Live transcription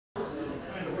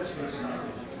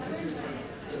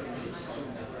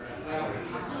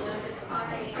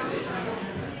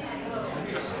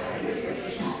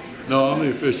No, I'm the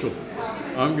official.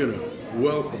 I'm going to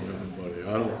welcome everybody.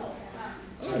 I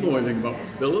don't know anything about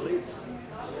mobility.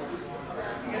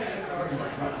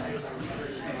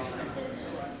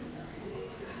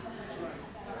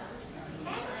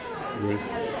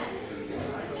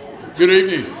 Good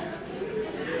evening.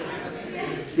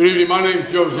 Good evening. My name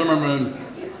is Joe Zimmerman.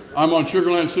 I'm on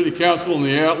Sugar Land City Council in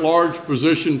the at-large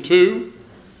position 2,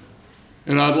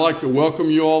 and I'd like to welcome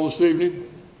you all this evening.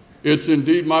 It's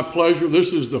indeed my pleasure.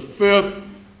 This is the 5th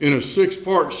in a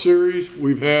 6-part series.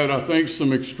 We've had, I think,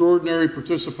 some extraordinary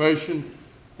participation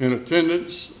and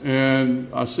attendance, and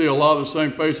I see a lot of the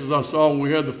same faces I saw when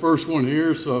we had the first one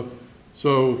here. So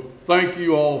thank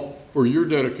you all for your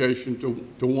dedication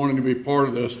to wanting to be part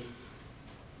of this.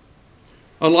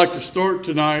 I'd like to start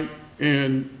tonight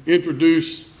and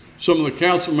introduce some of the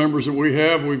council members that we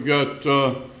have. We've got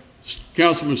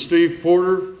Councilman Steve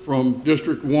Porter from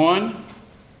District 1.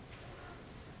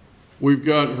 We've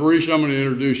got Harish, I'm going to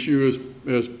introduce you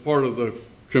as part of the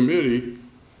committee.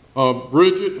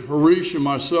 Bridget, Harish, and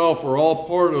myself are all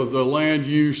part of the land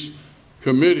use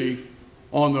committee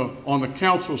on the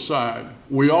council side.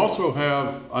 We also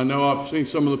have, I know I've seen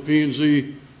some of the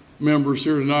P&Z members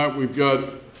here tonight. We've got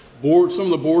some of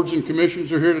the boards and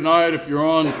commissions are here tonight. If you're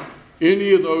on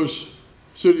any of those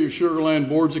City of Sugar Land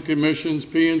boards and commissions,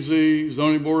 P&Z,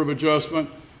 Zoning Board of Adjustment,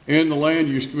 and the Land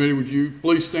Use Committee, would you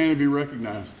please stand and be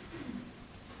recognized?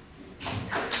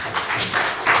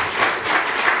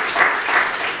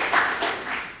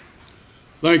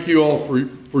 Thank you all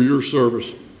for your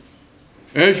service.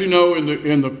 As you know,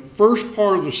 in the first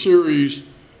part of the series,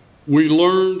 we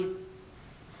learned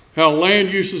how land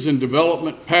uses and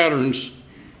development patterns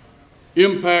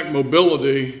impact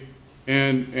mobility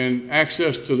and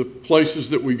access to the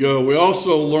places that we go. We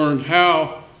also learned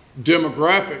how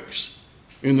demographics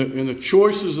and the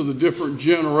choices of the different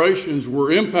generations were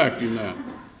impacting that.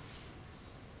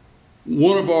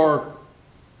 One of our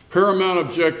paramount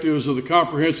objectives of the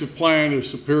comprehensive plan is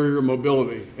superior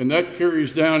mobility, and that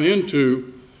carries down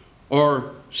into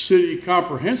our city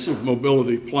comprehensive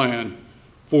mobility plan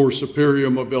for superior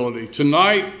mobility.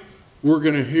 Tonight, we're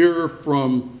going to hear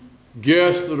from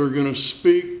guests that are going to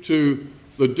speak to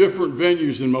the different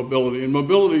venues in mobility. And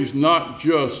mobility is not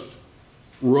just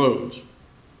roads.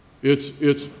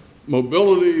 It's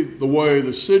mobility the way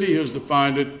the city has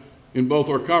defined it in both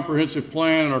our comprehensive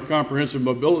plan and our comprehensive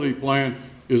mobility plan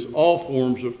is all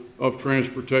forms of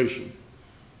transportation.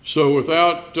 So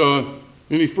without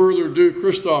any further ado,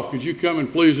 Christoph, could you come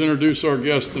and please introduce our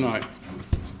guest tonight?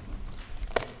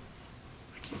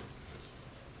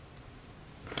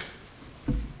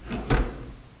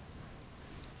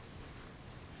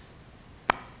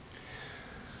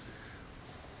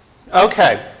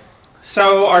 Okay,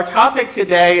 so our topic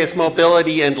today is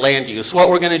mobility and land use. What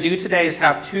we're going to do today is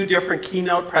have 2 different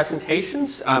keynote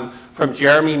presentations from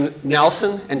Jeremy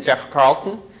Nelson and Geoff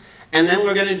Carlton. And then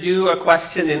we're going to do a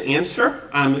question and answer.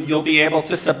 You'll be able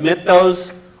to submit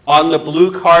those on the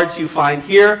blue cards you find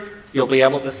here. You'll be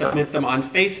able to submit them on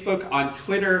Facebook, on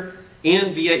Twitter,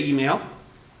 and via email.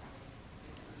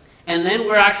 And then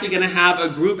we're actually going to have a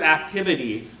group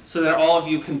activity so that all of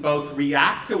you can both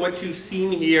react to what you've seen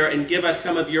here and give us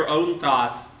some of your own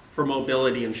thoughts for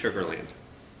mobility in Sugar Land.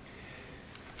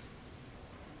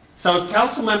 So as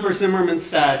Councilmember Zimmerman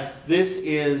said, this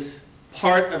is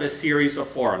part of a series of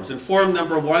forums. In forum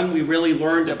number 1, we really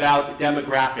learned about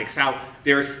demographics, how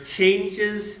there's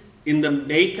changes in the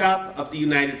makeup of the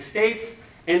United States,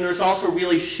 and there's also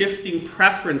really shifting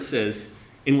preferences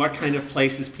in what kind of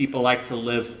places people like to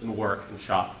live and work and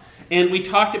shop. And we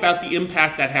talked about the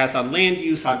impact that has on land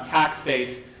use, on tax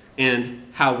base, and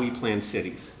how we plan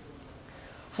cities.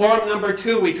 Forum number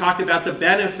 2, we talked about the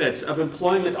benefits of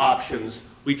employment options.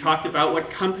 We talked about what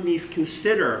companies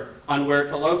consider on where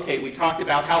to locate. We talked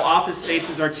about how office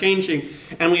spaces are changing.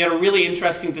 And we had a really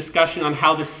interesting discussion on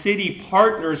how the city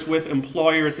partners with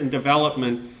employers and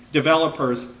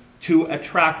developers to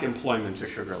attract employment to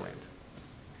Sugar Land.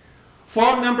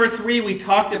 Forum number 3, we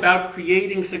talked about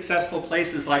creating successful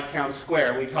places like Town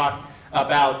Square. We talked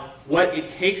about what it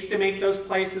takes to make those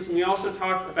places, and we also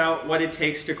talked about what it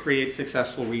takes to create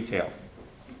successful retail.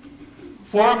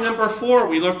 Forum number 4,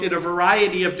 we looked at a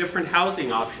variety of different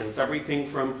housing options, everything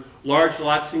from large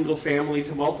lot single family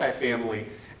to multifamily,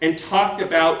 and talked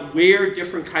about where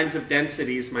different kinds of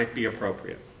densities might be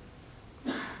appropriate.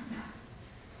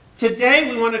 Today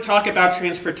we want to talk about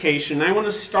transportation. I want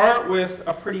to start with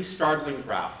a pretty startling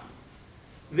graph.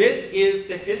 This is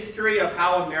the history of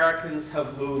how Americans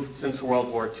have moved since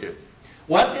World War II.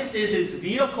 What this is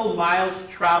vehicle miles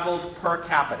traveled per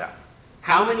capita.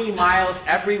 How many miles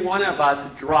every one of us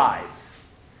drives.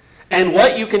 And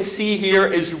what you can see here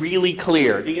is really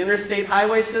clear. The interstate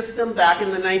highway system back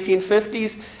in the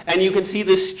 1950s, and you can see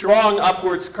this strong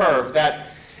upwards curve that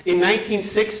in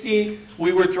 1960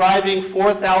 we were driving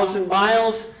 4,000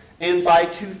 miles, and by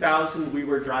 2000 we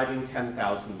were driving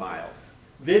 10,000 miles.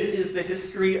 This is the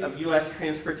history of U.S.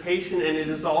 transportation, and it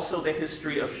is also the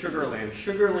history of Sugar Land.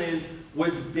 Sugar Land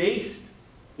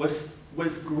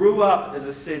grew up as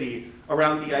a city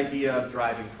around the idea of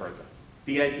driving further.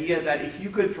 The idea that if you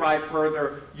could drive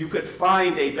further, you could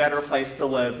find a better place to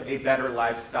live, a better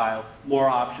lifestyle, more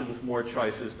options, more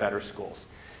choices, better schools.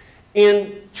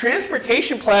 And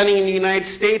transportation planning in the United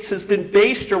States has been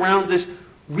based around this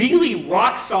really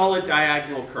rock-solid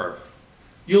diagonal curve.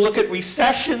 You look at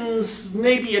recessions,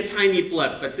 maybe a tiny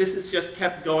blip, but this has just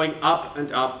kept going up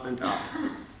and up and up.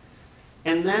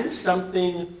 And then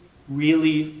something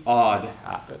really odd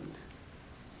happened.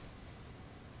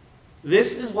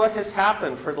 This is what has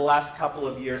happened for the last couple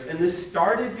of years, and this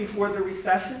started before the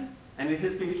recession, and it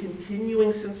has been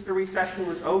continuing since the recession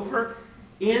was over,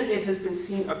 and it has been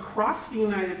seen across the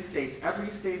United States, every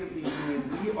state of the union.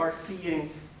 We are seeing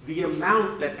the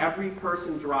amount that every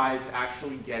person drives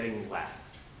actually getting less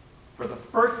for the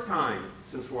first time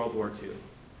since World War II.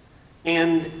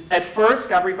 And at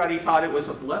first, everybody thought it was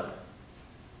a blip.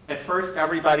 At first,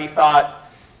 everybody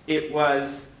thought it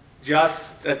was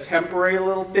just a temporary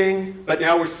little thing, but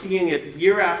now we're seeing it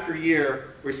year after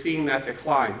year, we're seeing that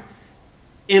decline.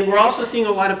 And we're also seeing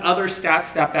a lot of other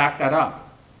stats that back that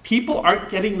up. People aren't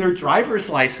getting their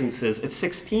driver's licenses at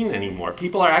 16 anymore.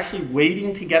 People are actually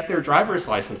waiting to get their driver's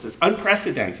licenses,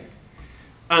 unprecedented.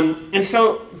 And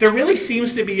so there really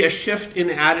seems to be a shift in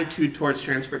attitude towards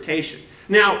transportation.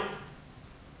 Now,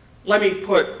 let me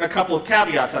put a couple of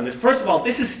caveats on this. First of all,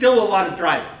 this is still a lot of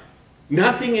driving.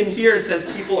 Nothing in here says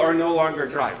people are no longer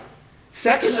driving.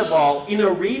 Second of all, in a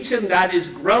region that is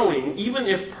growing, even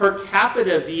if per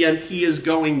capita VMT is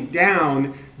going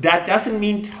down, that doesn't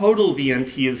mean total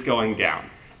VMT is going down.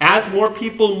 As more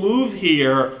people move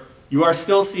here, you are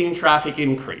still seeing traffic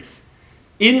increase.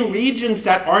 In regions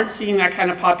that aren't seeing that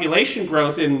kind of population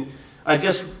growth, and I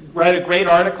just read a great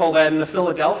article that in the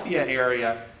Philadelphia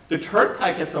area, the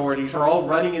turnpike authorities are all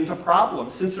running into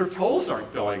problems since their tolls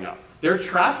aren't going up. Their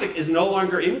traffic is no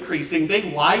longer increasing.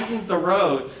 They widened the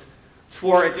roads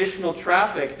for additional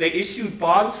traffic. They issued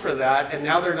bonds for that, and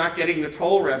now they're not getting the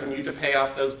toll revenue to pay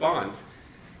off those bonds.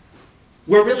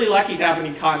 We're really lucky to have an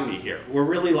economy here. We're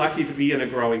really lucky to be in a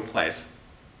growing place.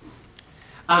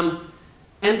 And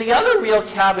the other real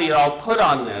caveat I'll put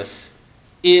on this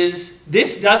is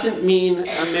this doesn't mean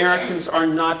Americans are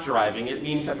not driving. It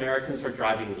means Americans are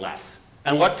driving less.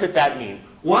 And what could that mean?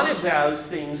 One of those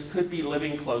things could be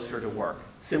living closer to work,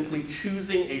 simply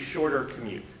choosing a shorter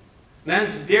commute. And that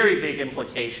has very big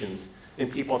implications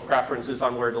in people's preferences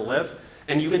on where to live.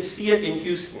 And you can see it in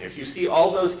Houston. If you see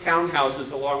all those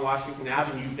townhouses along Washington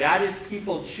Avenue, that is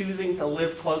people choosing to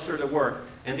live closer to work,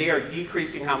 and they are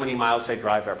decreasing how many miles they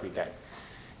drive every day.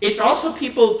 It's also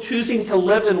people choosing to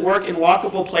live and work in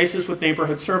walkable places with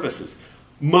neighborhood services.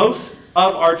 Most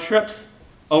of our trips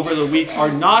over the week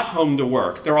are not home to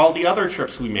work. They're all the other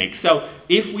trips we make. So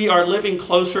if we are living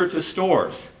closer to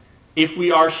stores, if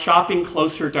we are shopping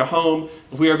closer to home,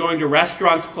 if we are going to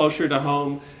restaurants closer to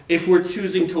home, if we're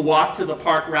choosing to walk to the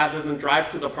park rather than drive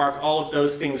to the park, all of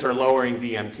those things are lowering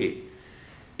VMT.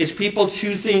 It's people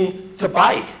choosing to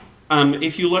bike.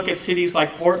 If you look at cities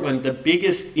like Portland, the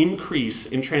biggest increase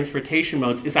in transportation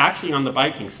modes is actually on the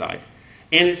biking side.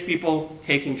 And it's people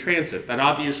taking transit. That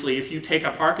obviously, if you take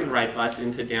a park and ride bus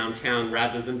into downtown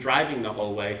rather than driving the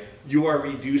whole way, you are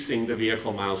reducing the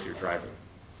vehicle miles you're driving.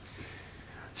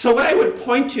 So what I would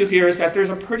point to here is that there's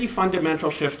a pretty fundamental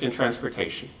shift in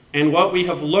transportation. And what we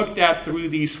have looked at through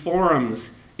these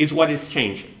forums is what is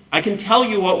changing. I can tell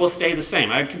you what will stay the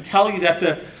same. I can tell you that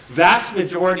the vast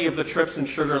majority of the trips in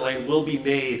Sugar Land will be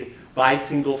made by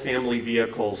single-family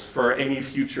vehicles for any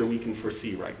future we can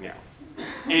foresee right now.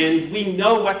 And we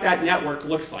know what that network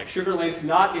looks like. Sugar Land's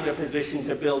not in a position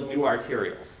to build new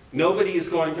arterials. Nobody is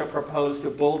going to propose to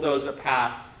bulldoze a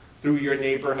path through your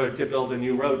neighborhood to build a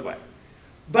new roadway.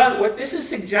 But what this is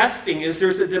suggesting is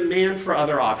there's a demand for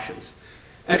other options.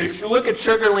 And if you look at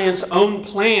Sugar Land's own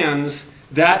plans,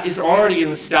 that is already an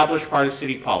established part of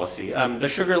city policy. The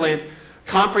Sugar Land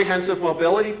Comprehensive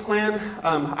Mobility Plan,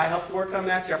 I helped work on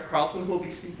that. Geoff Carlton, who will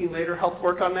be speaking later, helped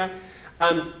work on that.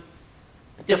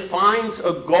 Defines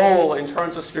a goal in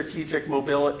terms of strategic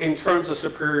mobility, in terms of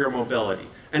superior mobility,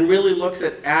 and really looks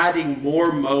at adding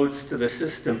more modes to the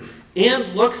system,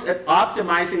 and looks at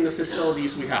optimizing the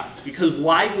facilities we have. Because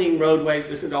widening roadways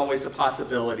isn't always a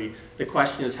possibility. The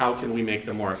question is, how can we make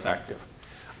them more effective?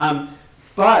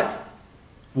 But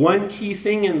one key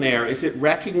thing in there is it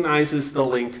recognizes the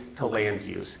link to land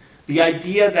use. The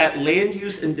idea that land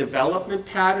use and development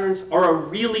patterns are a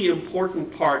really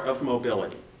important part of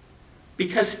mobility.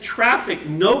 Because traffic,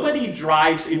 nobody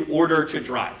drives in order to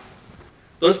drive.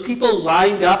 Those people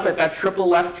lined up at that triple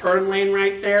left turn lane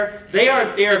right there, they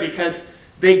aren't there because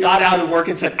they got out of work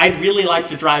and said, I'd really like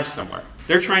to drive somewhere.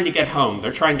 They're trying to get home.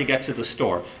 They're trying to get to the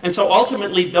store. And so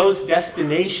ultimately, those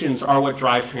destinations are what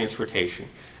drive transportation.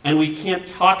 And we can't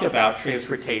talk about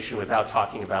transportation without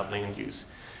talking about land use.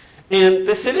 And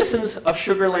the citizens of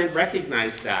Sugar Land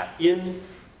recognize that. In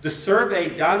the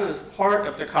survey done as part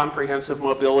of the Comprehensive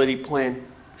Mobility Plan,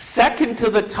 second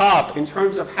to the top in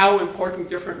terms of how important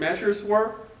different measures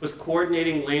were was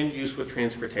coordinating land use with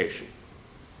transportation.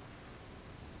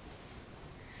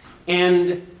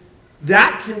 And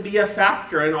that can be a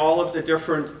factor in all of the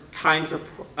different kinds of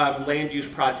land use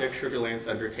projects Sugar Land's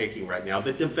undertaking right now.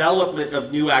 The development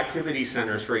of new activity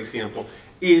centers, for example,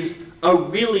 is a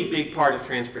really big part of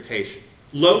transportation.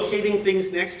 Locating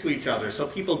things next to each other so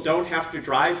people don't have to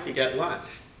drive to get lunch.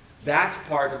 That's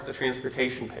part of the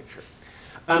transportation picture.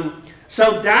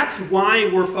 So that's why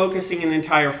we're focusing an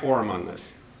entire forum on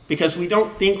this. Because we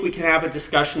don't think we can have a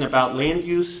discussion about land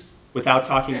use without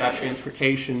talking about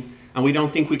transportation, and we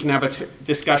don't think we can have a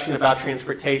discussion about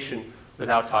transportation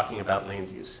without talking about land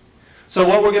use. So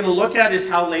what we're going to look at is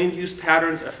how land use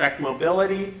patterns affect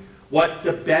mobility, what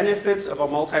the benefits of a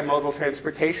multimodal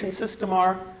transportation system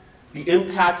are, the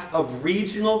impacts of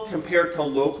regional compared to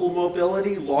local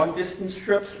mobility, long distance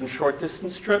trips and short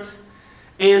distance trips,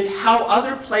 and how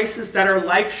other places that are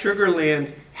like Sugar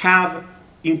Land have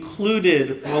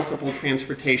included multiple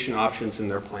transportation options in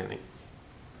their planning.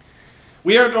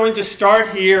 We are going to start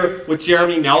here with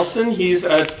Jeremy Nelson. He's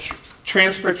a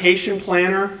transportation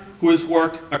planner who has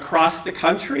worked across the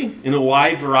country in a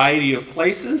wide variety of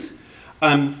places,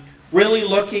 really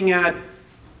looking at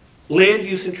land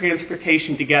use and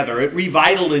transportation together, at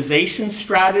revitalization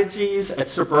strategies, at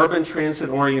suburban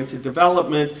transit-oriented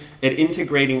development, at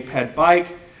integrating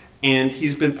ped-bike, and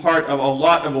he's been part of a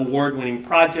lot of award-winning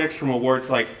projects from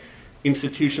awards like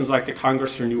institutions like the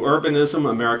Congress for New Urbanism,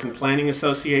 American Planning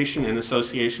Association, and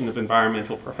Association of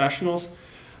Environmental Professionals,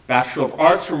 Bachelor of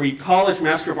Arts from Reed College,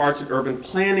 Master of Arts in Urban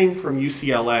Planning from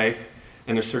UCLA,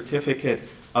 and a Certificate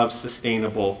of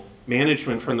Sustainable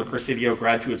Management from the Presidio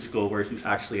Graduate School, where he's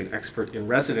actually an expert in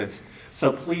residence.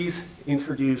 So please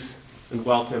introduce and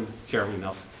welcome Jeremy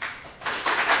Nelson.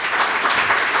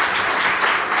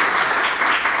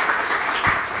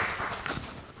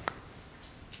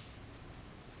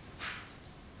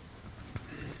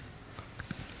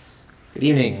 Good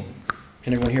evening.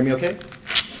 Can everyone hear me okay?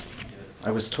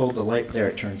 I was told the light there,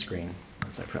 it turns green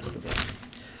once I press the button.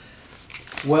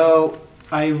 Well,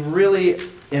 I really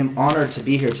am honored to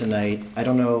be here tonight. I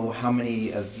don't know how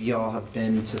many of y'all have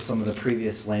been to some of the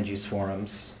previous land use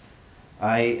forums.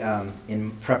 I,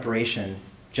 in preparation,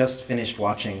 just finished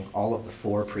watching all of the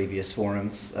 4 previous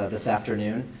forums this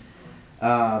afternoon.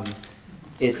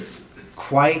 It's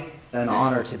quite an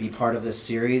honor to be part of this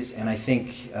series, and I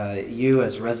think you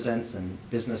as residents and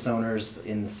business owners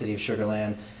in the city of Sugar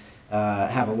Land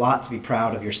have a lot to be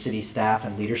proud of your city staff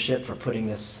and leadership for putting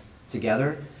this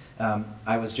together.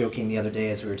 I was joking the other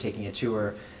day as we were taking a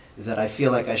tour that I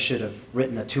feel like I should have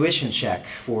written a tuition check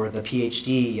for the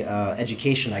PhD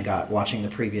education I got watching the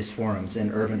previous forums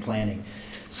in urban planning.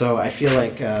 So I feel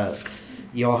like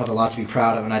you all have a lot to be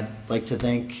proud of, and I'd like to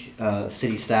thank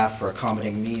city staff for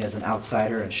accommodating me as an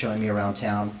outsider and showing me around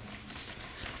town.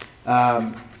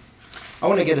 I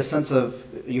want to get a sense of,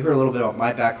 you heard a little bit about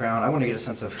my background, I want to get a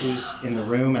sense of who's in the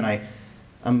room, and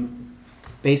I'm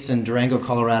based in Durango,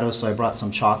 Colorado, so I brought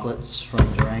some chocolates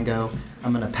from Durango.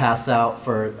 I'm going to pass out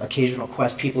for occasional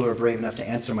people who are brave enough to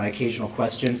answer my occasional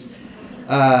questions.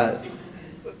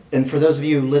 And for those of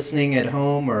you listening at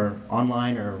home or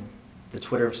online or the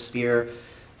Twitter sphere,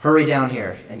 hurry down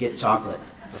here and get chocolate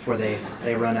before they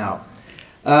run out.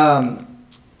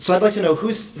 So I'd like to know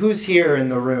who's here in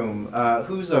the room,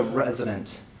 who's a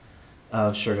resident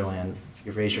of Sugar Land. If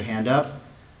you raise your hand up.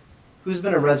 Who's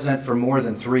been a resident for more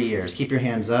than 3 years? Keep your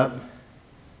hands up.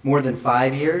 More than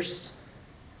 5 years?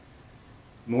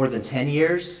 More than 10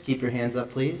 years? Keep your hands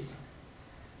up, please.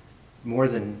 More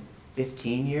than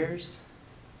 15 years?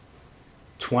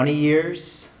 20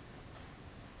 years?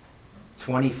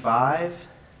 25?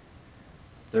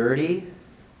 30?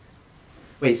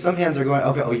 Wait, some hands are going,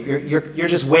 okay, oh, you're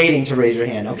just waiting to raise your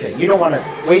hand. Okay, you don't want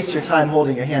to waste your time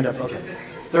holding your hand up. Okay,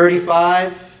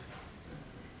 35?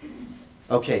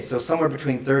 Okay, so somewhere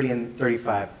between 30 and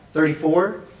 35.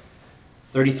 34?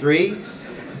 33?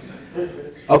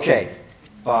 Okay,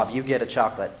 Bob, you get a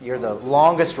chocolate. You're the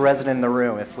longest resident in the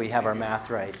room if we have our math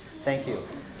right. Thank you.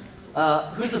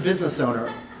 Who's a business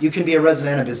owner? You can be a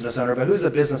resident and a business owner, but who's a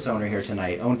business owner here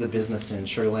tonight? Owns a business in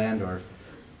Sugar Land, or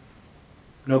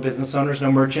no business owners,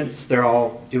 no merchants? They're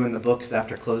all doing the books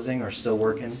after closing or still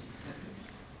working?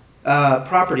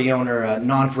 Property owner, a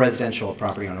non-residential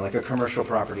property owner, like a commercial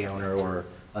property owner or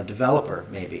a developer,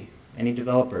 maybe. Any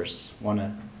developers want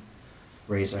to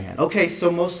raise their hand? Okay,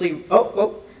 so mostly,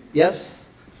 yes?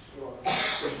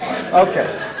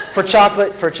 Okay, for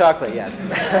chocolate, yes.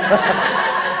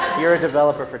 You're a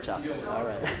developer for chocolate, all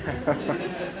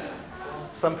right.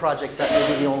 Some projects that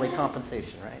may be the only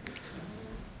compensation, right?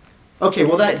 Okay,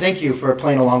 well thank you for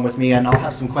playing along with me, and I'll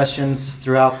have some questions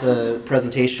throughout the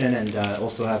presentation and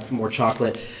also have more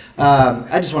chocolate.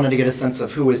 I just wanted to get a sense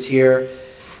of who is here.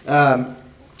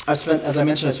 As I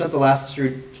mentioned, I spent the last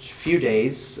few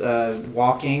days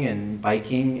walking and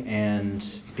biking and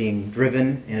being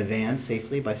driven in a van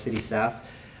safely by city staff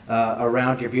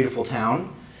around your beautiful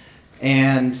town,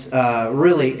 and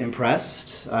really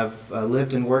impressed. I've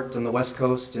lived and worked on the West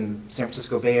Coast in San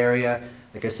Francisco Bay Area.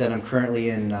 Like I said, I'm currently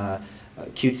in a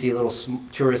cutesy little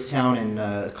tourist town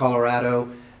in Colorado.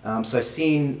 So I've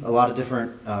seen a lot of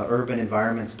different urban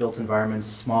environments, built environments,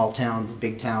 small towns,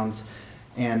 big towns,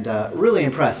 and really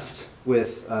impressed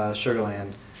with Sugar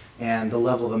Land and the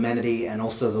level of amenity and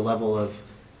also the level of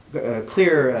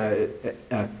clear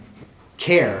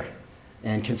care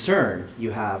and concern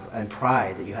you have and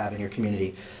pride that you have in your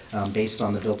community based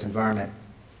on the built environment.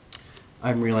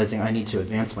 I'm realizing I need to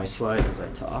advance my slides as I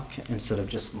talk instead of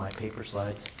just my paper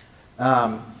slides.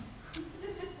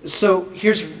 So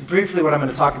here's briefly what I'm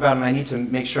going to talk about, and I need to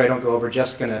make sure I don't go over.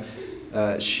 Jeff's going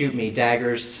to shoot me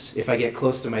daggers if I get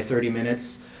close to my 30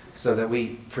 minutes so that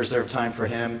we preserve time for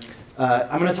him.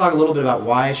 I'm going to talk a little bit about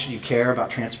why should you care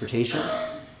about transportation.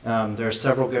 There are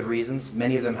several good reasons.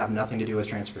 Many of them have nothing to do with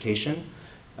transportation.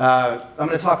 I'm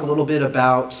going to talk a little bit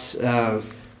about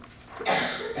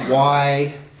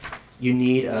why you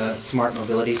need a smart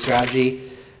mobility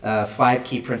strategy, 5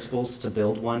 key principles to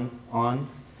build one on.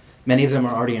 Many of them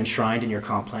are already enshrined in your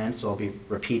comp plan, so I'll be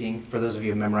repeating. For those of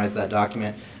you who memorized that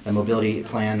document, the mobility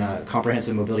plan,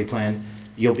 comprehensive mobility plan,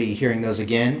 you'll be hearing those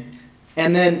again.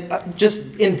 And then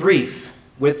just in brief,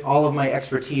 with all of my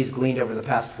expertise gleaned over the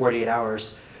past 48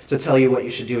 hours to tell you what you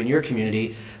should do in your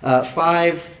community,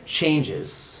 5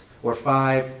 changes or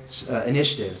 5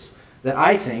 initiatives that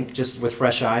I think, just with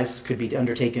fresh eyes, could be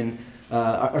undertaken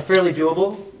are fairly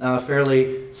doable,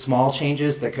 fairly small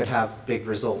changes that could have big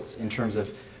results in terms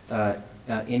of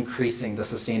increasing the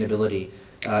sustainability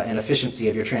and efficiency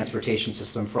of your transportation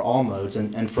system for all modes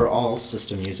and for all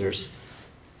system users.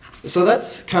 So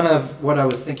that's kind of what I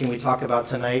was thinking we talk about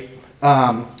tonight.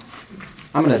 I'm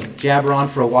going to jabber on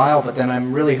for a while, but then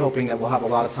I'm really hoping that we'll have a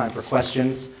lot of time for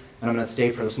questions, and I'm going to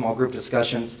stay for the small group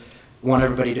discussions. I want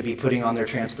everybody to be putting on their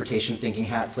transportation thinking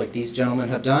hats like these gentlemen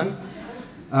have done.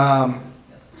 And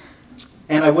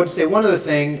I would say one other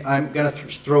thing, I'm going to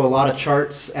throw a lot of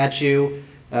charts at you.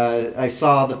 I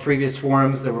saw the previous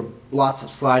forums, there were lots of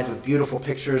slides with beautiful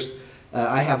pictures.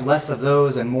 I have less of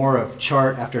those and more of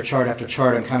chart after chart after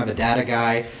chart. I'm kind of a data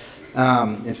guy.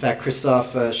 In fact,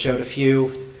 Christoph showed a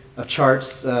few of charts,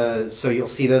 so you'll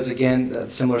see those again,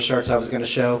 similar charts I was going to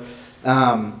show.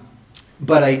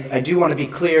 But I do want to be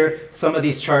clear, some of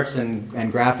these charts and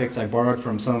graphics I borrowed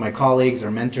from some of my colleagues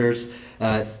or mentors,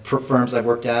 firms I've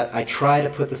worked at. I try to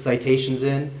put the citations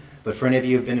in, but for any of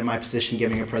you who've been in my position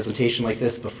giving a presentation like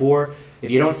this before,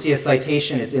 if you don't see a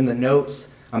citation, it's in the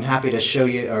notes. I'm happy to show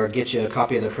you or get you a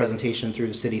copy of the presentation through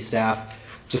the city staff.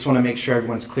 Just want to make sure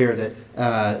everyone's clear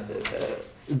that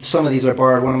some of these are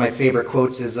borrowed. One of my favorite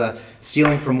quotes is,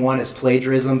 stealing from one is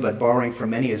plagiarism, but borrowing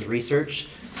from many is research.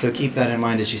 So keep that in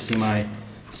mind as you see my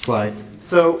slides.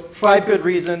 So 5 good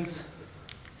reasons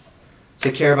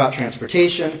to care about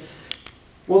transportation.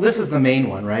 Well, this is the main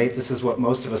one, right? This is what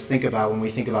most of us think about when we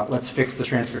think about let's fix the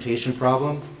transportation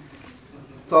problem.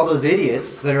 It's all those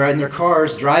idiots that are in their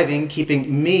cars driving,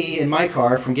 keeping me in my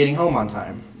car from getting home on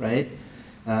time, right?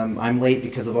 I'm late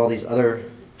because of all these other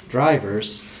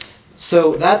drivers.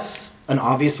 So that's an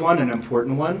obvious one, an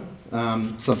important one,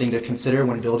 something to consider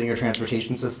when building your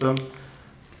transportation system.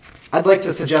 I'd like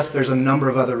to suggest there's a number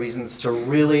of other reasons to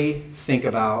really think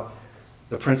about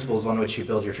the principles on which you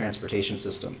build your transportation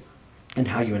system and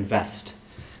how you invest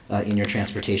in your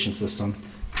transportation system.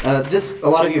 A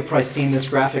lot of you have probably seen this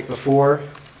graphic before.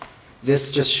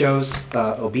 This just shows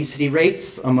obesity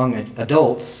rates among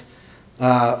adults,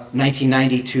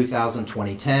 1990, 2000,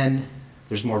 2010.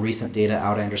 There's more recent data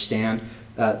out, I understand.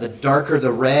 The darker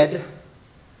the red,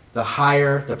 the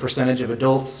higher the percentage of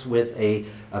adults with a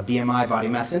BMI, body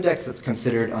mass index, that's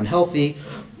considered unhealthy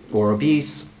or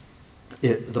obese.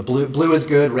 The blue is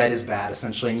good, red is bad,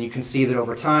 essentially. And you can see that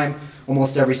over time,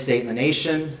 almost every state in the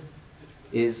nation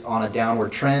is on a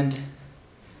downward trend.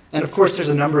 And of course, there's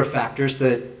a number of factors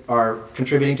that are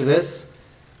contributing to this.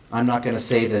 I'm not going to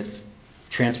say that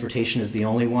transportation is the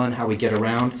only one, how we get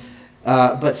around.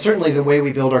 But certainly the way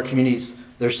we build our communities,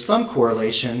 there's some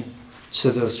correlation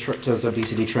to those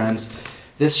obesity trends.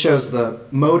 This shows the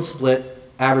mode split,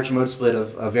 average mode split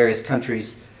of various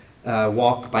countries,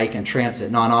 walk, bike, and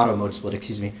transit, non-auto mode split,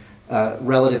 excuse me,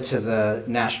 relative to the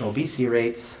national obesity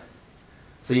rates.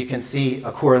 So you can see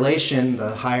a correlation.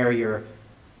 The higher your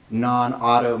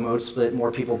non-auto mode split,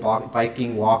 more people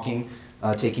biking, walking,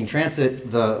 taking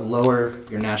transit, the lower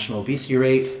your national obesity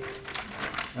rate.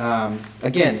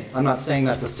 Again, I'm not saying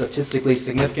that's a statistically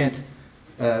significant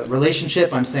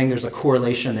relationship. I'm saying there's a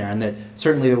correlation there, and that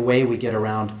certainly the way we get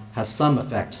around has some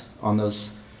effect on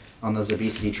those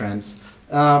obesity trends.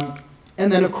 And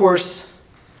then, of course,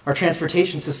 our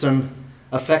transportation system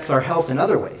affects our health in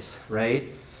other ways, right?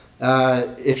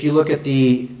 If you look at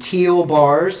the teal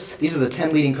bars, these are the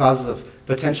 10 leading causes of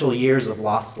potential years of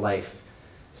lost life.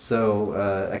 So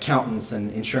accountants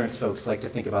and insurance folks like to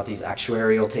think about these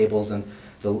actuarial tables and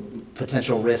the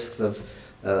potential risks of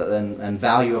and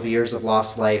value of years of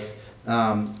lost life.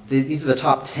 These are the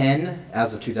top 10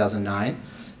 as of 2009.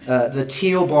 The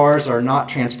teal bars are not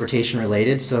transportation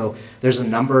related, so there's a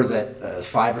number that,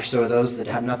 5 or so of those that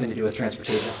have nothing to do with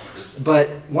transportation. But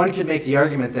one could make the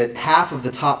argument that half of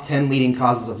the top 10 leading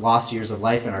causes of lost years of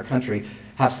life in our country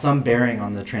have some bearing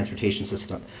on the transportation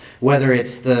system. Whether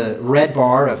it's the red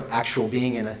bar of actual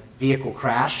being in a vehicle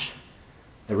crash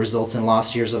that results in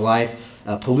lost years of life,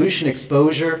 pollution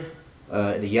exposure,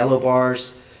 the yellow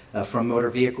bars from motor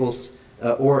vehicles,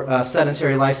 or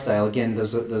sedentary lifestyle, again,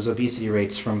 those obesity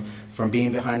rates from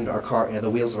being behind our car, the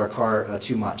wheels of our car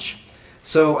too much.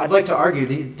 So I'd like to argue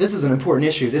this is an important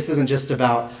issue. This isn't just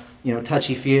about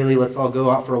touchy-feely, let's all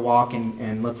go out for a walk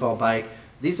and let's all bike.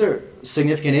 These are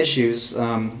significant issues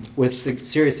with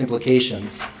serious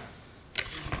implications.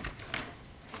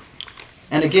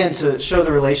 And again, to show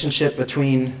the relationship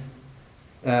between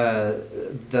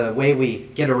the way we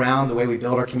get around, the way we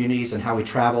build our communities and how we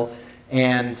travel,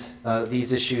 and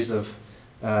these issues of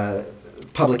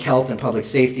public health and public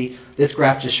safety. This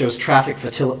graph just shows traffic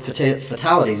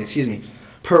fatalities,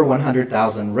 per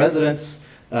 100,000 residents.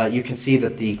 You can see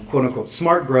that the quote-unquote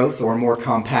smart growth, or more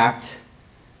compact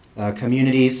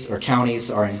communities or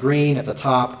counties, are in green at the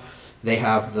top. They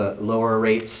have the lower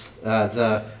rates.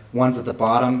 The ones at the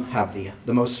bottom have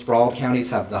the most sprawled counties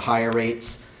have the higher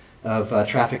rates of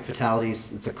traffic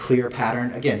fatalities. It's a clear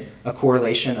pattern. Again, a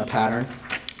correlation, a pattern.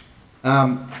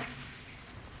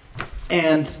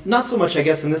 And not so much, I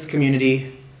guess, in this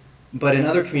community, but in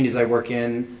other communities I work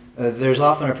in, there's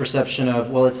often a perception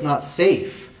of, well, it's not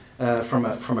safe from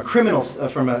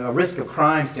a risk of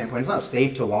crime standpoint. It's not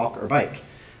safe to walk or bike.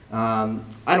 I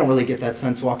don't really get that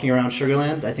sense walking around Sugar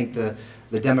Land. I think the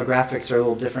demographics are a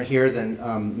little different here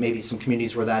than maybe some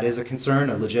communities where that is a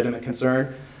concern, a legitimate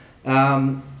concern.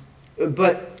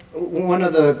 But one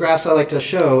of the graphs I like to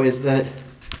show is that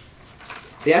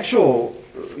the actual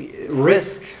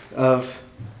risk of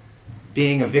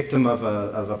being a victim of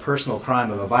a personal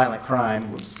crime, of a violent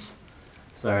crime, whoops,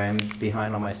 sorry, I'm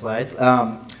behind on my slides.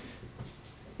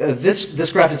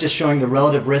 This graph is just showing the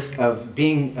relative risk of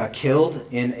being killed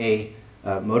in a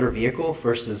motor vehicle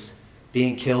versus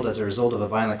being killed as a result of a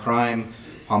violent crime,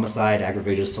 homicide,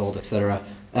 aggravated assault, etc.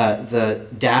 The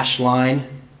dashed line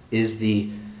is the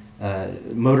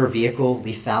motor vehicle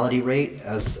lethality rate,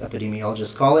 as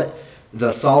epidemiologists call it.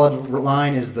 The solid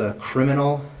line is the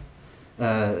criminal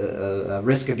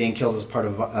risk of being killed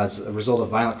as a result of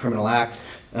violent criminal act.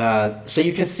 So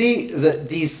you can see that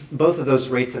both of those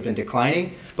rates have been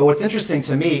declining. But what's interesting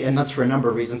to me, and that's for a number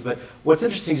of reasons, but what's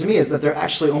interesting to me is that they're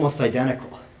actually almost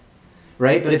identical,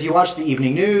 right? But if you watch the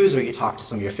evening news or you talk to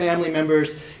some of your family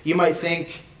members, you might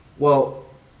think, well,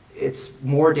 it's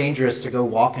more dangerous to go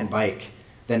walk and bike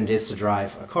than it is to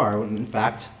drive a car. When in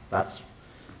fact,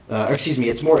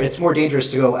 it's more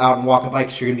dangerous to go out and walk a bike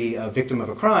because you're going to be a victim of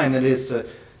a crime than it is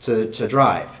to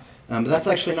drive. But that's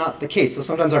actually not the case. So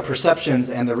sometimes our perceptions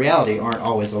and the reality aren't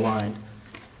always aligned.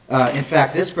 In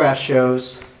fact, this graph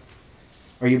shows,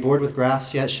 are you bored with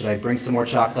graphs yet? Should I bring some more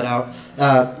chocolate out?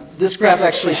 This graph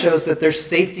actually shows that there's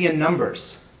safety in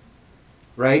numbers,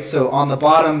 right? So on the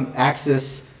bottom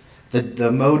axis,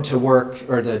 the mode to work,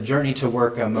 or the journey to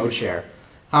work mode share.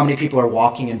 How many people are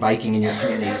walking and biking in your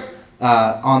community?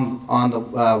 On the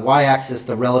y-axis,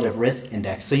 the relative risk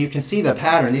index. So you can see the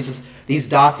pattern. These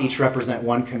dots each represent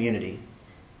one community.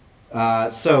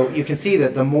 So you can see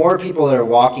that the more people that are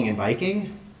walking and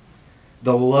biking,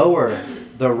 the lower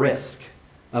the risk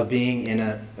of being in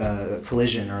a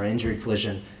collision or injury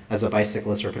collision as a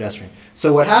bicyclist or pedestrian.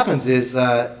 So what happens is,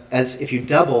 as if you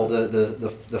double,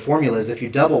 the formula is if you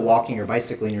double walking or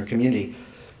bicycling in your community,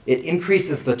 it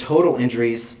increases the total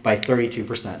injuries by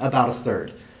 32%, about a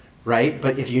third, right?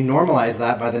 But if you normalize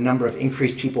that by the number of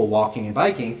increased people walking and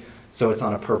biking, so it's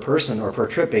on a per person or per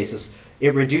trip basis,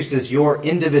 it reduces your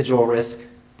individual risk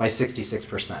by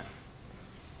 66%.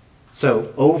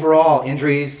 So overall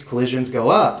injuries, collisions go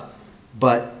up,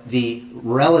 but the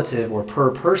relative or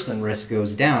per person risk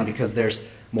goes down because there's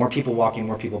more people walking,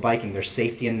 more people biking. There's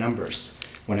safety in numbers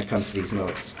when it comes to these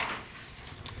modes.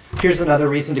 Here's another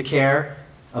reason to care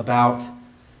about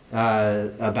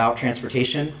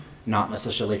transportation, not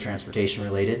necessarily transportation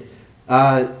related.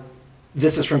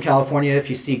 This is from California. If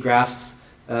you see graphs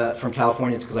from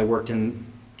California, it's because I worked in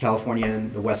California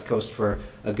and the West Coast for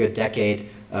a good decade.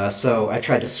 So I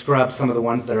tried to scrub some of the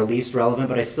ones that are least relevant,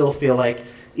 but I still feel like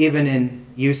even in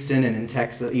Houston and in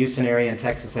Texas, Houston area in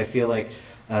Texas, I feel like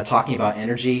talking about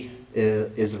energy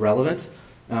is relevant.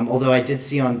 Although I did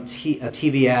see on a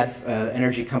TV ad,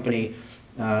 energy company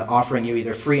offering you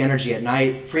either free energy at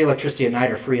night, free electricity at night,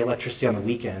 or free electricity on the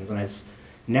weekends, and I've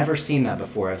never seen that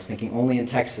before. I was thinking only in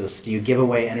Texas do you give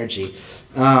away energy.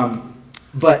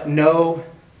 But no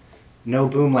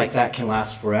boom like that can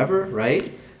last forever,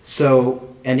 right? So,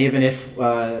 and even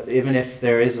if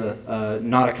there is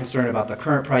not a concern about the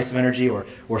current price of energy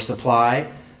or supply,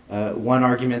 one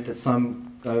argument that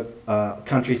some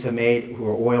countries have made who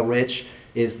are oil rich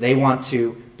is they want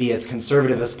to be as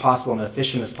conservative as possible and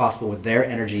efficient as possible with their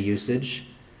energy usage,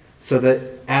 so that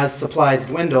as supplies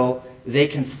dwindle, they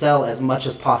can sell as much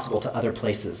as possible to other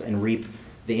places and reap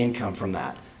the income from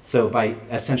that. So by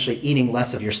essentially eating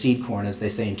less of your seed corn, as they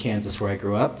say in Kansas where I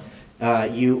grew up,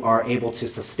 you are able to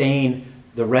sustain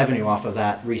the revenue off of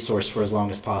that resource for as long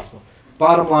as possible.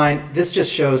 Bottom line, this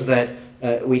just shows that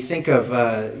we think of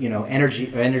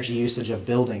energy usage of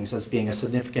buildings as being a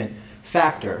significant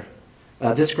factor.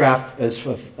 This graph is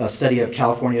a study of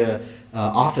California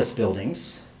office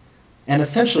buildings, and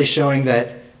essentially showing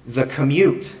that the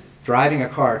commute, driving a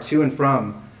car to and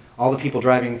from, all the people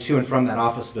driving to and from that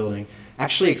office building,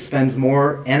 actually expends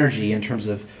more energy in terms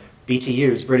of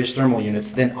BTUs, British thermal units,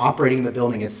 than operating the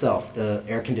building itself, the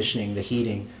air conditioning, the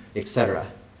heating, etc.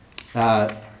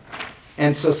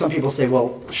 And so some people say,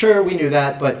 well, sure, we knew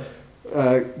that, but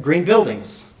green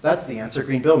buildings, that's the answer,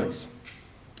 green buildings.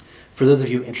 For those of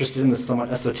you interested in this somewhat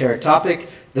esoteric topic,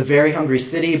 The Very Hungry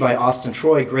City by Austin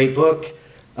Troy, great book.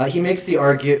 He makes the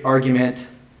argument,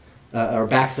 or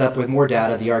backs up with more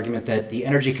data, the argument that the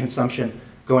energy consumption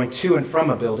going to and from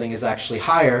a building is actually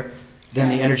higher than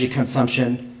the energy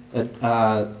consumption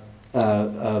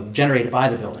generated by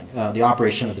the building, the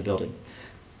operation of the building.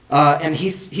 And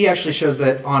he actually shows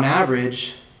that on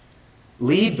average,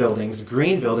 LEED buildings,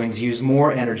 green buildings, use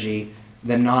more energy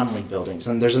than non-LEED buildings.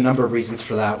 And there's a number of reasons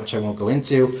for that, which I won't go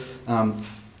into.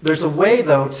 There's a way,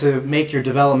 though, to make your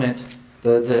development,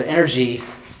 the energy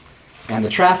and the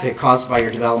traffic caused by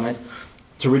your development,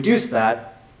 to reduce that,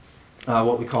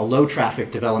 what we call low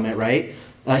traffic development, right?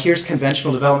 Here's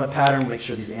conventional development pattern. Make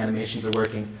sure these animations are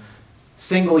working.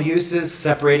 Single uses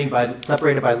separated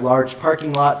by large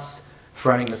parking lots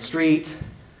fronting the street.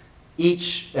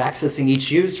 Accessing each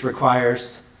use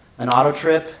requires an auto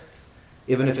trip.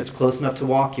 Even if it's close enough to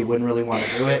walk, you wouldn't really want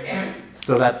to do it.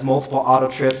 So that's multiple auto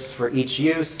trips for each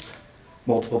use,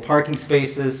 multiple parking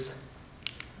spaces.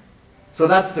 So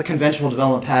that's the conventional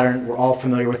development pattern. We're all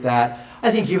familiar with that.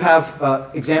 I think you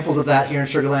have examples of that here in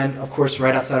Sugar Land. Of course,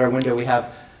 right outside our window, we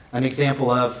have an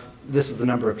example of, this is the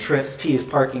number of trips. P is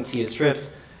parking, T is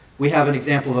trips. We have an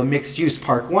example of a mixed-use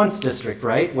Park Once district,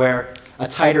 right, where a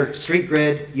tighter street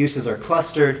grid, uses are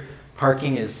clustered,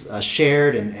 parking is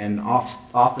shared and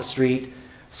off the street.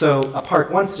 So a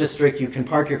Park Once district, you can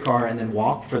park your car and then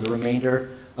walk for the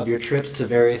remainder of your trips to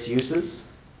various uses.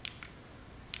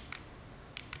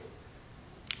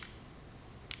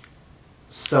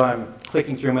 So I'm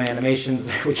clicking through my animations.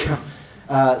 There we go.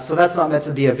 So that's not meant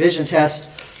to be a vision test,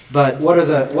 but what are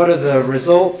the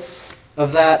results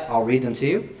of that? I'll read them to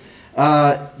you.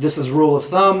 This is rule of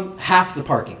thumb: half the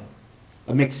parking.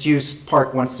 A mixed-use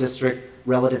Park Once district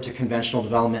relative to conventional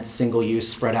development, single use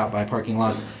spread out by parking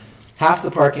lots. Half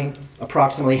the parking,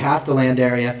 approximately half the land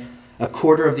area, a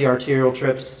quarter of the arterial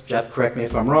trips. Geoff, correct me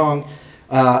if I'm wrong.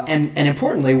 And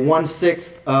importantly,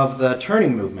 1/6 of the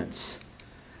turning movements.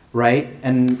 Right?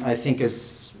 And I think,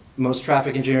 as most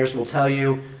traffic engineers will tell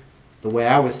you, The way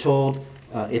I was told,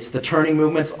 it's the turning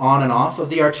movements on and off of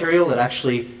the arterial that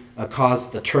actually cause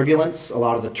the turbulence, a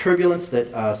lot of the turbulence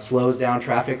that slows down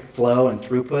traffic flow and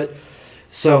throughput.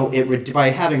 So by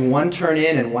having one turn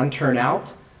in and one turn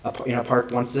out in a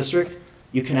Park Once district,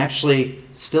 you can actually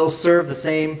still serve the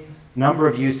same number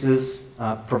of uses,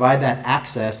 provide that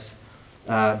access,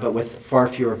 but with far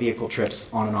fewer vehicle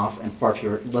trips on and off and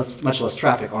much less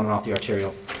traffic on and off the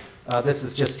arterial. This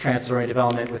is just transit-oriented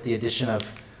development with the addition of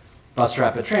bus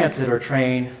rapid transit or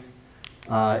train.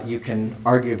 You can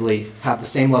arguably have the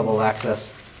same level of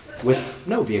access with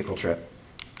no vehicle trip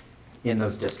in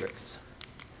those districts.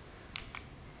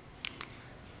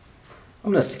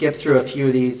 I'm going to skip through a few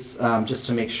of these just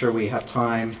to make sure we have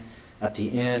time at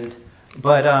the end.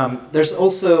 But there's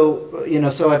also,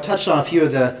 so I've touched on a few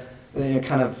of the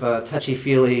kind of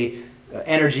touchy-feely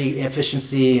energy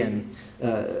efficiency and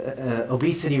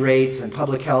obesity rates and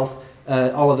public health,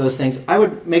 all of those things. I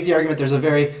would make the argument there's a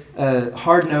very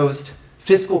hard-nosed,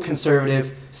 fiscal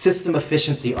conservative system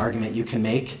efficiency argument you can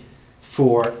make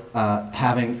for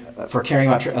carrying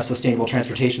out a sustainable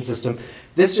transportation system.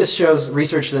 This just shows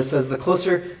research that says the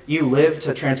closer you live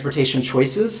to transportation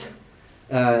choices,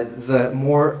 the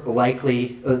more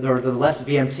likely, or the less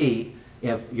VMT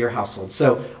of your household.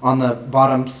 So on the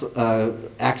bottom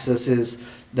axis is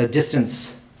the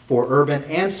distance for urban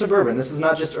and suburban. This is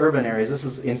not just urban areas, this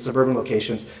is in suburban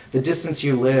locations. The distance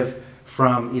you live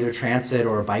from either transit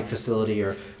or a bike facility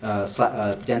or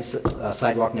dense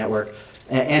sidewalk network,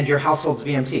 and your household's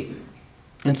VMT.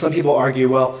 And some people argue,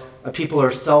 well, people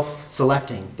are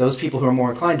self-selecting. Those people who are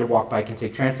more inclined to walk, bike, and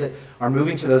take transit are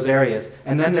moving to those areas,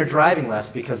 and then they're driving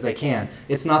less because they can.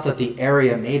 It's not that the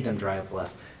area made them drive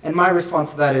less. And my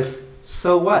response to that is,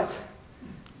 so what?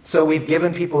 So we've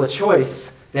given people a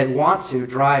choice that want to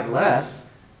drive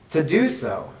less to do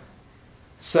so.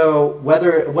 So what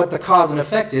the cause and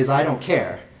effect is, I don't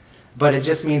care. But it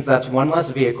just means that's one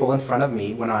less vehicle in front of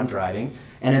me when I'm driving,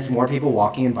 and it's more people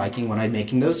walking and biking when I'm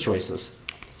making those choices.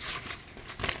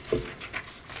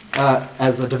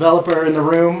 As a developer in the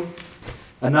room,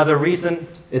 another reason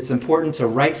it's important to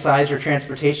right-size your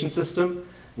transportation system.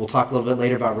 We'll talk a little bit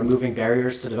later about removing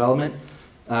barriers to development.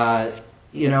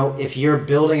 If you're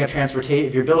building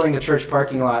if you're building the church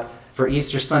parking lot for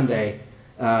Easter Sunday,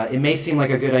 it may seem like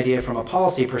a good idea from a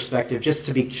policy perspective, just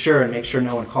to be sure and make sure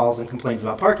no one calls and complains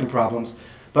about parking problems.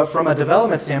 But from a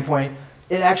development standpoint,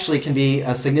 it actually can be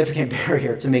a significant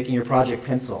barrier to making your project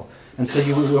pencil. And so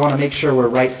we want to make sure we're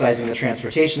right-sizing the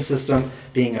transportation system,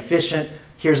 being efficient.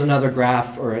 Here's another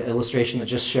graph or illustration that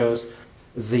just shows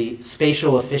the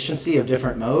spatial efficiency of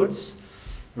different modes,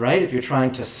 right? If you're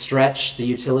trying to stretch the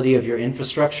utility of your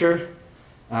infrastructure,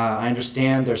 I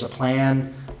understand there's a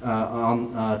plan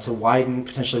to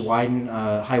potentially widen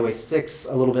Highway 6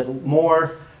 a little bit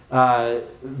more.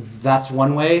 That's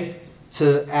one way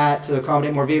to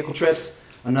accommodate more vehicle trips.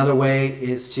 Another way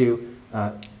is to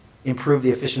improve the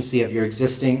efficiency of your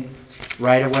existing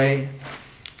right-of-way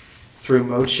through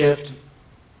mode shift.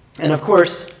 And of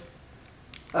course,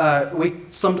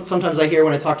 sometimes I hear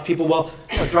when I talk to people, well,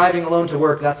 driving alone to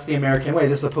work, that's the American way.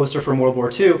 This is a poster from World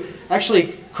War II.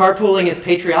 Actually, carpooling is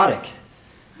patriotic.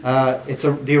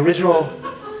 The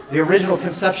original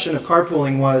conception of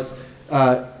carpooling was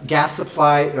gas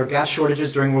supply or gas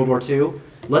shortages during World War II.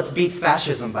 Let's beat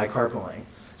fascism by carpooling.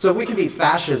 So if we can beat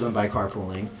fascism by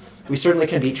carpooling, we certainly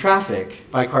can beat traffic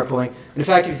by carpooling. In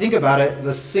fact, if you think about it,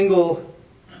 the single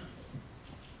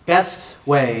best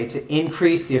way to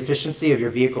increase the efficiency of your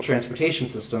vehicle transportation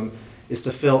system is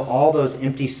to fill all those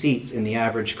empty seats in the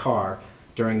average car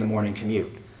during the morning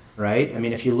commute, right? I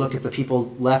mean, if you look at the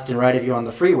people left and right of you on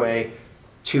the freeway,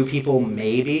 2 people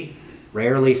maybe,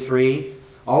 rarely 3.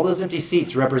 All those empty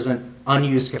seats represent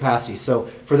unused capacity. So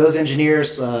for those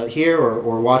engineers here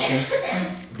or watching,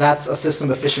 that's a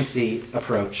system efficiency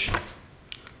approach.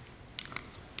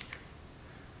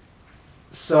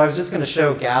 So I was just going to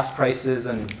show gas prices,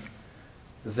 and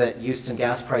that Houston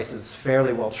gas prices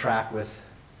fairly well track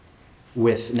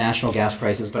with national gas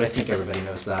prices, but I think everybody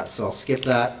knows that, so I'll skip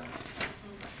that.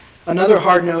 Another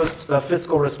hard-nosed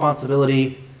fiscal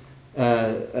responsibility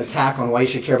attack on why you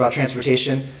should care about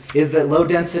transportation is that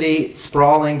low-density,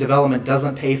 sprawling development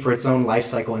doesn't pay for its own life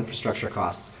cycle infrastructure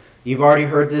costs. You've already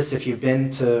heard this if you've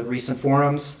been to recent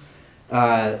forums.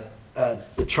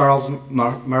 Charles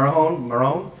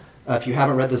Marohon, if you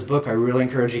haven't read this book, I really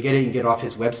encourage you to get it. You can get it off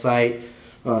his website,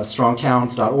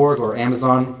 strongtowns.org or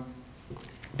Amazon.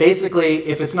 Basically,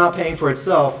 if it's not paying for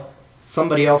itself,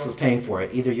 somebody else is paying for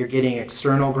it. Either you're getting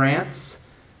external grants,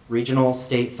 regional,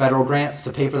 state, federal grants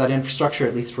to pay for that infrastructure,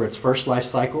 at least for its first life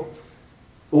cycle,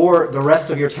 or the rest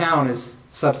of your town is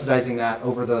subsidizing that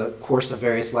over the course of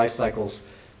various life cycles.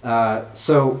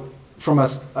 So from a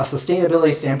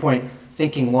sustainability standpoint,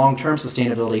 thinking long-term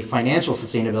sustainability, financial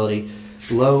sustainability,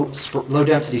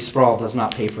 low-density sprawl does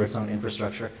not pay for its own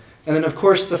infrastructure. And then, of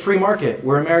course, the free market.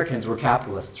 We're Americans. We're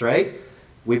capitalists, right?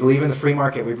 We believe in the free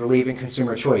market. We believe in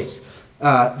consumer choice.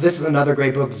 This is another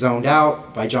great book, Zoned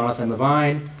Out, by Jonathan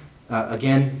Levine.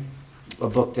 Again, a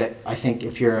book that I think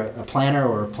if you're a planner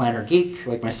or a planner geek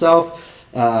like myself,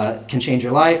 can change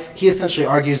your life. He essentially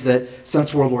argues that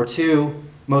since World War II,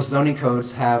 most zoning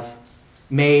codes have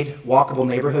made walkable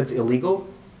neighborhoods illegal.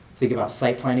 Think about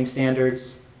site planning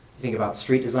standards. Think about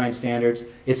street design standards.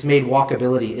 It's made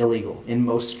walkability illegal in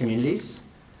most communities.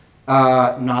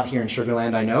 Not here in Sugar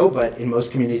Land, I know, but in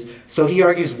most communities. So he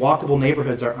argues walkable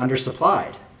neighborhoods are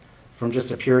undersupplied from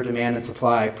just a pure demand and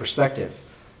supply perspective.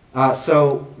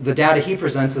 So the data he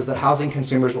presents is that housing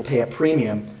consumers will pay a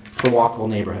premium for walkable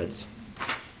neighborhoods.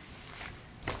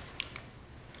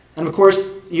 And of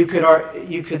course, you could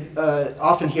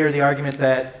often hear the argument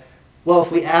that, well,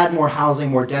 if we add more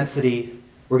housing, more density,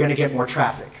 we're going to get more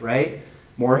traffic, right?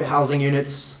 More housing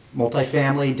units,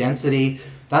 multifamily, density,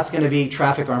 that's going to be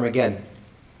traffic Armageddon.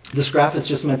 This graph is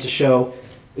just meant to show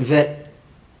that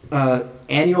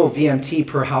annual VMT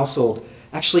per household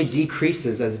actually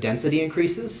decreases as density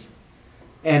increases.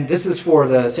 And this is for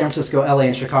the San Francisco, LA,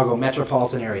 and Chicago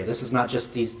metropolitan area. This is not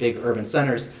just these big urban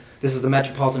centers. This is the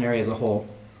metropolitan area as a whole.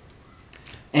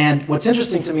 And what's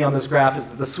interesting to me on this graph is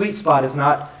that the sweet spot is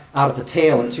not out at the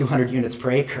tail at 200 units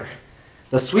per acre.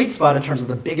 The sweet spot in terms of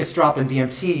the biggest drop in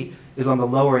VMT is on the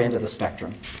lower end of the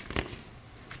spectrum.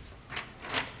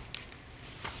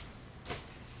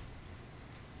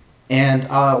 And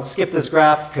I'll skip this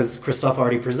graph because Christoph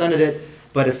already presented it,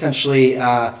 but essentially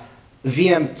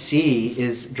VMT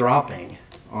is dropping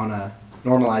on a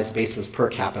normalized basis per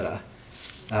capita,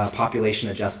 population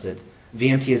adjusted.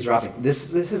 VMT is dropping.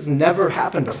 This has never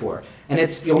happened before. And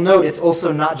you'll note it's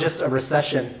also not just a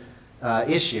recession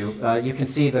issue. You can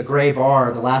see the gray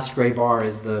bar, the last gray bar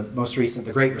is the most recent,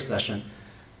 the Great Recession.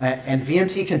 And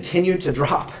VMT continued to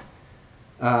drop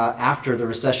after the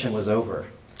recession was over.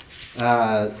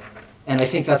 And I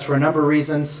think that's for a number of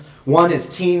reasons. One is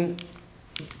teen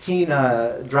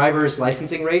drivers'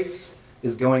 licensing rates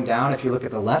is going down. If you look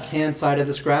at the left-hand side of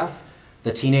this graph,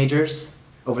 the teenagers,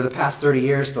 over the past 30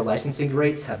 years, the licensing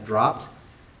rates have dropped.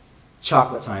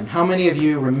 Chocolate time. How many of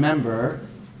you remember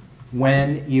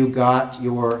when you got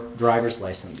your driver's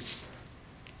license?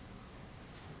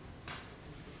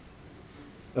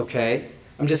 Okay,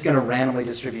 I'm just going to randomly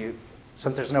distribute,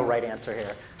 since there's no right answer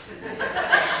here.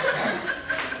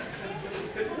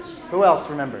 Who else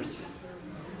remembers?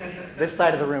 This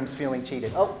side of the room's feeling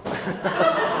cheated. Oh,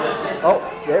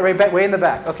 oh, way in the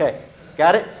back. Okay,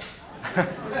 got it?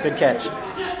 Good catch.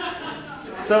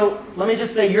 So let me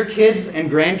just say, your kids and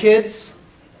grandkids,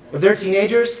 if they're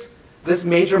teenagers, this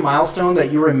major milestone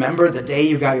that you remember the day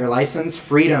you got your license,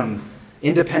 freedom,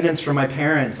 independence from my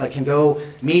parents, I can go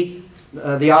meet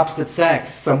the opposite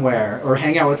sex somewhere or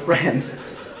hang out with friends.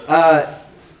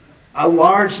 A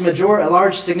large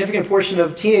significant portion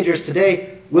of teenagers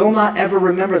today will not ever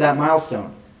remember that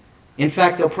milestone. In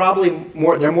fact,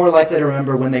 they're more likely to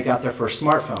remember when they got their first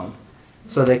smartphone,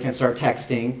 so they can start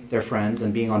texting their friends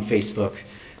and being on Facebook.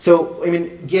 So, I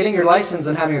mean, getting your license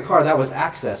and having a car, that was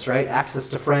access, right? Access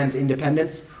to friends,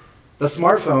 independence. The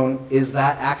smartphone is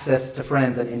that access to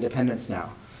friends and independence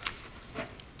now.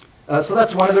 So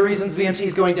that's one of the reasons VMT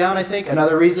is going down, I think.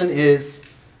 Another reason is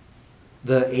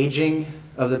the aging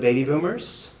of the baby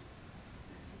boomers,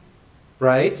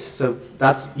 right? So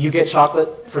you get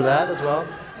chocolate for that as well.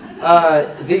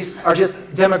 These are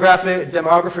just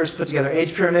demographers put together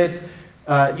age pyramids.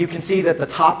 You can see that the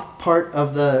top part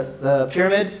of the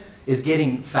pyramid is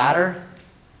getting fatter.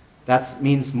 That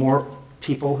means more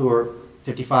people who are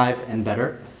 55 and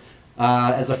better.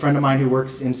 As a friend of mine who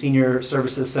works in senior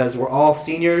services says, we're all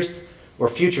seniors or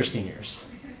future seniors.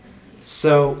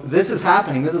 So this is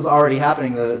happening. This is already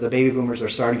happening. The baby boomers are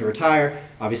starting to retire.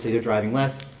 Obviously, they're driving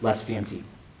less VMT.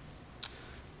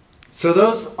 So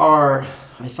those are,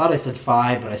 I thought I said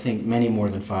 5, but I think many more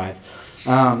than 5.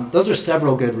 Those are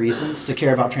several good reasons to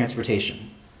care about transportation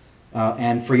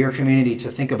and for your community to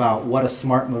think about what a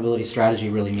smart mobility strategy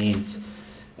really means.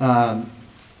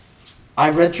 I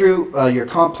read through your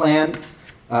comp plan.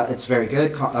 It's very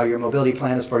good. Your mobility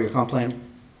plan is part of your comp plan.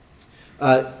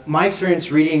 My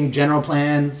experience reading general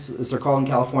plans, as they're called in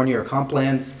California, or comp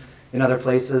plans in other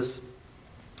places,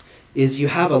 is you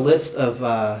have a list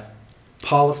of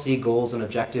policy goals and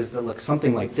objectives that look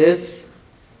something like this.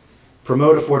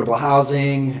 Promote affordable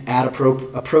housing, add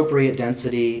appropriate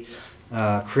density,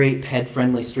 create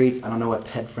ped-friendly streets. I don't know what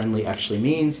ped-friendly actually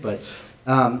means, but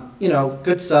you know,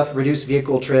 good stuff. Reduce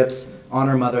vehicle trips,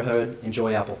 honor motherhood,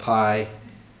 enjoy apple pie.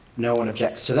 No one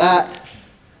objects to that.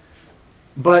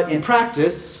 But in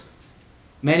practice,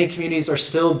 many communities are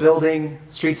still building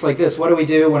streets like this. What do we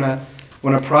do when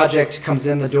a project comes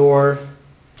in the door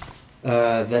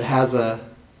that has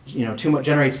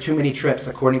generates too many trips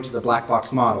according to the black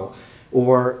box model,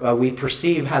 or we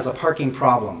perceive has a parking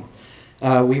problem?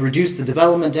 We reduce the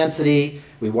development density,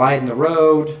 we widen the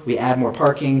road, we add more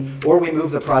parking, or we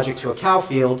move the project to a cow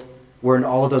field where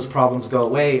all of those problems go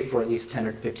away for at least 10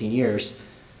 or 15 years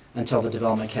until the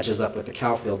development catches up with the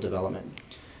cow field development.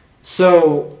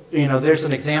 So, you know, there's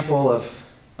an example of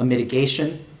a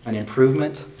mitigation, an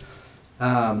improvement.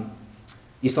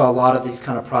 You saw a lot of these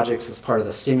kind of projects as part of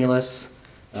the stimulus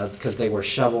because they were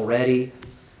shovel-ready.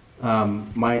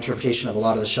 My interpretation of a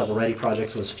lot of the shovel-ready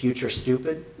projects was future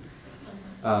stupid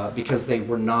because they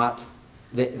were not,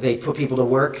 they put people to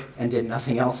work and did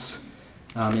nothing else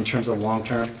in terms of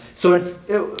long-term. So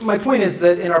my point is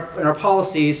that in our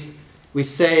policies, we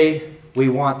say we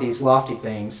want these lofty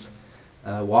things,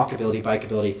 walkability,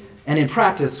 bikeability, and in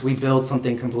practice, we build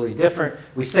something completely different.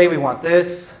 We say we want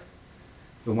this.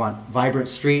 We want vibrant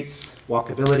streets,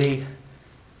 walkability.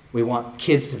 We want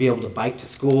kids to be able to bike to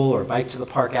school or bike to the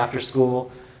park after school.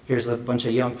 Here's a bunch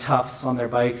of young toughs on their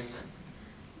bikes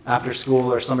after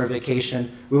school or summer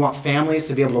vacation. We want families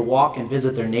to be able to walk and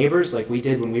visit their neighbors like we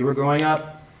did when we were growing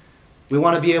up. We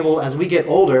want to be able, as we get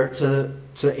older,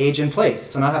 to age in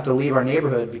place, to not have to leave our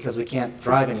neighborhood because we can't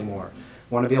drive anymore.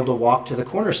 We want to be able to walk to the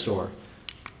corner store.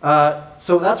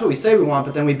 So that's what we say we want,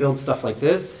 but then we build stuff like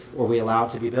this, or we allow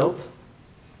it to be built.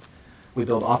 We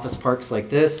build office parks like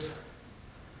this.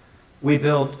 We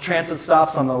build transit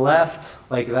stops on the left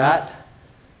like that.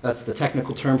 That's the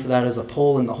technical term for that is a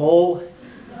pole in the hole.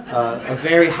 A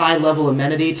very high level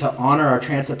amenity to honor our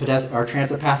transit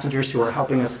passengers who are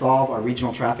helping us solve our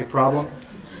regional traffic problem.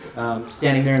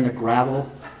 Standing there in the gravel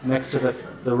next to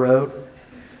the road.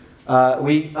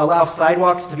 We allow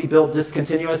sidewalks to be built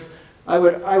discontinuous. I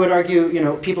would argue, you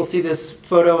know, people see this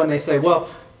photo and they say, well,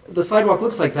 the sidewalk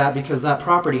looks like that because that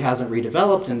property hasn't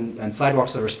redeveloped, and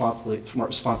sidewalks are the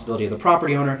responsibility of the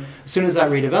property owner. As soon as that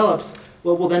redevelops,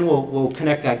 well then we'll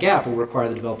connect that gap. We'll require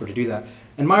the developer to do that.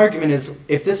 And my argument is,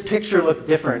 if this picture looked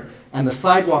different and the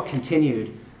sidewalk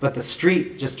continued, but the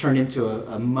street just turned into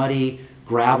a muddy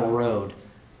gravel road,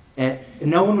 and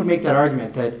no one would make that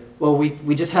argument that, well,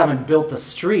 we just haven't built the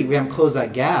street, we haven't closed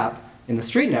that gap in the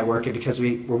street network because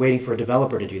we're waiting for a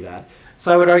developer to do that.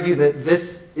 So I would argue that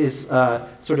this is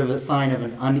sort of a sign of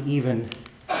an uneven,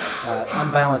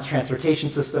 unbalanced transportation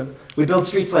system. We build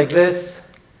streets like this.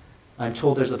 I'm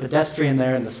told there's a pedestrian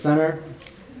there in the center.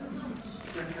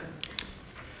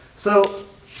 So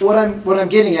what I'm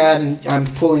getting at, and I'm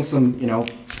pulling some, you know,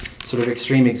 sort of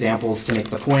extreme examples to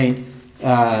make the point,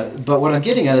 but what I'm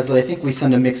getting at is that I think we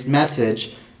send a mixed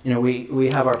message. You know, we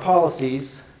have our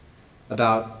policies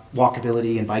about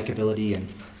walkability and bikeability,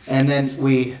 and then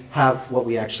we have what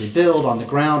we actually build on the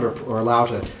ground or allow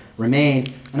to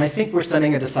remain. And I think we're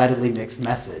sending a decidedly mixed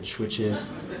message, which is,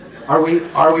 are we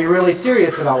really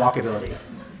serious about walkability?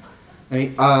 I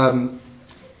mean,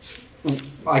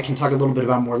 I can talk a little bit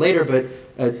about it more later, but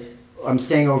I'm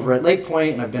staying over at Lake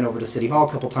Point, and I've been over to City Hall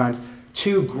a couple times.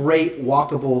 Two great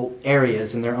walkable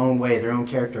areas in their own way, their own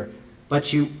character.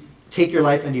 But you take your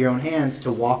life into your own hands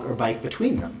to walk or bike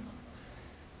between them,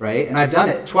 right? And I've done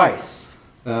it twice.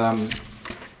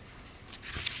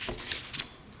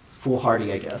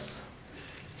 Foolhardy, I guess.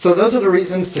 So those are the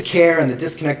reasons to care and the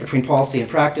disconnect between policy and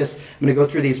practice. I'm going to go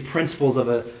through these principles of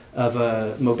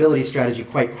a mobility strategy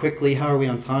quite quickly. How are we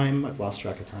on time? I've lost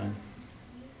track of time.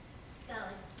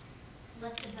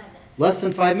 Less than 5 minutes. Less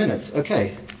than 5 minutes,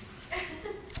 okay.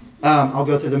 I'll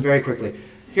go through them very quickly.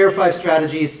 Here are 5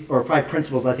 strategies or 5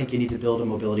 principles I think you need to build a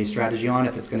mobility strategy on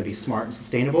if it's going to be smart and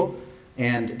sustainable.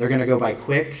 And they're going to go by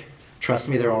quick. Trust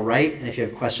me, they're all right. And if you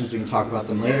have questions, we can talk about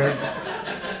them later.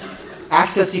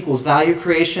 Access equals value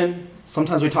creation.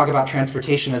 Sometimes we talk about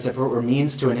transportation as if it were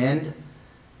means to an end.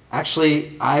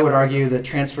 Actually, I would argue that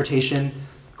transportation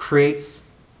creates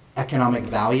economic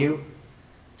value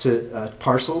to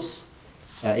parcels.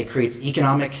 It creates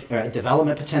economic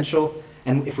development potential.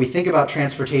 And if we think about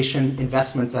transportation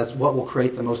investments as what will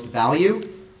create the most value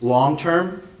long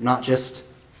term, not just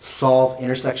solve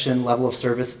intersection level of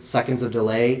service, seconds of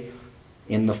delay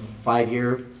in the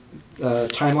 5-year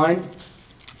timeline,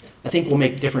 I think we'll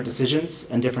make different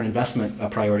decisions and different investment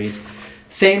priorities.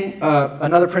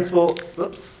 Another principle,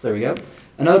 there we go.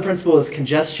 Another principle is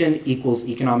congestion equals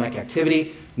economic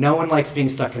activity. No one likes being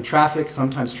stuck in traffic.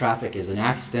 Sometimes traffic is an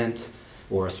accident.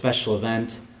 or a special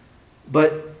event.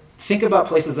 But think about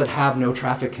places that have no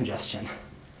traffic congestion.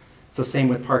 It's the same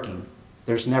with parking.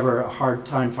 There's never a hard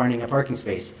time finding a parking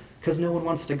space because no one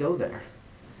wants to go there.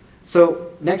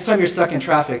 So next time you're stuck in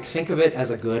traffic, think of it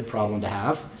as a good problem to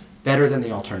have, better than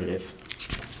the alternative.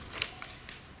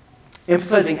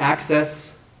 Emphasizing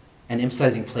access and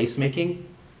emphasizing placemaking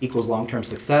equals long-term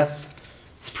success.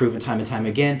 It's proven time and time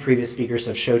again. Previous speakers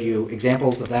have showed you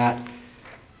examples of that.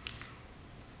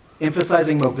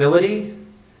 Emphasizing mobility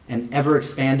and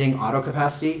ever-expanding auto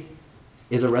capacity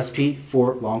is a recipe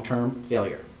for long-term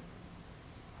failure.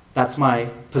 That's my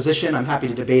position. I'm happy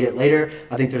to debate it later.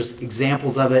 I think there's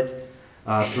examples of it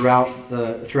throughout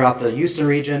the Houston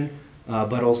region,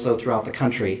 but also throughout the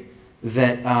country,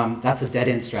 that that's a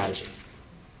dead-end strategy.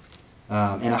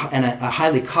 And a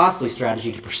highly costly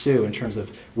strategy to pursue in terms of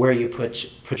where you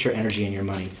put your energy and your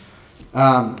money.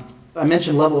 I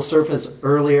mentioned level of service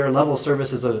earlier. Level of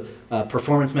service is a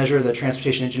performance measure that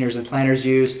transportation engineers and planners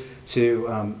use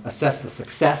to assess the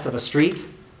success of a street.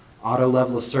 Auto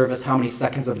level of service, how many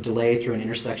seconds of delay through an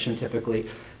intersection typically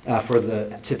for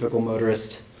the typical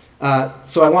motorist.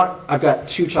 So I've got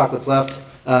 2 chocolates left.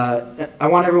 I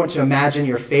want everyone to imagine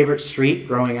your favorite street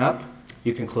growing up.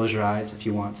 You can close your eyes if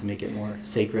you want to make it more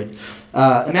sacred.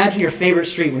 Imagine your favorite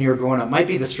street when you were growing up. Might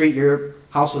be the street your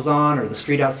house was on, or the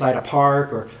street outside a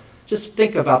park, or just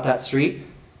think about that street.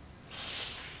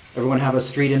 Everyone have a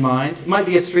street in mind? It might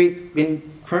be a street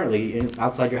currently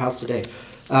outside your house today.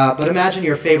 But imagine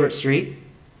your favorite street.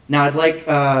 Now I'd like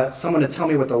someone to tell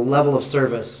me what the level of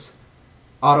service,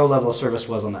 auto level of service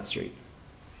was on that street.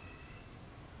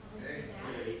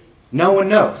 No one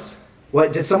knows.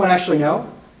 What, did someone actually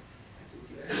know?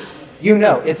 You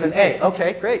know, it's an A.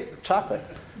 Okay, great, chocolate.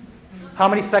 How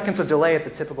many seconds of delay at the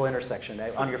typical intersection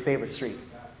on your favorite street?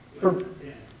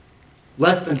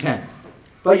 Less than 10.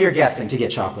 But you're guessing to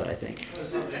get chocolate, I think.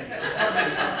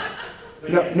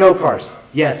 No cars.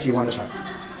 Yes, you want the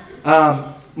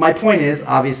chocolate. My point is,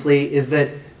 obviously, is that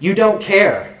you don't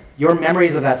care. Your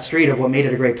memories of that street, of what made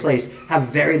it a great place, have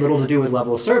very little to do with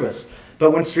level of service.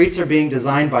 But when streets are being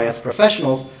designed by us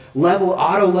professionals,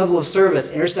 auto level of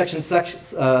service, intersection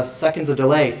seconds of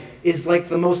delay is like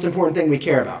the most important thing we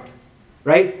care about,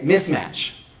 right?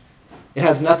 Mismatch. It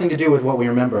has nothing to do with what we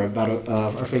remember about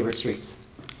our favorite streets.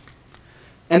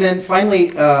 And then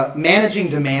finally, managing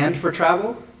demand for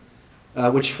travel,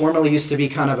 which formerly used to be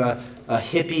kind of a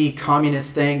hippie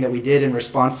communist thing that we did in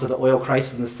response to the oil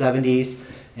crisis in the 70s,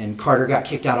 and Carter got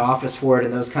kicked out of office for it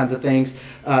and those kinds of things.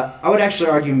 I would actually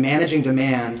argue managing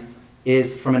demand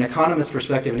is, from an economist's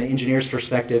perspective and an engineer's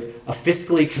perspective, a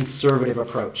fiscally conservative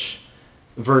approach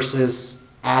versus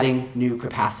adding new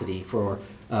capacity for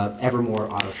ever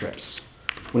more auto trips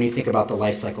when you think about the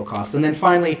life cycle costs. And then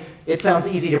finally, it sounds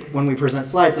easy when we present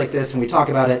slides like this and we talk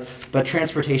about it, but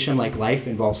transportation, like life,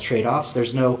 involves trade-offs.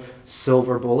 There's no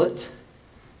silver bullet.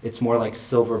 It's more like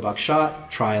silver buckshot.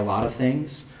 Try a lot of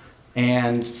things,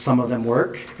 and some of them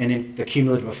work, and the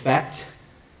cumulative effect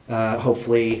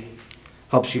hopefully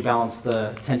helps you balance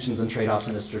the tensions and trade-offs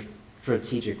in a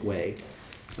strategic way.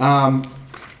 I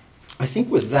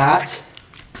think with that,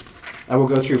 I will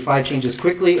go through 5 changes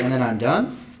quickly, and then I'm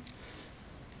done.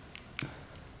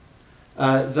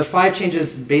 The 5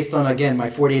 changes based on, again, my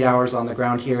 48 hours on the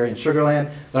ground here in Sugar Land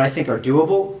that I think are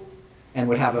doable and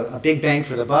would have a big bang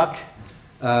for the buck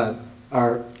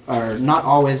are not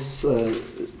always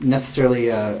necessarily,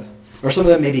 or some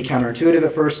of them may be counterintuitive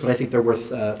at first, but I think they're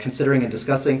worth considering and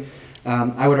discussing.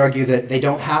 I would argue that they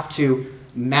don't have to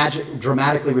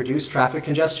dramatically reduce traffic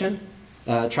congestion.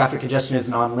 Traffic congestion is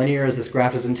nonlinear, as this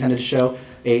graph is intended to show.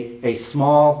 A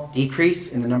small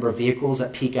decrease in the number of vehicles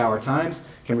at peak hour times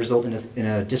can result in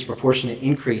a disproportionate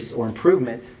increase or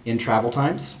improvement in travel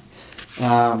times.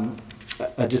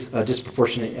 A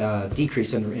disproportionate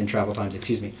decrease in travel times,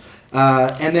 excuse me.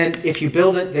 And then if you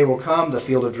build it, they will come. The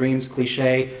field of dreams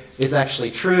cliche is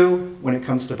actually true when it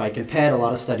comes to bike and ped. A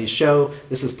lot of studies show,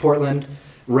 this is Portland.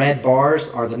 Red bars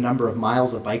are the number of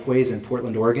miles of bikeways in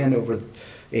Portland, Oregon over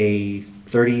a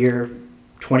 30-year,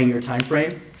 20-year time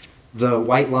frame. The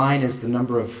white line is the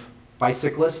number of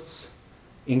bicyclists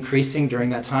increasing during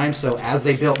that time. So as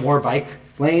they built more bike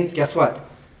lanes, guess what?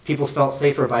 People felt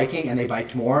safer biking, and they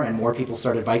biked more, and more people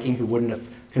started biking who wouldn't have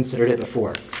considered it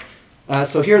before.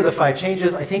 So here are the 5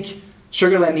 changes. I think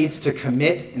Sugar Land needs to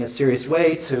commit in a serious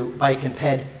way to bike and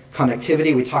ped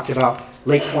connectivity. We talked about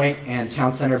Lake Point and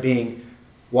Town Center being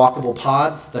walkable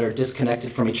pods that are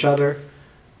disconnected from each other.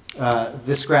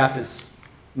 This graph is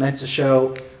meant to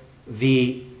show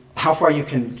how far you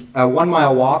can, a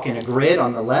 1-mile walk in a grid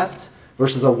on the left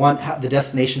versus the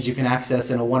destinations you can access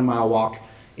in a 1-mile walk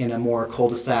in a more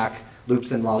cul-de-sac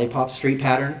loops and lollipop street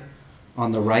pattern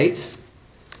on the right.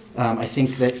 I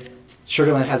think that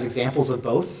Sugar Land has examples of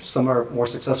both. Some are more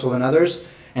successful than others,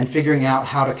 and figuring out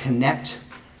how to connect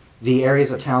the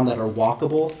areas of town that are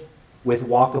walkable with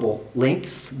walkable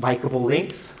links, bikeable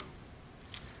links.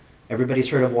 Everybody's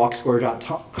heard of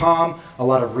walkscore.com. A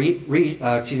lot of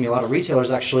retailers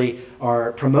actually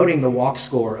are promoting the walk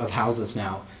score of houses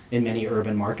now in many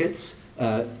urban markets.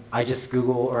 I just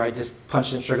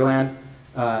punched in Sugar Land.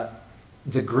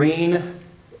 The green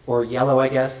or yellow, I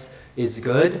guess, is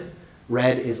good.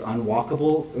 Red is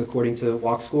unwalkable according to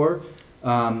WalkScore.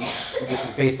 This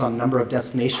is based on number of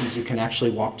destinations you can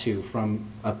actually walk to from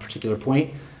a particular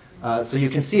point. So you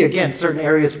can see, again, certain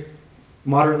areas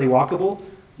moderately walkable,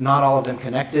 not all of them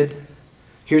connected.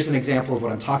 Here's an example of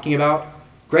what I'm talking about.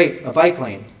 Great, a bike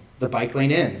lane. The bike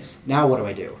lane ends. Now what do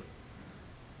I do?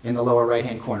 In the lower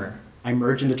right-hand corner, I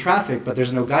merge into traffic, but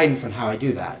there's no guidance on how I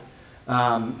do that.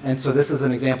 And so this is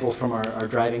an example from our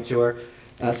driving tour.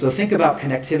 So think about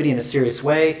connectivity in a serious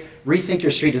way. Rethink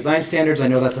your street design standards. I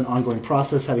know that's an ongoing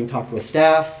process, having talked with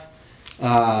staff.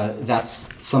 That's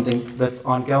something that's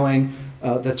ongoing.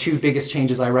 The two biggest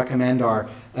changes I recommend are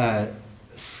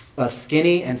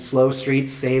skinny and slow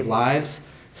streets save lives.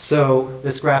 So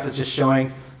this graph is just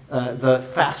showing the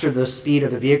faster the speed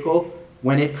of the vehicle,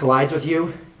 when it collides with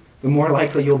you, the more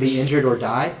likely you'll be injured or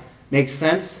die. Makes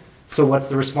sense? So what's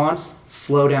the response?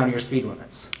 Slow down your speed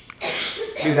limits.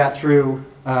 Do that through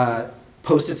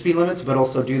posted speed limits, but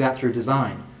also do that through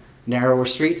design. Narrower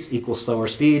streets equals slower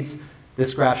speeds.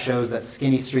 This graph shows that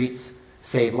skinny streets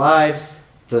save lives.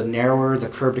 The narrower the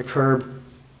curb-to-curb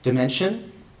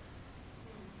dimension,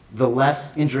 the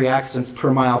less injury accidents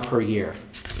per mile per year.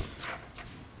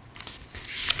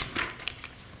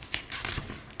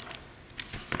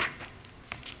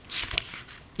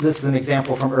 This is an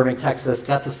example from Irving, Texas.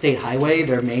 That's a state highway,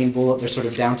 their sort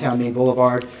of downtown main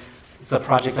boulevard. It's a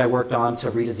project I worked on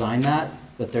to redesign that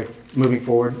they're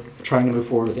trying to move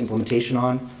forward with implementation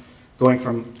on, going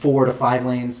from 4 to 5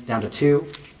 lanes down to 2.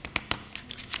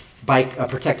 A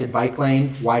protected bike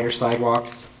lane, wider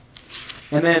sidewalks.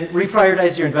 And then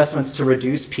reprioritize your investments to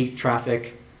reduce peak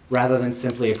traffic rather than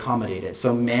simply accommodate it.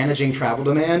 So managing travel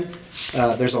demand,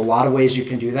 there's a lot of ways you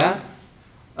can do that.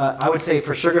 I would say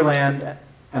for Sugar Land,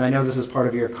 and I know this is part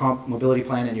of your comp mobility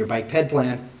plan and your bike ped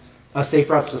plan, a Safe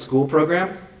Routes to School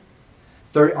program.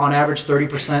 On average,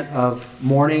 30% of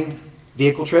morning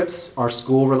vehicle trips are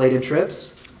school-related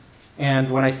trips.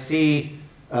 And when I see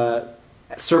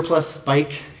surplus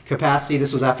bike capacity,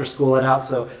 this was after school let out,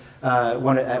 so at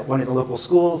one of the local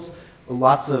schools,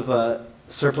 lots of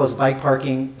surplus bike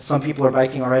parking. Some people are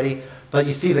biking already, but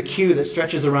you see the queue that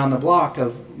stretches around the block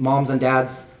of moms and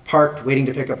dads parked waiting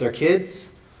to pick up their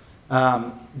kids.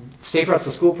 Safe Routes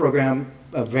to School program,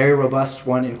 a very robust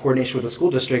one in coordination with the school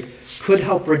district, could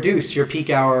help reduce your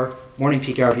morning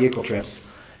peak hour vehicle trips.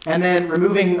 And then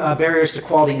removing barriers to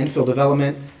quality infill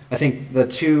development. I think the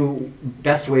two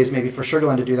best ways maybe for Sugar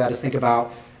Land to do that is think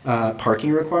about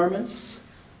parking requirements,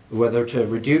 whether to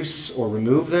reduce or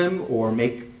remove them or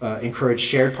encourage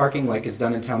shared parking like is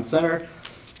done in town center.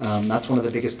 That's one of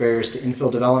the biggest barriers to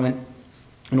infill development.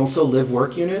 And also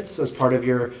live-work units as part of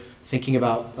your thinking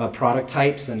about product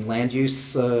types and land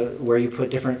use where you put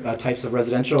different types of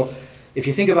residential. If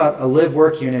you think about a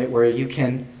live-work unit where you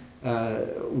can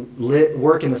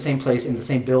work in the same place, in the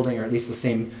same building, or at least the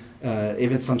same,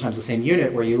 even sometimes the same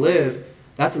unit where you live,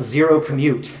 that's a zero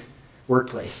commute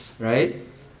workplace, right?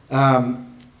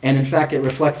 And in fact, it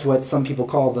reflects what some people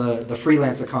call the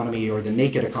freelance economy or the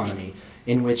naked economy,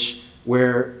 in which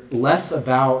we're less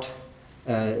about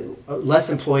less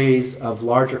employees of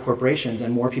larger corporations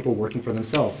and more people working for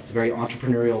themselves. It's a very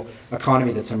entrepreneurial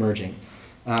economy that's emerging.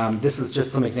 This is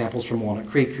just some examples from Walnut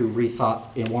Creek, who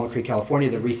in Walnut Creek, California,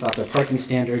 that rethought their parking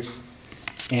standards.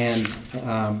 And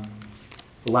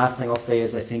the last thing I'll say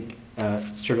is I think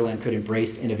Sugar Land could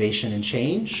embrace innovation and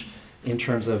change in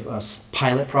terms of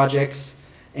pilot projects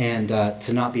and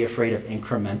to not be afraid of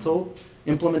incremental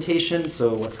implementation,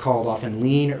 so what's called often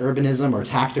lean urbanism or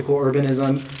tactical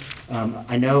urbanism.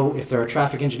 I know if there are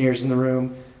traffic engineers in the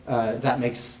room, that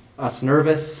makes us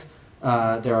nervous.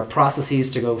 There are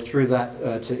processes to go through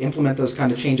that to implement those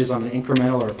kind of changes on an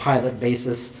incremental or pilot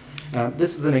basis.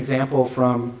 This is an example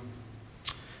from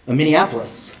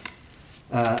Minneapolis,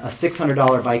 a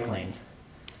 $600 bike lane.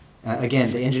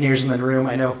 Again, the engineers in the room,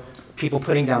 I know people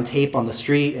putting down tape on the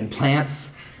street and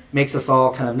plants makes us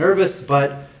all kind of nervous,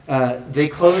 but they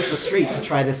closed the street to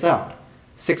try this out.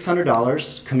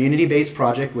 $600, community-based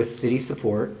project with city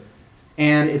support,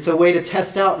 and it's a way to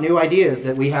test out new ideas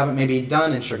that we haven't maybe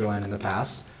done in Sugar Land in the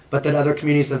past, but that other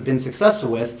communities have been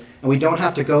successful with, and we don't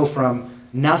have to go from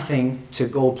nothing to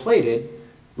gold-plated,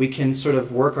 we can sort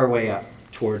of work our way up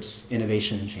towards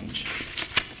innovation and change.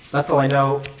 That's all I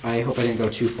know. I hope I didn't go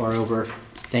too far over.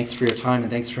 Thanks for your time,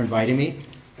 and thanks for inviting me.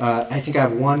 I think I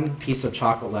have one piece of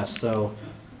chocolate left, so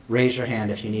raise your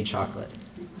hand if you need chocolate.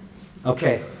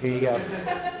 Okay, here you go.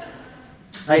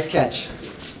 Nice catch.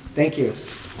 Thank you.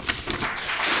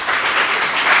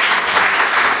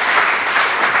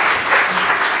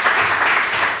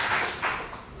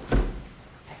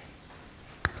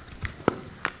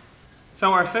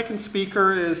 So our second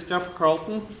speaker is Geoff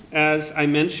Carlton. As I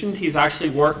mentioned, he's actually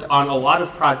worked on a lot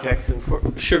of projects in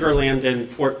Sugar Land and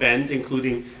Fort Bend,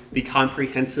 including the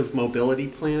Comprehensive Mobility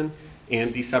Plan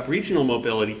and the Sub-Regional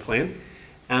Mobility Plan.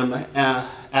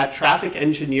 At Traffic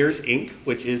Engineers, Inc.,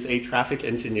 which is a traffic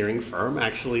engineering firm,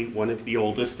 actually one of the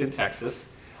oldest in Texas,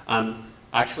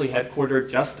 actually headquartered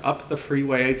just up the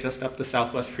freeway, just up the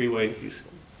Southwest Freeway in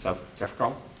Houston. So, Geoff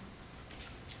Carlton.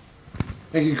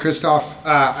 Thank you, Christoph.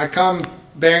 I come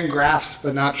bearing graphs,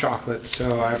 but not chocolate,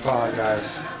 so I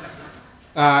apologize.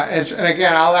 And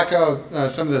again, I'll echo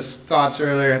some of the thoughts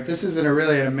earlier. This is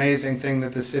really an amazing thing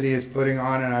that the city is putting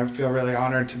on, and I feel really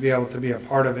honored to be able to be a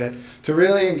part of it, to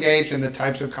really engage in the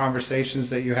types of conversations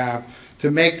that you have,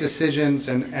 to make decisions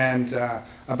and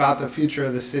about the future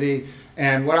of the city.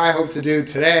 And what I hope to do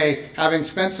today, having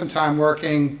spent some time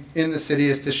working in the city,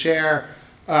 is to share,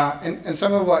 and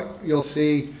some of what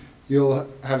you'll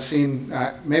have seen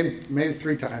maybe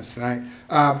 3 times tonight,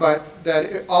 but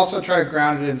that also try to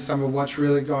ground it in some of what's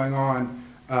really going on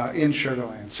in Sugar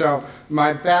Land. So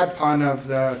my bad pun of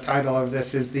the title of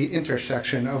this is the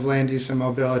intersection of land use and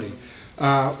mobility.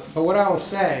 But what I will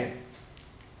say,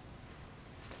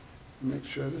 make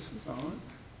sure this is on,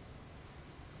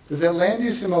 is that land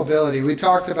use and mobility, we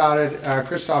talked about it,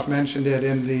 Christoph mentioned it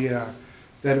in the,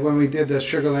 that when we did the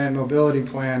Sugar Land Mobility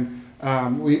Plan,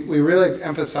 we really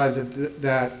emphasize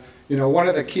that one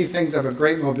of the key things of a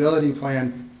great mobility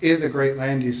plan is a great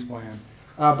land use plan.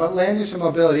 But land use and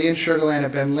mobility in Sugar Land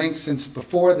have been linked since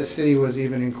before the city was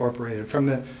even incorporated. From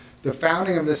the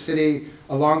founding of the city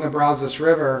along the Brazos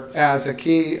River as a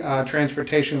key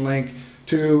transportation link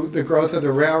to the growth of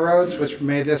the railroads, which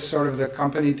made this sort of the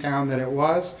company town that it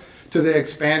was, to the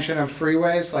expansion of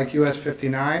freeways like US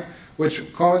 59,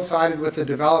 which coincided with the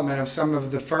development of some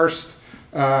of the first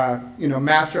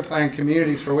master plan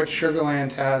communities for which Sugar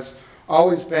Land has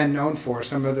always been known for.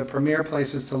 Some of the premier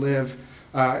places to live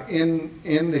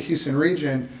in the Houston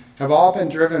region have all been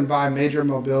driven by major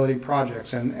mobility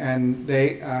projects, and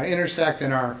they intersect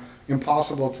and are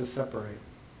impossible to separate.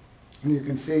 And you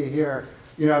can see here,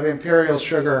 the Imperial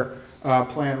Sugar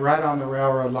plant right on the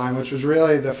railroad line, which was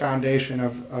really the foundation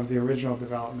of the original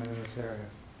development in this area.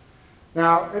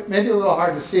 Now, it may be a little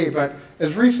hard to see, but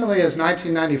as recently as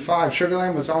 1995, Sugar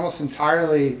Land was almost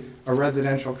entirely a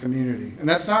residential community. And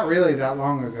that's not really that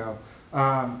long ago.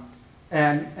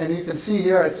 And you can see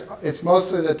here, it's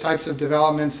mostly the types of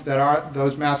developments that are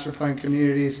those master plan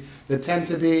communities that tend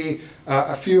to be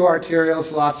a few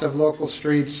arterials, lots of local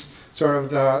streets, sort of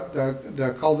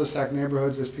the cul-de-sac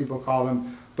neighborhoods, as people call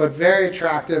them, but very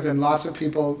attractive, and lots of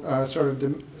people sort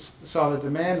of saw the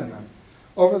demand in them.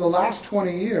 Over the last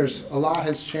 20 years, a lot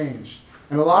has changed.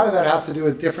 And a lot of that has to do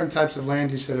with different types of land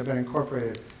use that have been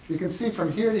incorporated. You can see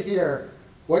from here to here,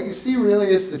 what you see really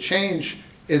is the change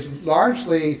is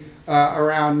largely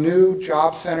around new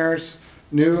job centers,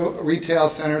 new retail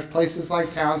centers, places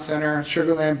like Town Center,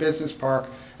 Sugar Land Business Park,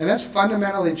 and that's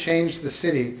fundamentally changed the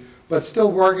city, but still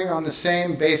working on the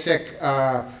same basic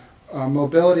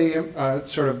mobility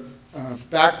sort of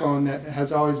backbone that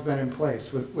has always been in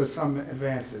place with some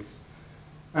advances.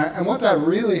 And what that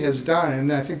really has done, and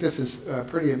I think this is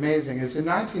pretty amazing, is in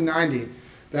 1990,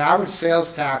 the average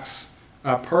sales tax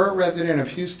per resident of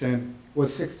Houston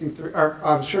was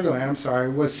of Sugar Land,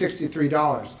 was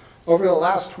 $63. Over the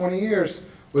last 20 years,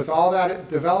 with all that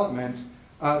development,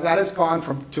 that has gone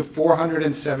to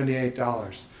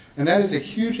 $478. And that is a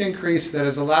huge increase that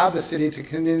has allowed the city to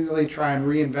continually try and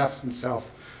reinvest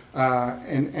itself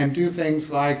and do things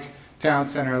like Town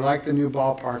Center, like the new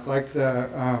ballpark, like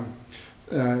the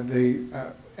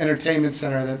entertainment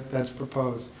center that's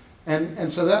proposed.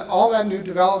 And so that all that new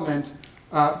development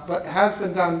but has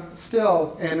been done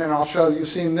still, and I'll show you've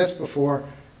seen this before,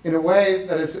 in a way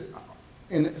that is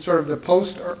in sort of the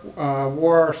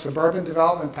post-war suburban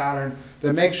development pattern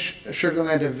that makes Sugar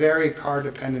Land a very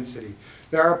car-dependent city.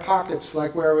 There are pockets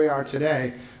like where we are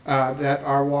today that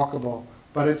are walkable,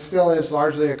 but it still is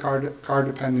largely a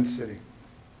car-dependent city.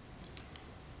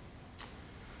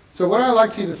 So what I'd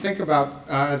like you to think about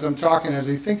as I'm talking, as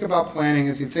you think about planning,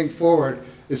 as you think forward,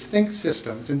 is think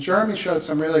systems. And Jeremy showed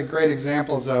some really great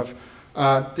examples of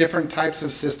different types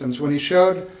of systems. When he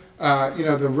showed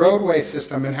the roadway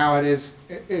system and how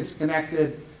it's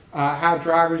connected, how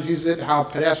drivers use it, how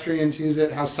pedestrians use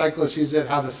it, how cyclists use it,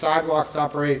 how the sidewalks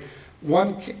operate.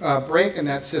 One break in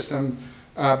that system,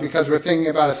 because we're thinking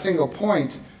about a single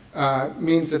point,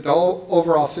 means that the whole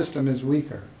overall system is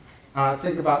weaker.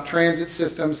 Think about transit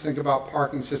systems, think about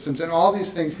parking systems, and all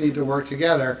these things need to work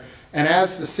together. And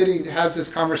as the city has this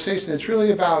conversation, it's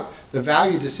really about the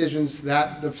value decisions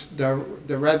that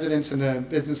the residents and the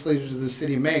business leaders of the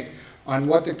city make on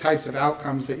what the types of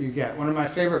outcomes that you get. One of my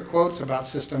favorite quotes about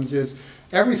systems is,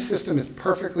 every system is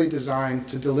perfectly designed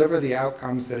to deliver the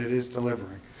outcomes that it is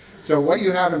delivering. So what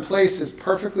you have in place is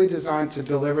perfectly designed to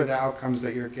deliver the outcomes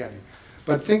that you're getting.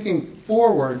 But thinking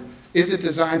forward, is it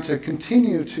designed to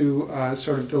continue to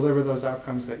sort of deliver those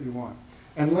outcomes that you want?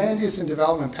 And land use and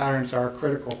development patterns are a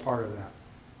critical part of that.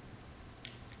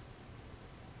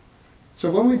 So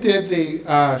when we did the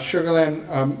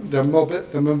Sugarland,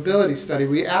 the mobility study,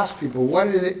 we asked people, what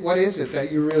is it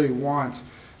that you really want?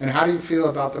 And how do you feel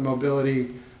about the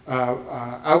mobility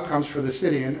outcomes for the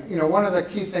city? And one of the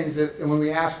key things that when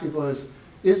we ask people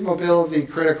is mobility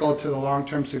critical to the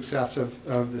long-term success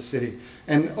of the city?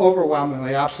 And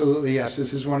overwhelmingly, absolutely yes.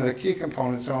 This is one of the key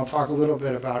components, and I'll talk a little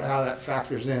bit about how that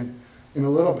factors in a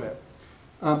little bit.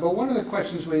 But one of the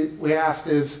questions we asked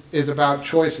is about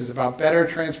choices, about better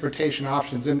transportation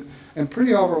options. And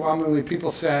pretty overwhelmingly, people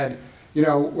said,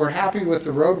 we're happy with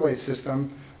the roadway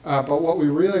system, but what we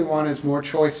really want is more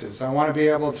choices. I want to be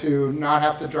able to not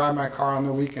have to drive my car on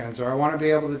the weekends, or I want to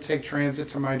be able to take transit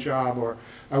to my job, or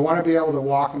I want to be able to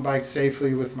walk and bike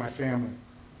safely with my family.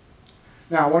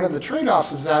 Now, one of the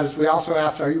trade-offs of that is we also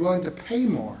asked, are you willing to pay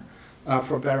more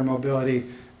for better mobility?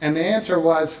 And the answer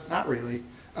was, not really.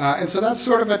 And so that's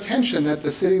sort of a tension that the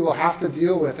city will have to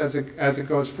deal with as it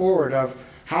goes forward, of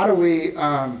how do we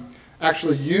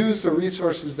actually use the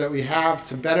resources that we have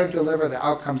to better deliver the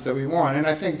outcomes that we want. And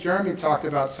I think Jeremy talked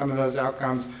about some of those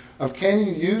outcomes of, can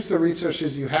you use the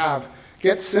resources you have,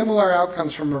 get similar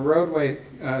outcomes from a roadway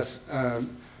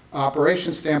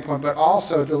operation standpoint, but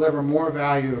also deliver more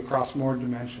value across more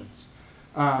dimensions.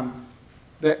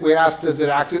 That we asked, does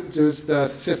the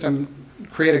system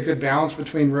create a good balance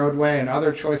between roadway and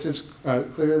other choices?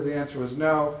 Clearly the answer was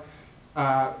no,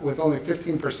 with only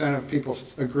 15% of people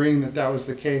agreeing that that was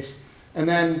the case. And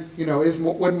then,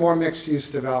 would more mixed-use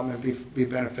development be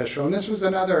beneficial? And this was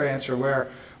another answer where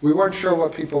we weren't sure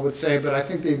what people would say, but I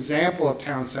think the example of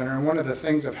town center, and one of the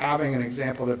things of having an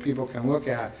example that people can look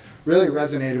at, really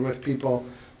resonated with people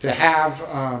to have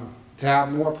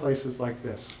more places like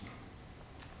this.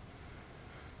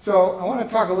 So I want to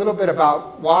talk a little bit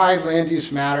about why land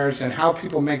use matters and how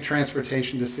people make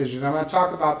transportation decisions. I'm going to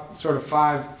talk about sort of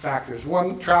 5 factors.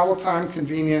 1, travel time,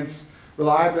 convenience,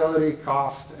 reliability,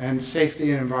 cost, and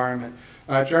safety and environment.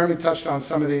 Jeremy touched on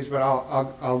some of these, but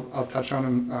I'll touch on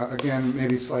them again,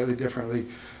 maybe slightly differently.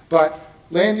 But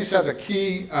land use has a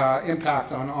key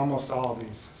impact on almost all of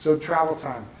these. So travel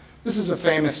time. This is a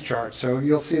famous chart, so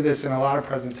you'll see this in a lot of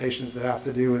presentations that have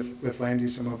to do with land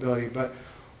use and mobility. But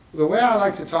the way I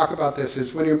like to talk about this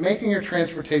is, when you're making your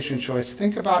transportation choice,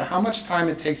 think about how much time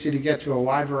it takes you to get to a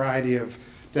wide variety of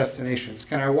destinations.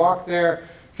 Can I walk there?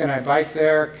 Can I bike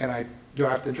there? Do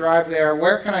I have to drive there?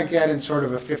 Where can I get in sort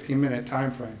of a 15-minute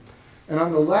time frame? And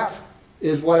on the left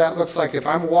is what that looks like if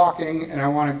I'm walking and I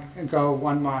want to go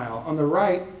 1 mile. On the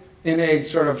right, in a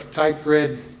sort of tight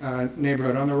grid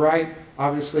neighborhood. On the right,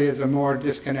 obviously, is a more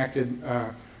disconnected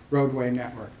roadway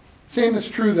network. Same is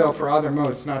true, though, for other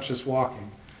modes, not just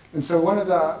walking. And so one of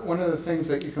the things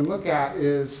that you can look at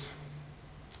is,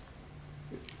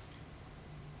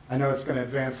 I know it's going to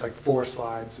advance like 4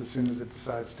 slides as soon as it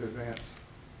decides to advance.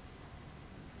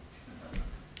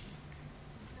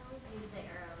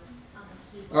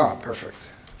 Oh, perfect.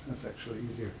 That's actually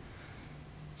easier.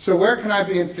 So where can I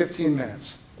be in 15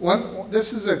 minutes?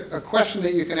 This is a question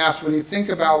that you can ask when you think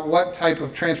about what type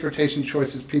of transportation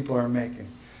choices people are making.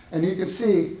 And you can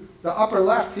see the upper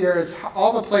left here is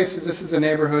all the places. This is a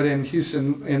neighborhood in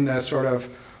Houston, in the sort of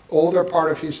older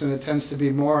part of Houston that tends to be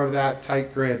more of that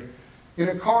tight grid. In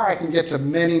a car, I can get to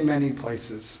many, many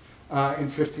places in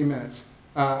 15 minutes.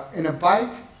 In a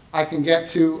bike, I can get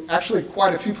to actually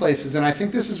quite a few places. And I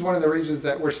think this is one of the reasons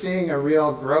that we're seeing a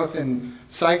real growth in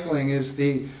cycling, is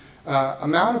the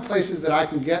amount of places that I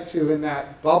can get to in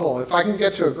that bubble. If I can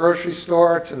get to a grocery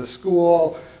store, to the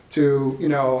school,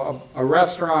 to a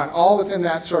restaurant, all within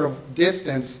that sort of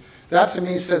distance, that to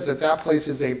me says that that place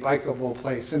is a bikeable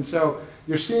place. And so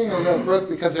you're seeing a real growth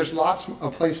because there's lots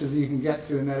of places that you can get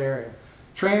to in that area.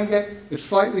 Transit is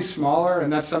slightly smaller,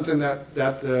 and that's something that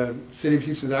the City of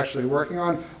Houston is actually working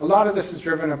on. A lot of this is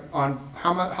driven on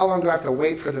how long do I have to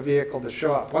wait for the vehicle to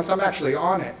show up. Once I'm actually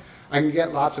on it, I can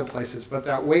get lots of places, but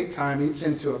that wait time eats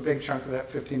into a big chunk of that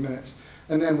 15 minutes.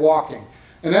 And then walking.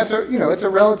 And that's it's a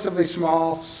relatively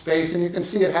small space, and you can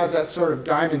see it has that sort of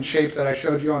diamond shape that I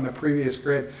showed you on the previous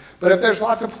grid. But if there's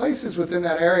lots of places within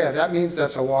that area, that means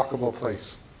that's a walkable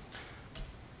place.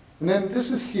 And then this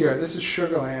is here, this is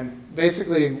Sugar Land,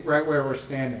 basically right where we're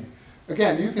standing.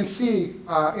 Again, you can see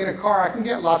in a car I can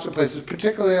get lots of places,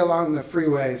 particularly along the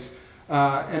freeways,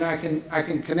 and I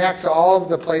can connect to all of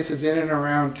the places in and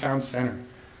around town center.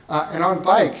 And on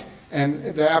bike, and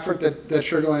the effort that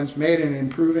Sugar Land's made in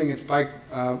improving its bike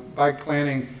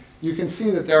planning, you can see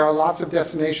that there are lots of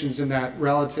destinations in that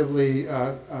relatively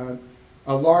a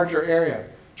larger area.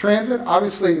 Transit,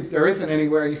 obviously, there isn't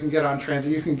anywhere you can get on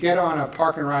transit. You can get on a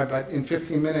park and ride, but in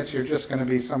 15 minutes, you're just going to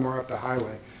be somewhere up the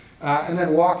highway. And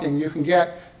then walking, you can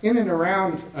get in and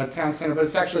around town center, but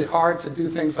it's actually hard to do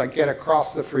things like get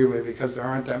across the freeway because there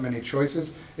aren't that many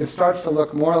choices. It starts to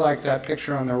look more like that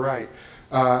picture on the right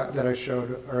that I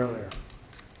showed earlier.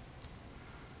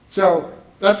 So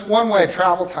that's one way,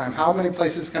 travel time. How many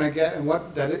places can I get, and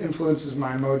what that influences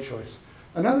my mode choice.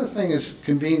 Another thing is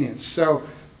convenience. So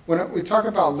when we talk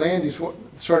about land use,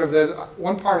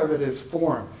 one part of it is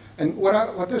form. And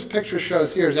what this picture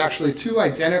shows here is actually two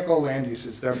identical land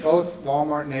uses. They're both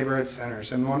Walmart neighborhood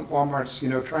centers, and Walmart's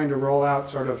trying to roll out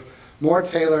sort of more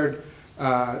tailored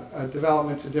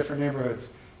development to different neighborhoods.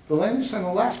 The land use on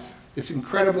the left, it's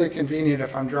incredibly convenient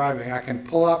if I'm driving. I can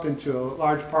pull up into a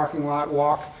large parking lot,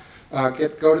 walk,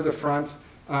 go to the front,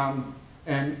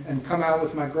 and come out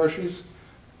with my groceries.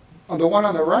 The one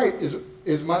on the right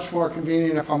is much more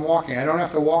convenient if I'm walking. I don't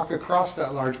have to walk across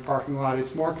that large parking lot.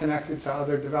 It's more connected to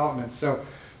other developments. So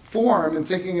form, and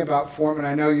thinking about form, and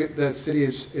I know the city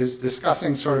is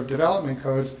discussing sort of development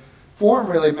codes, form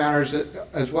really matters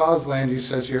as well as land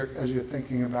use as you're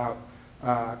thinking about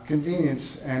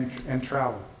convenience and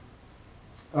travel.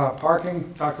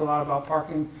 Parking, talked a lot about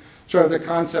parking, sort of the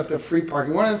concept of free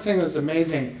parking. One of the things that's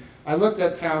amazing, I looked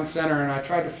at town center and I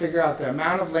tried to figure out the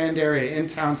amount of land area in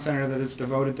town center that is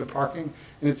devoted to parking,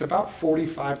 and it's about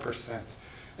 45%.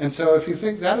 And so if you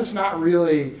think that is not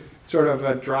really sort of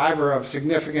a driver of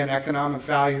significant economic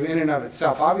value in and of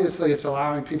itself, obviously it's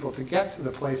allowing people to get to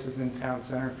the places in town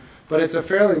center, but it's a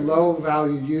fairly low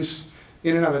value use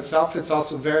in and of itself. It's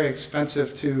also very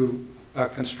expensive to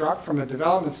construct from a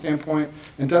development standpoint,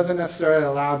 and doesn't necessarily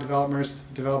allow developers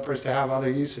to have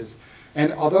other uses.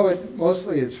 And although it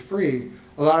mostly is free,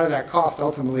 a lot of that cost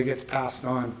ultimately gets passed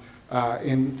on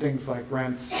in things like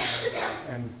rents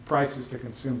and prices to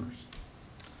consumers.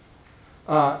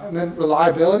 And then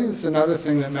reliability is another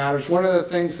thing that matters. One of the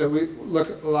things that we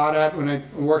look a lot at when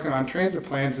I'm working on transit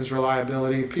plans is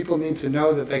reliability. People need to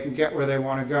know that they can get where they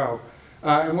want to go.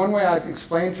 And one way I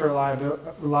explain to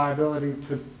reliability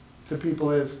to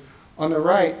people is, on the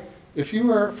right, if you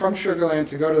were from Sugar Land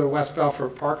to go to the West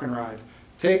Belfort Park and Ride,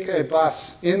 take a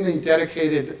bus in the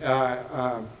dedicated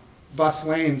bus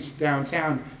lanes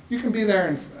downtown, you can be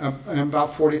there in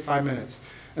about 45 minutes.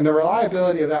 And the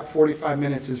reliability of that 45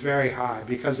 minutes is very high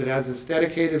because it has this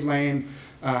dedicated lane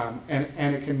and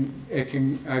it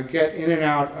can get in and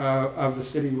out of the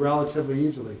city relatively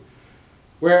easily.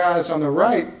 Whereas on the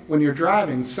right, when you're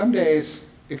driving, some days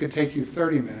it could take you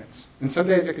 30 minutes, and some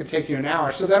days it could take you an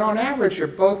hour. So that on average, you're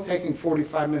both taking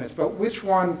 45 minutes. But which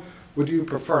one would you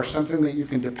prefer? Something that you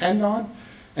can depend on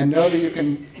and know that you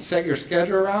can set your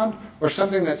schedule around, or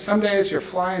something that some days you're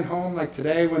flying home, like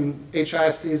today when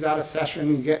HISD is out of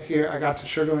session, you get here, I got to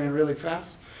Sugar Land really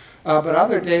fast. But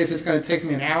other days it's going to take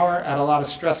me an hour, add a lot of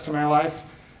stress to my life,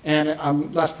 and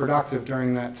I'm less productive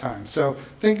during that time. So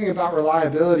thinking about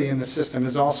reliability in the system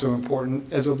is also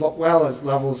important, as well as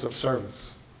levels of service.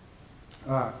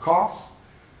 Costs.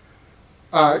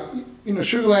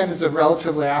 Sugar Land is a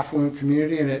relatively affluent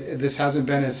community, and this hasn't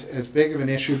been as big of an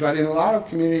issue, but in a lot of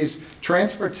communities,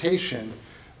 transportation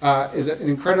is an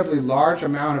incredibly large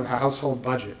amount of a household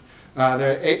budget.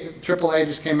 AAA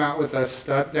just came out with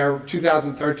their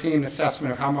 2013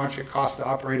 assessment of how much it costs to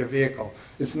operate a vehicle.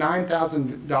 It's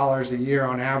 $9,000 a year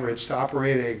on average to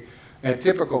operate a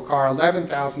typical car,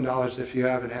 $11,000 if you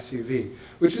have an SUV,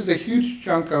 which is a huge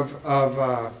chunk of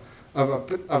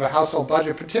a household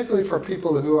budget, particularly for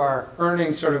people who are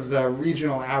earning sort of the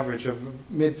regional average of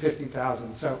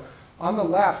mid-50,000. So on the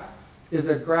left is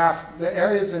a graph. The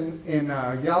areas in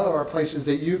yellow are places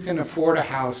that you can afford a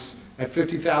house at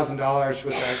 $50,000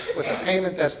 with a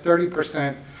payment that's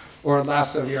 30% or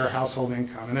less of your household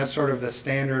income. And that's sort of the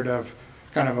standard of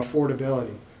kind of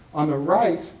affordability. On the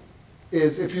right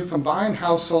is if you combine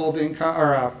household income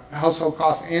or household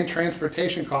costs and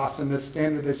transportation costs, in this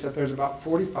standard they said there's about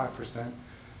 45%.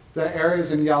 The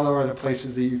areas in yellow are the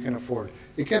places that you can afford.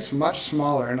 It gets much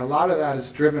smaller, and a lot of that is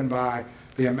driven by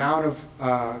the amount of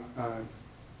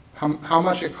how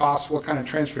much it costs, what kind of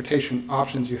transportation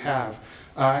options you have.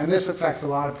 And this affects a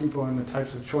lot of people in the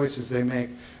types of choices they make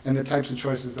and the types of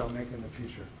choices they'll make in the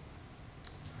future.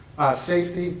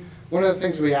 Safety. One of the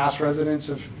things we ask residents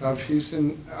of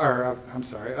Houston, or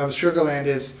of Sugar Land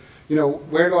is,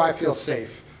 where do I feel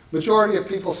safe? Majority of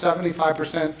people,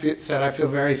 75%, said I feel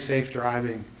very safe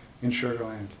driving in Sugar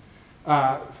Land.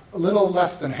 A little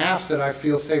less than half said I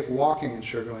feel safe walking in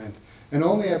Sugar Land. And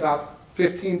only about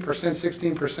 15%,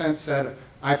 16% said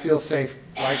I feel safe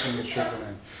biking in Sugar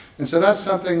Land. And so that's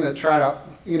something that try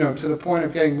to, to the point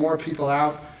of getting more people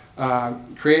out,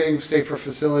 creating safer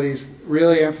facilities,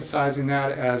 really emphasizing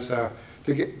that as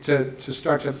to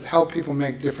start to help people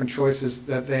make different choices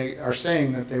that they are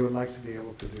saying that they would like to be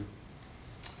able to do.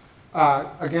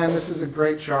 Again, this is a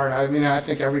great chart. I mean, I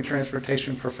think every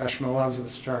transportation professional loves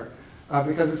this chart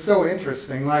because it's so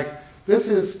interesting. Like, this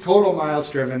is total miles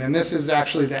driven, and this is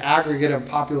actually the aggregate of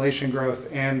population growth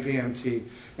and VMT.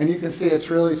 And you can see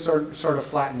it's really sort of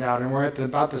flattened out, and we're at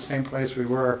about the same place we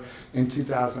were in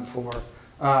 2004.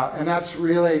 And that's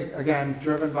really, again,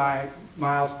 driven by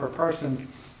miles per person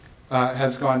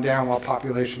has gone down while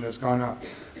population has gone up.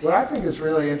 What I think is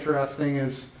really interesting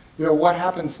is, what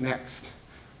happens next?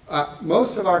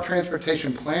 Most of our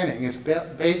transportation planning is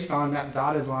based on that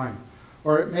dotted line,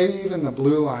 or maybe even the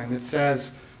blue line that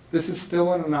says, this is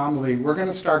still an anomaly. We're going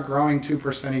to start growing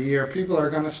 2% a year. People are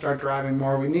going to start driving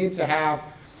more. We need to have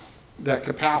the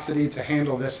capacity to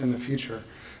handle this in the future.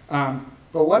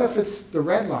 But what if it's the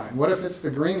red line? What if it's the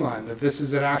green line, that this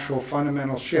is an actual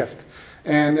fundamental shift?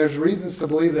 And there's reasons to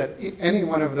believe that any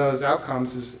one of those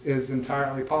outcomes is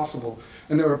entirely possible.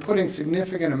 And they were putting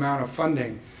significant amount of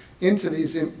funding into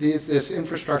this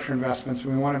infrastructure investments.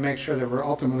 We want to make sure that we're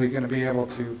ultimately going to be able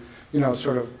to,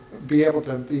 sort of be able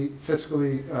to be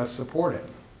fiscally supported.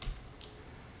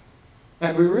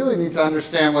 And we really need to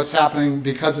understand what's happening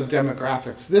because of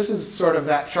demographics. This is sort of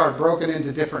that chart broken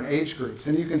into different age groups.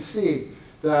 And you can see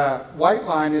the white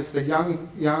line is the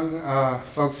young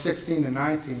folks 16 to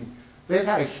 19. They've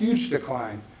had a huge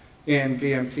decline in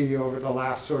VMT over the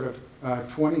last sort of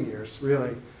 20 years,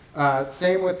 really.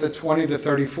 Same with the 20 to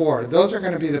 34. Those are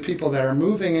going to be the people that are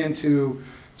moving into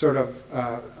sort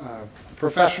of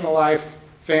professional life,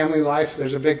 family life.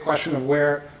 There's a big question of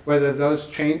whether those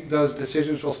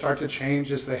decisions will start to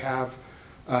change as they have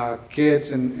kids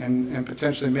and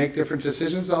potentially make different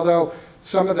decisions. Although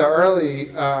some of the early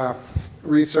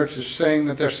research is saying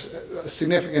that there's a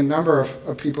significant number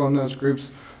of people in those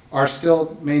groups are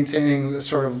still maintaining the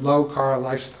sort of low car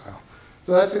lifestyle.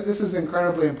 So this is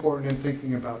incredibly important in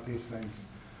thinking about these things.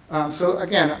 So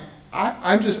again,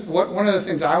 one of the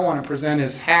things I want to present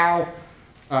is how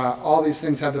all these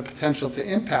things have the potential to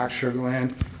impact Sugar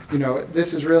Land.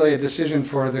 This is really a decision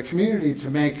for the community to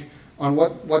make on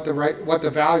what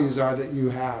the values are that you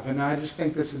have. And I just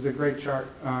think this is a great chart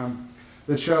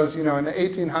that shows, in the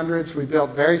 1800s we built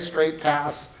very straight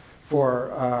paths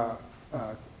for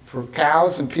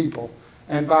cows and people.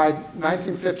 And by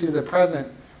 1950 to the present,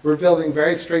 we're building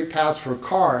very straight paths for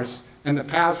cars, and the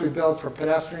paths we build for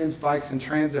pedestrians, bikes, and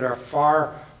transit are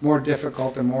far more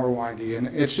difficult and more windy. And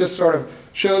it just sort of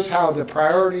shows how the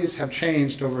priorities have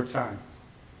changed over time.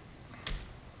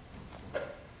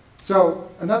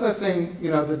 So another thing,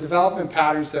 the development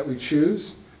patterns that we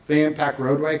choose, they impact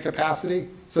roadway capacity.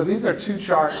 So these are two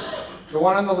charts. The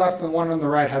one on the left and the one on the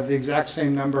right have the exact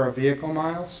same number of vehicle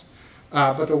miles,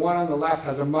 but the one on the left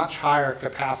has a much higher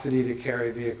capacity to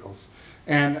carry vehicles.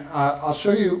 And I'll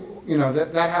show you,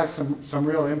 that has some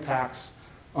real impacts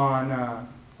on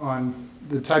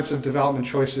the types of development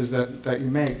choices that you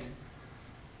make.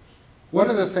 One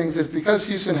of the things is because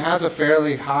Houston has a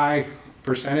fairly high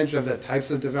percentage of the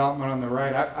types of development on the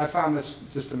right, I found this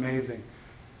just amazing.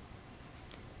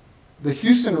 The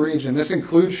Houston region, this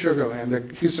includes Sugar Land,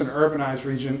 the Houston urbanized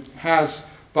region, has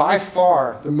by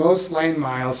far the most lane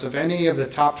miles of any of the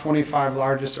top 25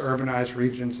 largest urbanized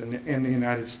regions in the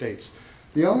United States.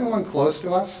 The only one close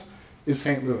to us is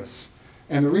St. Louis.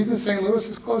 And the reason St. Louis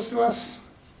is close to us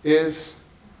is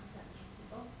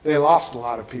they lost a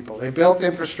lot of people. They built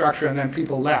infrastructure and then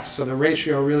people left, so the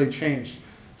ratio really changed.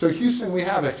 So Houston, we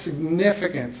have a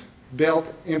significant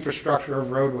built infrastructure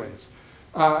of roadways.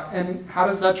 And how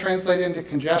does that translate into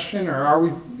congestion? Or are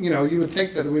we, you would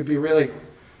think that it would be really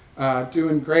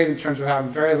doing great in terms of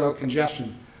having very low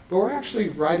congestion. But we're actually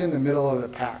right in the middle of the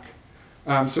pack.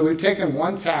 So we've taken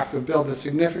one tack to build a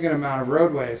significant amount of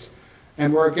roadways,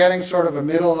 And we're getting sort of a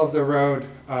middle of the road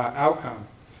outcome.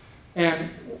 And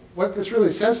what this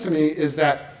really says to me is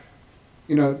that,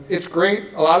 you know, it's great.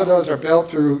 A lot of those are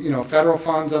built through, you know, federal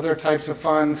funds, other types of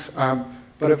funds.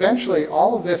 But eventually,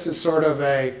 all of this is sort of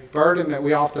a burden that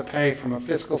we all have to pay from a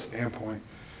fiscal standpoint.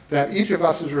 That each of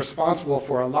us is responsible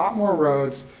for a lot more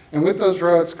roads. And with those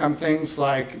roads come things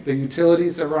like the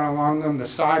utilities that run along them, the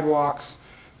sidewalks,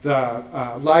 the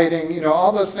lighting, you know,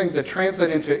 all those things that translate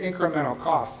into incremental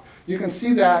costs. You can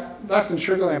see that, less in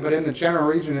Sugar Land, but in the general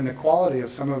region, in the quality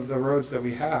of some of the roads that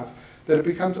we have, that it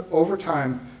becomes, over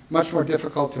time, much more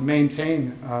difficult to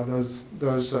maintain those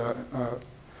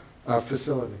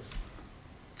facilities.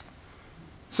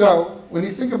 So, when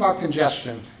you think about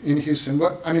congestion in Houston,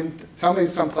 tell me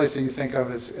some place that you think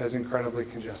of as incredibly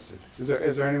congested. Is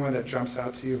there anyone that jumps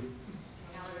out to you?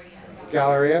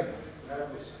 Galleria?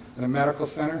 And a medical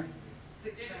center?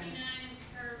 59 in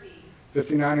Kirby.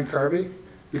 59 in Kirby?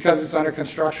 Because it's under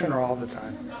construction, or all the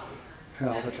time?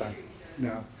 All the time.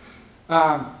 No.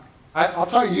 I'll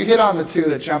tell you, you hit on the two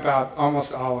that jump out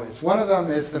almost always. One of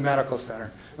them is the medical center.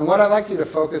 And what I'd like you to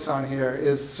focus on here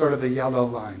is sort of the yellow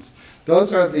lines.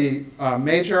 Those are the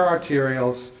major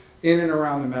arterials in and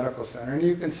around the medical center. And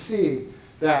you can see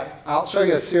that, I'll show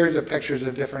you a series of pictures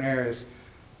of different areas.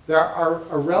 There are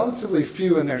relatively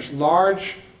few, and there's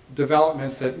large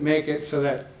developments that make it so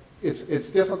that it's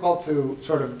difficult to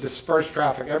sort of disperse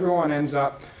traffic. Everyone ends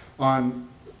up on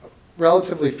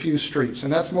relatively few streets,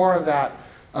 and that's more of that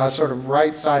sort of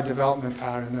right side development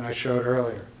pattern that I showed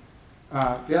earlier.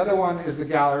 The other one is the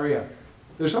Galleria.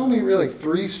 There's only really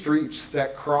 3 streets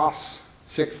that cross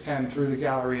 610 through the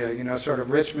Galleria, you know, sort of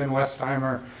Richmond,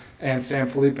 Westheimer, and San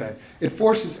Felipe. It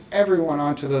forces everyone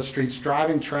onto those streets,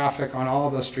 driving traffic on all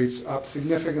of those streets up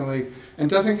significantly, and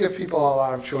doesn't give people a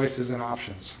lot of choices and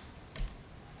options.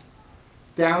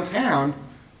 Downtown,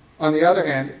 on the other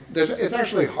hand, it's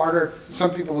actually harder.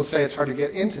 Some people will say it's hard to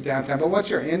get into downtown, but once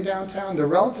you're in downtown, the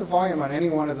relative volume on any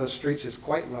one of those streets is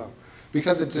quite low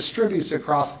because it distributes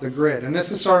across the grid. And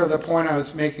this is sort of the point I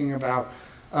was making about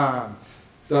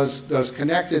those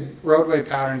connected roadway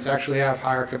patterns actually have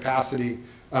higher capacity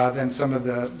than some of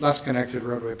the less connected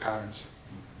roadway patterns.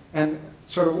 And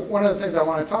sort of one of the things I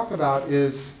want to talk about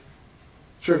is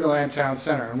Sugar Land Town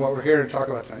Center and what we're here to talk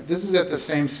about tonight. This is at the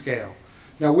same scale.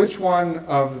 Now, which one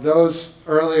of those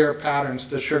earlier patterns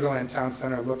does Sugar Land Town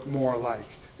Center look more like?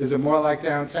 Is it more like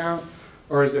downtown,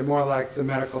 or is it more like the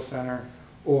medical center,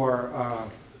 or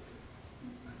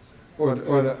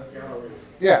the?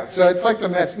 Yeah. So it's like the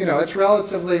Met. You know, it's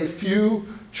relatively few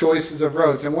choices of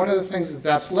roads, and one of the things that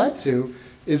that's led to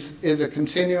is a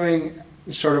continuing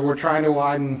sort of, we're trying to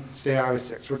widen State Highway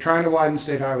 6. We're trying to widen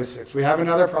State Highway 6. We have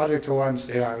another project to widen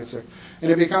State Highway 6, and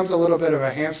it becomes a little bit of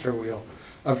a hamster wheel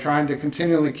of trying to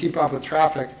continually keep up with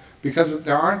traffic because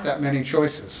there aren't that many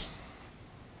choices.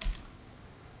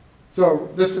 So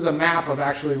this is a map of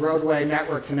actually roadway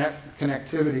network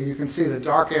connectivity. You can see the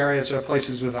dark areas are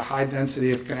places with a high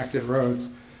density of connected roads.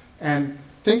 And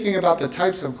thinking about the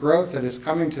types of growth that is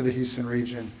coming to the Houston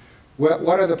region,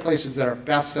 what are the places that are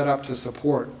best set up to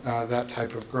support that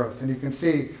type of growth? And you can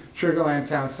see Sugar Land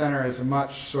Town Center is a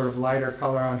much sort of lighter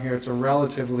color on here. It's a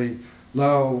relatively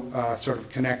low sort of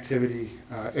connectivity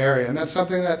area. And that's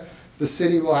something that the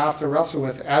city will have to wrestle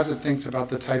with as it thinks about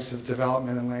the types of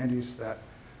development and land use that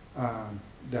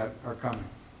are coming.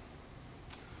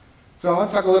 So I want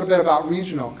to talk a little bit about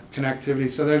regional connectivity.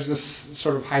 So there's this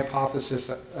sort of hypothesis,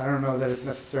 I don't know that it's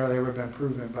necessarily ever been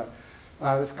proven, but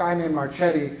this guy named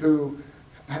Marchetti who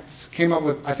came up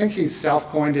with, I think he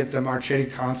self-coined it the Marchetti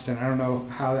constant. I don't know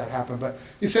how that happened, but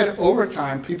he said over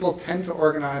time people tend to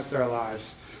organize their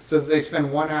lives so that they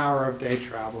spend 1 hour of day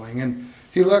traveling. And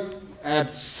he looked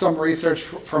at some research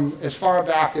from as far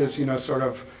back as, you know, sort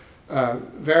of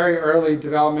very early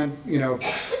development, you know,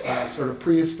 sort of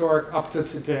prehistoric up to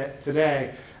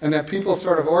today, and that people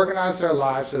sort of organize their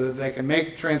lives so that they can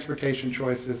make transportation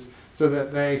choices so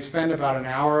that they spend about an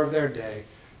hour of their day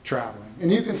traveling. And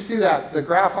you can see that the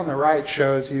graph on the right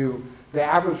shows you the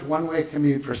average one-way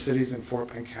commute for cities in Fort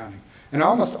Bend County. And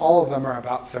almost all of them are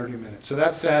about 30 minutes. So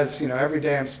that says, you know, every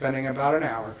day I'm spending about an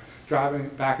hour driving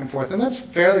back and forth. And that's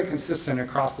fairly consistent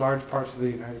across large parts of the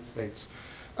United States.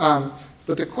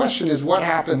 But the question is, what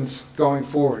happens going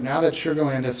forward? Now that Sugar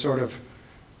Land is sort of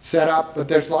set up, but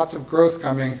there's lots of growth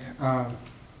coming,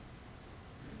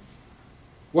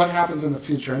 what happens in the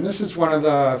future? And this is one of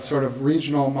the sort of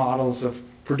regional models of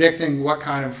predicting what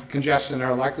kind of congestion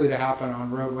are likely to happen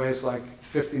on roadways like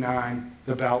 59,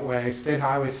 the Beltway, State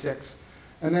Highway 6,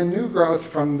 And then new growth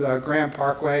from the Grand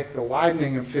Parkway, the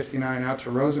widening of 59 out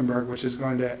to Rosenberg, which is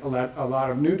going to let a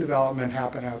lot of new development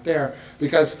happen out there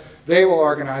because they will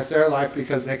organize their life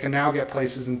because they can now get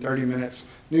places in 30 minutes.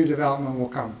 New development will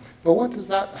come. But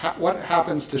what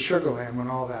happens to Sugar Land when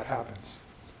all that happens?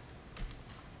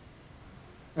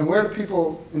 And where do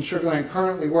people in Sugar Land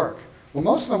currently work? Well,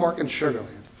 most of them work in Sugar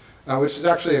Land, which is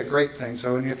actually a great thing.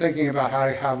 So when you're thinking about how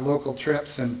to have local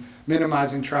trips and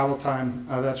minimizing travel time,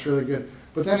 that's really good.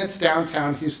 But then it's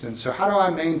downtown Houston. So how do I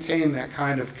maintain that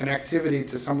kind of connectivity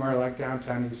to somewhere like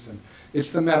downtown Houston?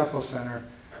 It's the medical center,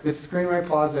 it's Greenway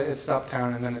Plaza, it's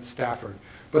Uptown, and then it's Stafford.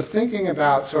 But thinking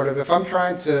about sort of if I'm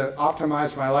trying to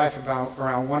optimize my life about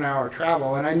around 1 hour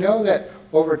travel, and I know that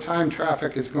over time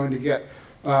traffic is going to get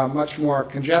much more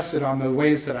congested on the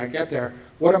ways that I get there,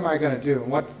 what am I going to do?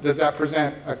 And what does that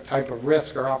present a type of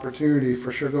risk or opportunity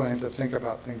for Sugar Land to think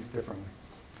about things differently?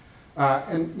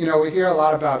 And you know, we hear a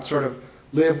lot about sort of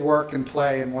live, work, and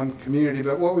play in one community,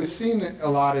 but what we've seen a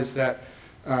lot is that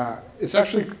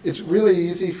it's really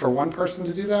easy for one person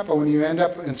to do that, but when you end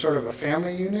up in sort of a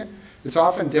family unit, it's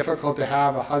often difficult to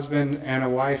have a husband and a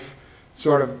wife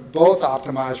sort of both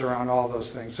optimize around all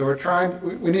those things. So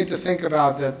we need to think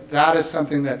about that is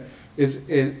something that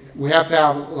we have to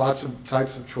have lots of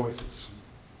types of choices.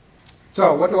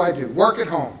 So what do? Work at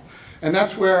home. And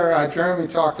that's where Jeremy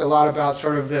talked a lot about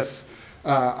sort of this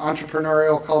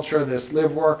entrepreneurial culture, this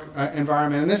live-work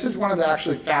environment. And this is one of the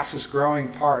actually fastest growing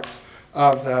parts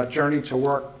of the Journey to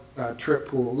Work trip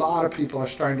pool. A lot of people are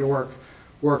starting to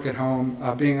work at home,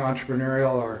 being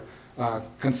entrepreneurial or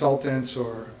consultants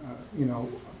or you know,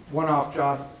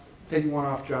 taking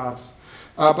one-off jobs.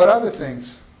 But other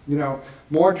things, you know,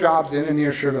 more jobs in and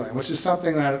near Sugar Land, which is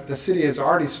something that the city has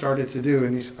already started to do.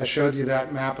 And I showed you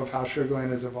that map of how Sugar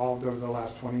Land has evolved over the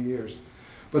last 20 years.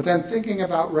 But then thinking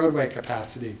about roadway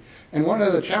capacity. And one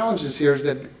of the challenges here is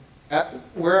that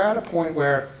we're at a point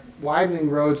where widening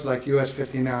roads like US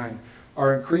 59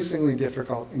 are increasingly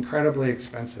difficult, incredibly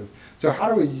expensive. So how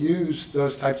do we use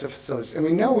those types of facilities? And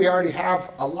we know we already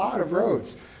have a lot of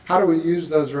roads. How do we use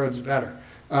those roads better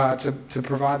to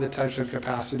provide the types of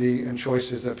capacity and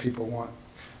choices that people want?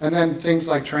 And then things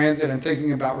like transit and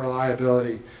thinking about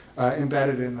reliability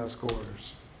embedded in those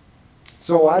corridors.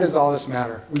 So why does all this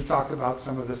matter? We've talked about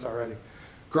some of this already.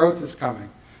 Growth is coming.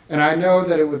 And I know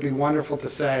that it would be wonderful to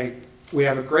say, we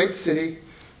have a great city,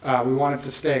 we want it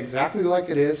to stay exactly like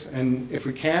it is, and if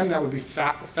we can, that would be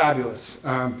fabulous.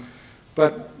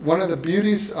 But one of the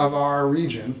beauties of our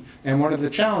region, and one of the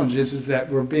challenges, is that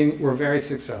we're very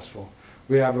successful.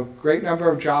 We have a great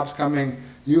number of jobs coming.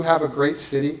 You have a great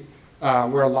city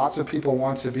where lots of people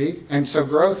want to be, and so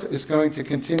growth is going to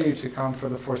continue to come for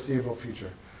the foreseeable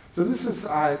future. So this is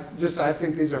I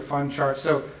think these are fun charts.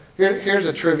 So here's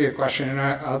a trivia question,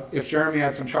 and if Jeremy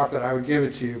had some chocolate, I would give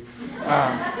it to you.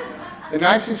 In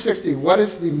 1960, what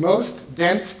is the most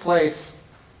dense place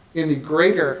in the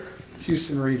greater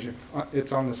Houston region?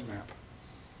 It's on this map.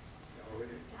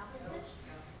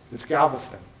 It's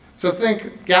Galveston. So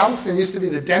think, Galveston used to be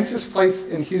the densest place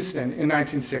in Houston in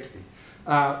 1960.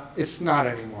 It's not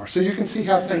anymore. So you can see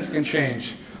how things can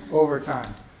change over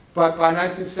time. But by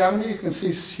 1970, you can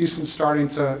see Houston starting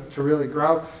to really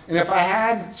grow. And if I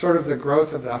had sort of the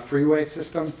growth of the freeway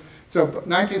system, so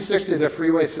 1960, the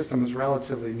freeway system was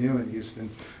relatively new in Houston.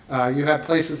 You had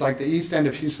places like the east end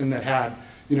of Houston that had,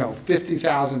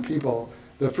 50,000 people.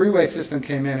 The freeway system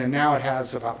came in, and now it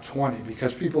has about 20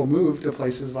 because people moved to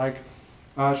places like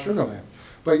Sugar Land.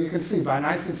 But you can see by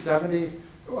 1970,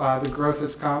 the growth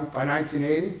has come. By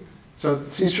 1980, so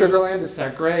see Sugar Land, it's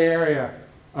that gray area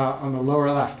on the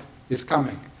lower left. It's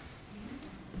coming.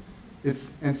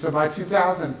 And so by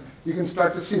 2000, you can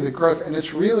start to see the growth, and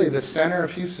it's really the center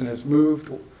of Houston has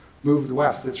moved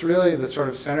west. It's really the sort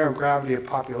of center of gravity of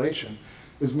population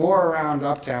is more around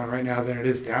Uptown right now than it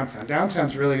is downtown.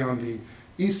 Downtown's really on the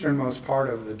easternmost part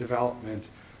of the development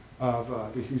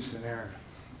of the Houston area.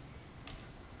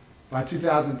 By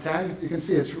 2010, you can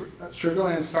see it's Sugar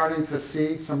Land starting to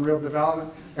see some real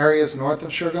development. Areas north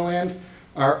of Sugar Land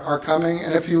are coming,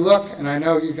 and if you look, and I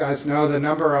know you guys know the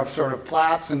number of sort of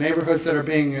plats and neighborhoods that are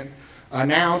being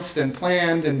announced and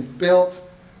planned and built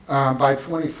by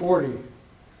 2040.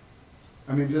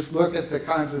 I mean, just look at the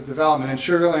kinds of development, and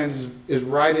Sugar Land is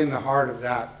right in the heart of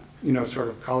that, sort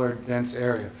of colored, dense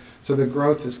area. So the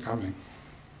growth is coming.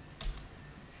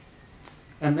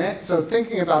 And so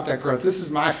thinking about that growth, this is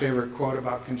my favorite quote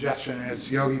about congestion, and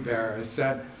it's Yogi Berra. It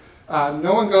said,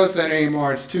 no one goes there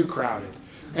anymore, it's too crowded.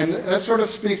 And that sort of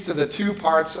speaks to the two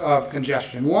parts of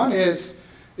congestion. One is,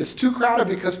 it's too crowded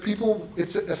because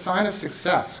it's a sign of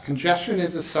success. Congestion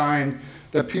is a sign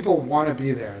that people want to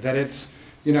be there, that it's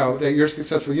you know, that you're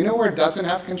successful. You know where it doesn't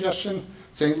have congestion?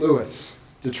 St. Louis,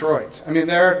 Detroit. I mean,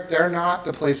 they're not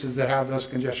the places that have those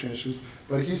congestion issues,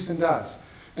 but Houston does.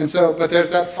 And so, but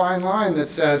there's that fine line that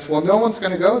says, well, no one's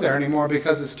going to go there anymore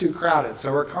because it's too crowded.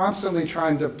 So we're constantly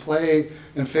trying to play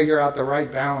and figure out the right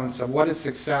balance of what is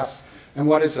success and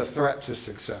what is a threat to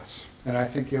success. And I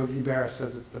think Yogi Berra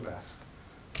says it the best.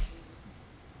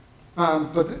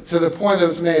 But to the point that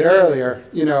was made earlier,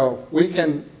 you know,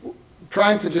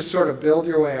 trying to just sort of build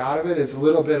your way out of it is a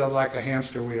little bit of like a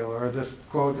hamster wheel, or this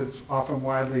quote that's often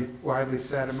widely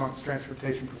said amongst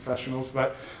transportation professionals.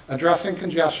 But addressing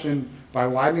congestion by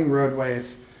widening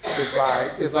roadways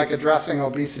is like addressing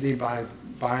obesity by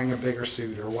buying a bigger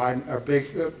suit or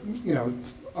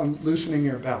loosening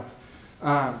your belt.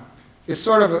 It's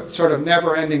sort of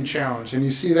never-ending challenge, and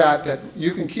you see that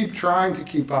you can keep trying to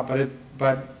keep up,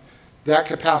 but that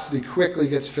capacity quickly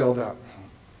gets filled up.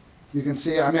 You can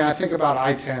see, I mean, I think about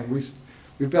I-10.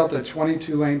 We built a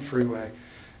 22-lane freeway.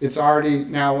 It's already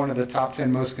now one of the top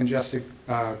 10 most congested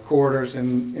corridors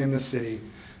in the city,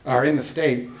 or in the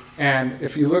state. And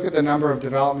if you look at the number of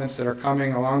developments that are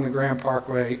coming along the Grand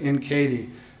Parkway in Katy,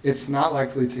 it's not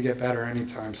likely to get better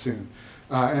anytime soon.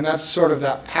 And that's sort of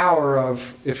that power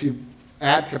of, if you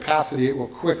add capacity, it will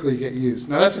quickly get used.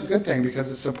 Now that's a good thing because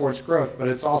it supports growth, but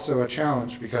it's also a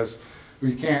challenge because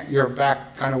you're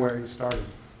back kind of where you started.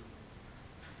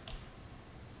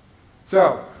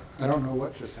 So, I don't know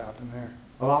what just happened there.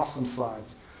 I lost some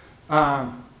slides.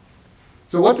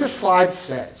 So what this slide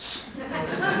says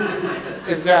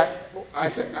is that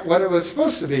what it was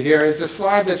supposed to be here is a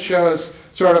slide that shows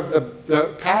sort of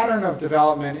the pattern of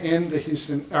development in the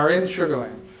in Sugar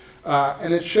Land.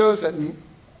 And it shows that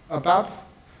about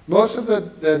most of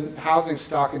the housing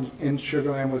stock in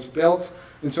Sugar Land was built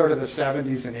in sort of the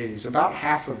 70s and 80s, about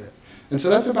half of it. And so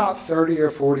that's about 30 or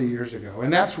 40 years ago.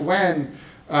 And that's when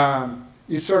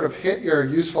you sort of hit your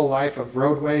useful life of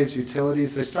roadways,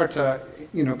 utilities. They start to,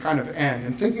 kind of end.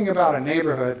 And thinking about a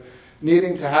neighborhood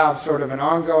needing to have sort of an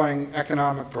ongoing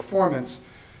economic performance,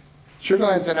 Sugar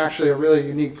Land's actually a really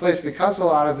unique place because a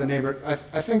lot of the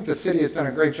I think the city has done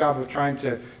a great job of trying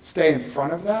to stay in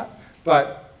front of that,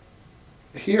 but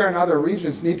here and other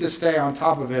regions need to stay on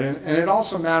top of it, and it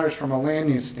also matters from a land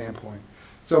use standpoint.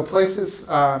 So places,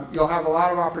 you'll have a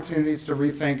lot of opportunities to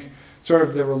rethink sort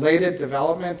of the related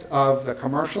development of the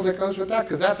commercial that goes with that,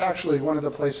 because that's actually one of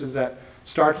the places that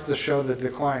starts to show the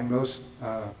decline most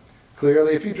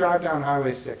clearly. If you drive down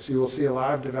Highway 6, you will see a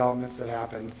lot of developments that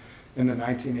happened in the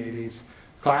 1980s.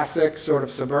 Classic sort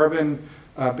of suburban,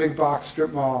 big box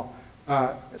strip mall.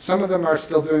 Some of them are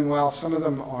still doing well, some of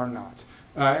them are not.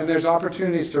 And there's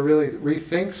opportunities to really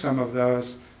rethink some of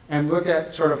those and look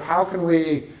at sort of how can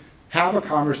we have a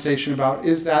conversation about,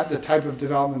 is that the type of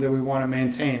development that we want to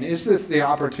maintain? Is this the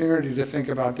opportunity to think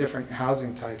about different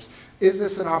housing types? Is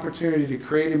this an opportunity to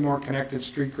create a more connected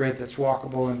street grid that's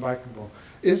walkable and bikeable?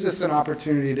 Is this an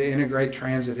opportunity to integrate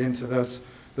transit into those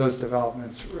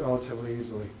developments relatively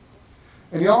easily?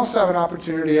 And you also have an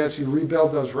opportunity as you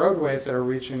rebuild those roadways that are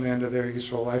reaching the end of their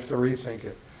useful life to rethink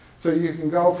it. So you can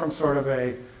go from sort of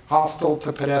a hostile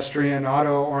to pedestrian,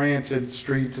 auto-oriented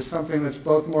street to something that's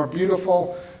both more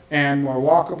beautiful and more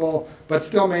walkable, but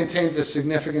still maintains a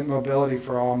significant mobility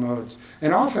for all modes.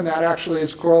 And often that actually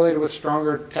is correlated with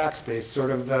stronger tax base,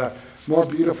 sort of the more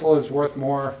beautiful is worth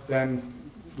more than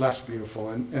less beautiful.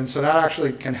 And so that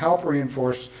actually can help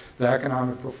reinforce the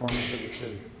economic performance of the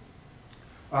city.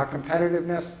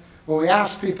 Competitiveness. When we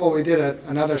asked people, we did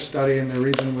another study in the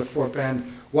region with Fort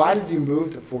Bend, why did you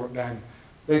move to Fort Bend?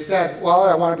 They said, well,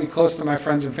 I want to be close to my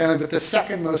friends and family, but the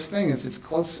second most thing is it's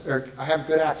close, or I have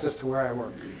good access to where I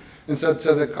work. And so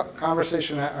to the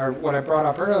conversation, or what I brought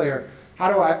up earlier,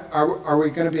 are we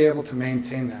going to be able to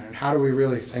maintain that? And how do we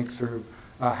really think through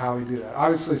how we do that?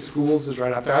 Obviously, schools is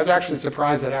right out there. I was actually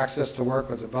surprised that access to work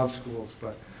was above schools,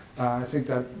 but I think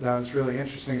that was really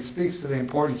interesting. It speaks to the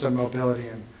importance of mobility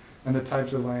and the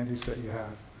types of land use that you have.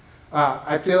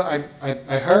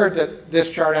 I heard that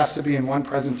this chart has to be in one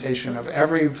presentation of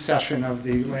every session of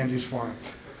the Land Use Forum.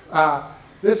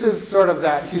 This is sort of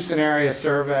that Houston area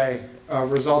survey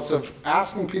results of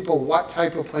asking people what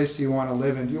type of place do you want to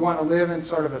live in. Do you want to live in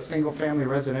sort of a single family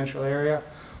residential area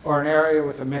or an area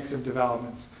with a mix of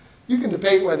developments? You can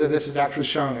debate whether this is actually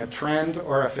showing a trend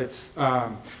or if it's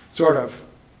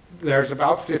there's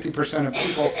about 50% of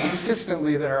people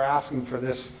consistently that are asking for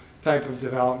this type of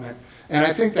development. And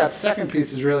I think that second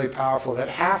piece is really powerful, that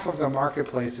half of the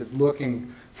marketplace is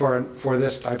looking for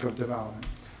this type of development.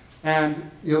 And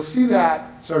you'll see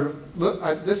that sort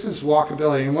of, this is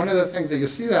walkability, and one of the things that you'll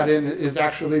see that in is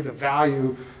actually the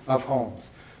value of homes.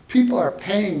 People are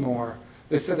paying more.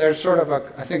 They said there's sort of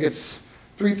I think it's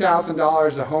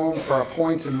 $3,000 a home for a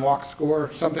point and walk score,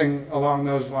 something along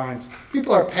those lines.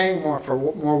 People are paying more for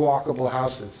more walkable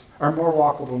houses, or more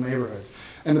walkable neighborhoods.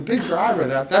 And the big driver of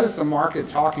that is the market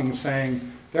talking,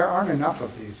 saying, there aren't enough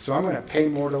of these, so I'm going to pay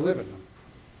more to live in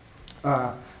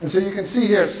them. And so you can see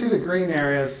here, see the green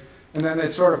areas, and then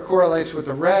it sort of correlates with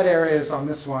the red areas on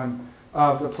this one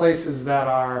of the places that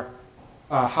are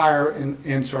higher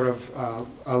in sort of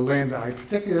land value,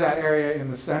 particularly that area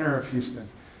in the center of Houston.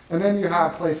 And then you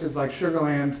have places like Sugar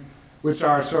Land, which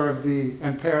are sort of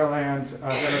and Pearland,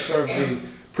 that are sort of the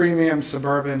premium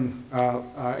suburban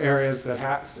areas that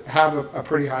have a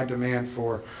pretty high demand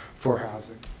for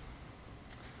housing.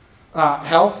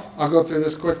 Health, I'll go through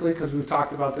this quickly because we've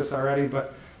talked about this already,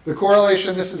 but the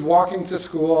correlation, this is walking to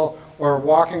school or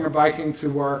walking or biking to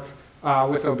work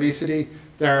with obesity.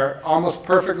 They're almost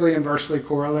perfectly inversely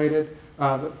correlated.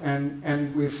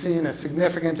 And we've seen a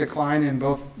significant decline in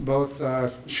both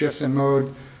shifts in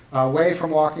mode away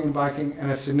from walking and biking,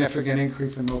 and a significant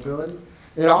increase in mobility.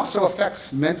 It also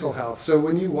affects mental health. So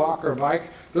when you walk or bike,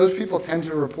 those people tend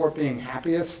to report being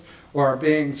happiest or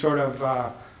being sort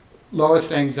of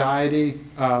lowest anxiety,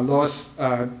 lowest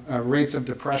rates of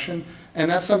depression. And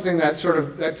that's something that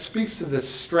that speaks to the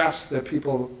stress that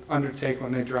people undertake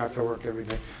when they drive to work every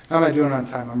day. How am I doing on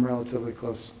time? I'm relatively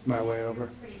close my way over.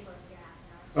 Pretty close to your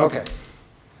half an hour. Okay.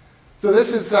 So this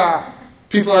is,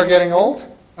 people are getting old.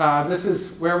 This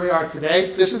is where we are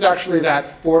today. This is actually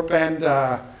that Fort Bend,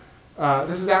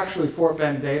 this is actually Fort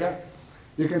Bend data.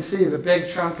 You can see the big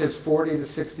chunk is 40 to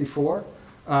 64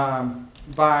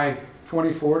 by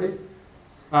 2040.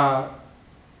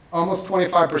 Almost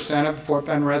 25% of Fort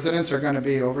Bend residents are going to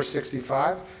be over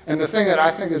 65. And the thing that I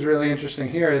think is really interesting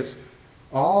here is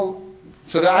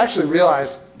so that I actually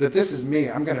realized that this is me.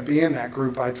 I'm going to be in that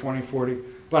group by 2040.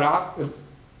 But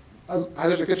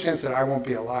there's a good chance that I won't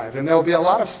be alive. And there will be a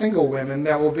lot of single women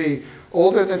that will be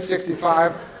older than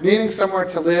 65, needing somewhere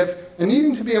to live, and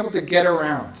needing to be able to get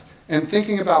around, and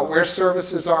thinking about where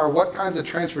services are, what kinds of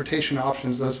transportation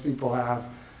options those people have,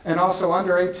 and also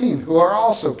under 18, who are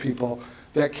also people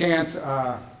that can't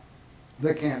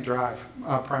drive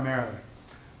primarily.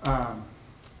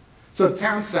 So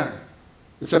town center,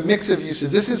 it's a mix of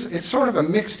uses. It's sort of a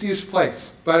mixed use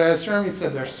place, but as Jeremy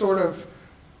said, they're sort of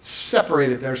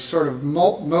separated. There's sort of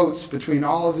moats between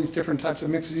all of these different types of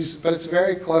mixed use, but it's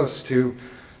very close to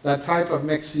that type of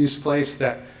mixed use place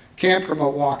that can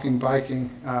promote walking, biking,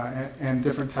 and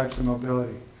different types of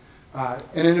mobility.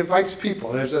 And it invites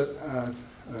people. There's a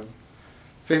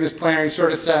famous planner, he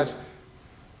sort of says,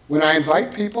 when I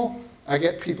invite people, I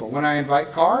get people. When I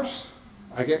invite cars,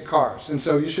 I get cars. And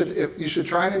so you should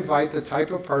try and invite the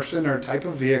type of person or type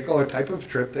of vehicle or type of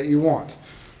trip that you want.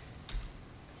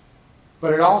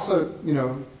 But it also,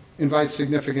 invites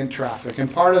significant traffic.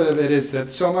 And part of it is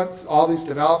that all these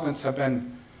developments have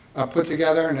been put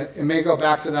together, and it may go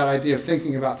back to that idea of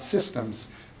thinking about systems,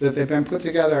 that they've been put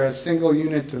together as single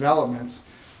unit developments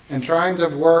and trying to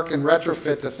work and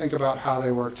retrofit to think about how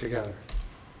they work together.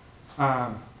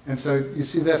 And so you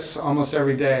see this almost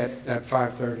every day at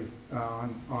 5:30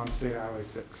 on State Highway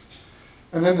 6.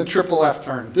 And then the triple left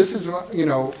turn. This is,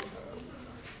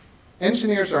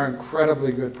 engineers are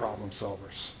incredibly good problem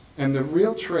solvers. And the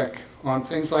real trick on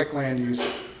things like land use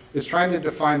is trying to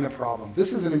define the problem.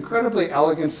 This is an incredibly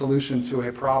elegant solution to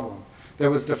a problem that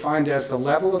was defined as the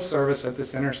level of service at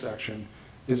this intersection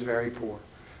is very poor.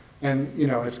 And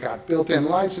it's got built-in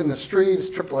lights in the street, it's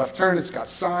triple left turn, it's got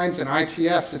signs and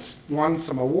ITS, it's won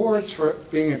some awards for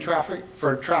being a traffic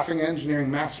engineering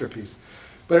masterpiece.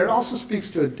 But it also speaks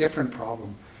to a different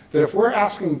problem, that if we're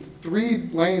asking 3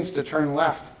 lanes to turn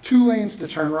left, 2 lanes to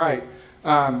turn right,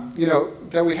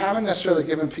 that we haven't necessarily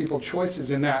given people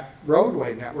choices in that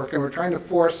roadway network, and we're trying to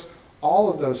force all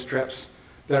of those trips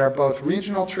that are both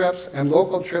regional trips and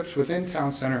local trips within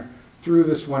town center through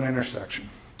this one intersection.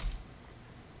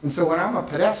 And so when I'm a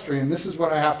pedestrian, this is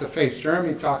what I have to face.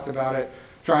 Jeremy talked about it,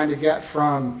 trying to get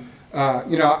from,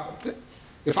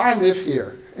 if I live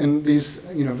here in these,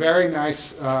 very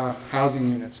nice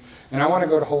housing units, and I want to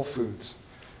go to Whole Foods,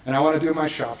 and I want to do my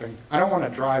shopping, I don't want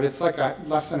to drive. It's like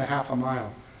less than a half a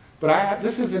mile. But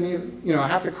this isn't even, I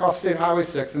have to cross State Highway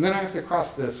 6, and then I have to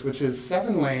cross this, which is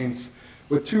 7 lanes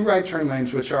with 2 right turn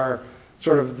lanes, which are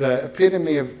sort of the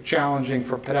epitome of challenging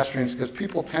for pedestrians because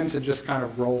people tend to just kind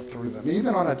of roll through them,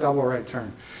 even on a double right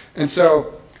turn. And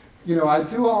so, I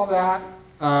do all that,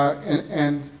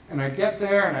 and I get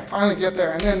there, and I finally get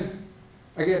there, and then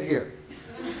I get here.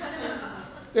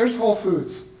 There's Whole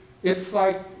Foods. It's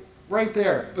like right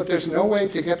there, but there's no way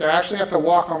to get there. I actually have to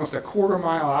walk almost a quarter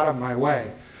mile out of my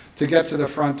way to get to the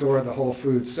front door of the Whole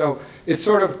Foods. So it's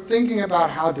sort of thinking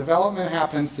about how development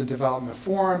happens, the development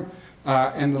forum,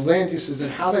 and the land uses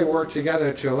and how they work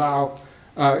together to allow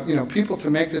people to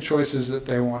make the choices that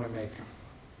they want to make.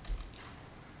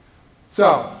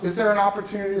 So, is there an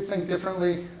opportunity to think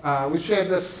differently? We shared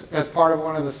this as part of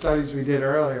one of the studies we did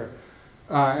earlier,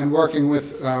 and working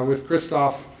with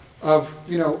Christoph, of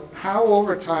how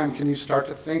over time can you start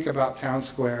to think about Town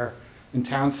Square and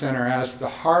Town Center as the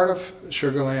heart of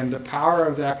Sugar Land, the power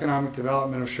of the economic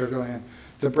development of Sugar Land,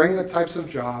 to bring the types of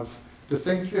jobs, to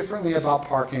think differently about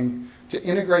parking, to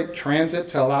integrate transit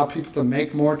to allow people to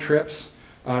make more trips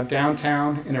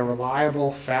downtown in a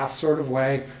reliable, fast sort of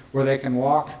way, where they can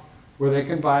walk, where they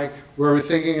can bike, where we're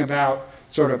thinking about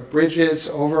sort of bridges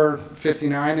over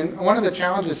 59. And one of the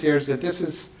challenges here is that this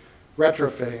is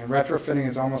retrofitting, and retrofitting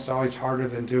is almost always harder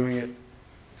than doing it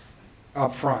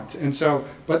up front. And so,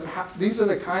 these are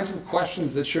the kinds of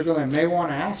questions that Sugar Land may want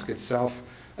to ask itself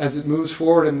as it moves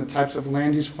forward in the types of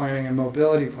land use planning and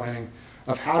mobility planning,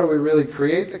 of how do we really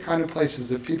create the kind of places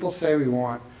that people say we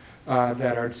want,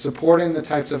 that are supporting the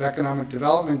types of economic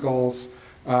development goals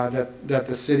that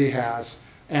the city has,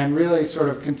 and really sort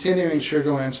of continuing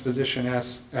Sugar Land's position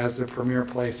as the premier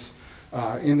place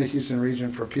in the Houston region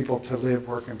for people to live,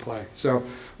 work, and play. So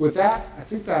with that, I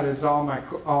think that is all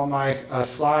my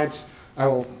slides. I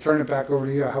will turn it back over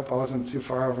to you. I hope I wasn't too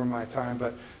far over my time,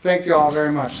 but thank you all very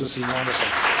much. This is wonderful.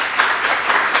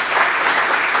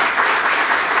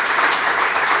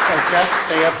 So Geoff,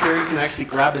 stay up here. You can actually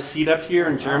grab a seat up here,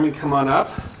 and Jeremy, come on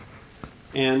up.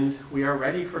 And we are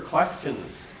ready for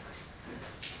questions.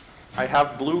 I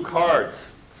have blue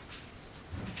cards.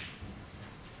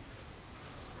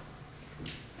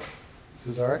 This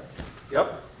is all right?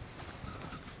 Yep.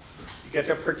 You get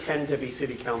to pretend to be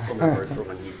city council members for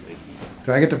one evening.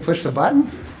 Do I get to push the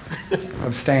button?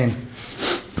 Abstain.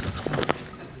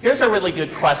 Here's a really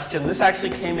good question. This actually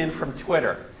came in from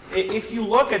Twitter. If you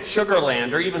look at Sugar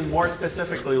Land, or even more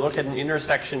specifically, look at an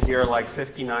intersection here like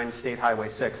 59 State Highway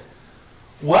 6,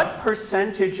 what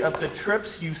percentage of the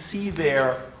trips you see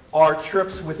there are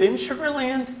trips within Sugar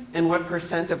Land, and what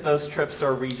percent of those trips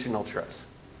are regional trips?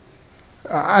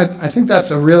 I think that's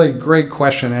a really great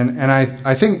question, and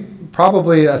I think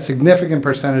probably a significant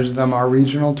percentage of them are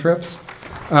regional trips.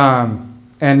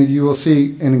 And you will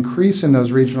see an increase in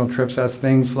those regional trips as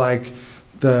things like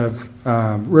the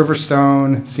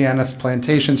Riverstone, Sienna's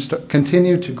plantations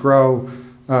continue to grow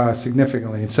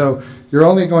significantly. So you're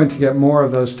only going to get more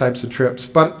of those types of trips.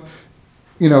 But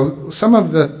some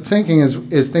of the thinking is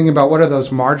thinking about what are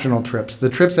those marginal trips, the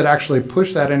trips that actually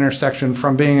push that intersection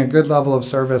from being a good level of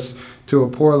service to a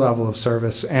poor level of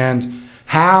service, and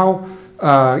how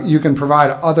you can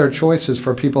provide other choices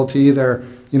for people to either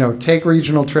take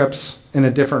regional trips in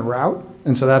a different route.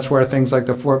 And so that's where things like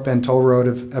the Fort Bend Toll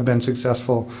Road have been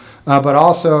successful. But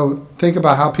also think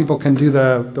about how people can do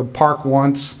the park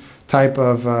once type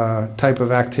of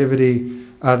activity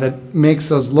that makes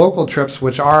those local trips,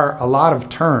 which are a lot of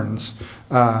turns,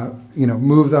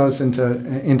 move those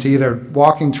into either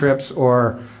walking trips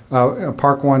or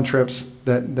park one trips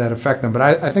that affect them. But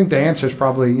I think the answer is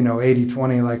probably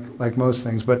 80-20 like most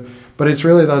things. But it's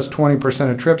really those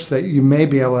 20% of trips that you may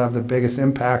be able to have the biggest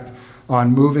impact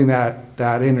on moving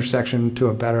that intersection to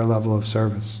a better level of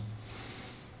service.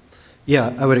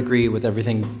 Yeah, I would agree with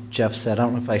everything Geoff said. I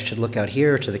don't know if I should look out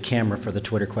here to the camera for the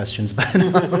Twitter questions, but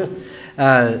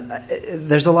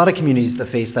there's a lot of communities that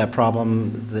face that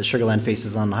problem that Sugar Land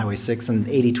faces on Highway 6, and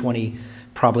 80-20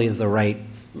 probably is the right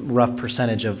rough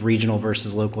percentage of regional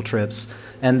versus local trips.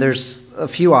 And there's a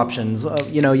few options.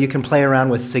 You can play around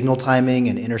with signal timing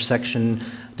and intersection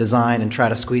design and try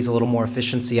to squeeze a little more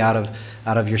efficiency out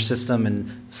of your system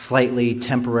and slightly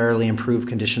temporarily improve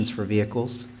conditions for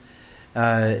vehicles.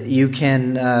 You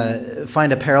can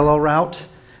find a parallel route.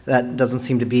 That doesn't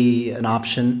seem to be an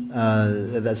option,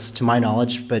 that's to my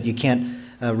knowledge, but you can't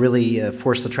really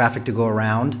force the traffic to go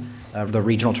around, the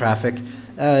regional traffic.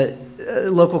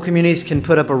 Local communities can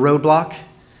put up a roadblock,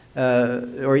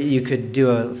 or you could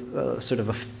do a sort of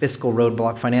a fiscal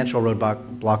roadblock, financial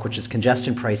roadblock, which is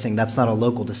congestion pricing. That's not a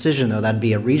local decision, though. That'd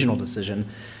be a regional decision.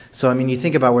 So, you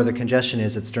think about where the congestion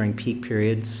is. It's during peak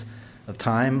periods of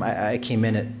time. I came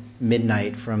in at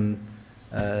midnight from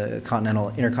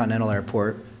Intercontinental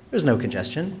Airport. There's no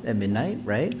congestion at midnight,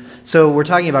 right? So we're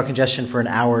talking about congestion for an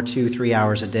hour, 2-3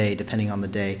 hours a day, depending on the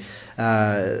day.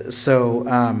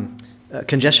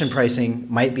 Congestion pricing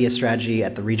might be a strategy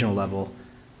at the regional level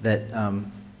that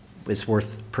is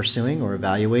worth pursuing or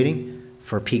evaluating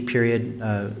for peak period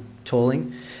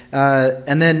tolling.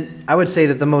 And then I would say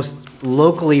that the most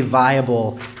locally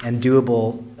viable and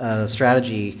doable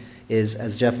strategy is,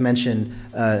 as Geoff mentioned,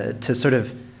 to sort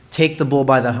of take the bull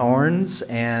by the horns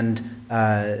and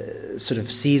sort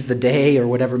of seize the day, or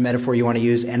whatever metaphor you want to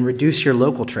use, and reduce your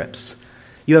local trips.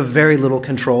 You have very little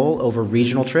control over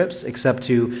regional trips, except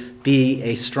to be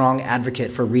a strong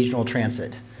advocate for regional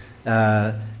transit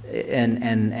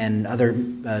and other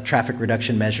traffic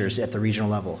reduction measures at the regional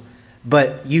level.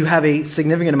 But you have a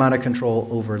significant amount of control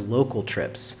over local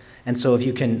trips. And so if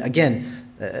you can, again,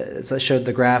 as I showed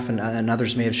the graph, and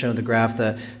others may have shown the graph,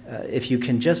 that if you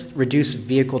can just reduce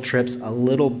vehicle trips a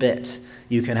little bit,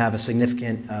 you can have a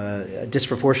significant,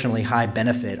 disproportionately high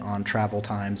benefit on travel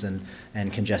times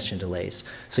and congestion delays.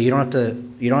 So you don't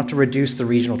have to reduce the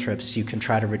regional trips. You can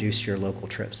try to reduce your local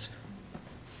trips.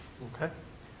 Okay.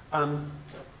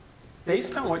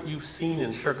 Based on what you've seen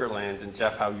in Sugar Land, and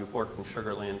Geoff, how you've worked in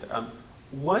Sugar Land,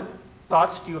 what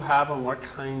thoughts do you have on what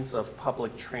kinds of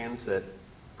public transit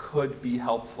could be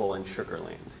helpful in Sugar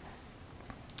Land?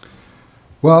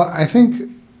 Well, I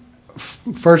think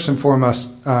first and foremost,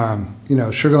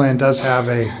 Sugar Land does have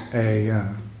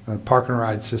a park and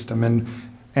ride system,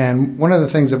 and one of the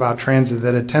things about transit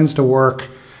that it tends to work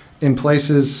in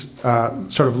places,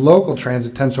 sort of local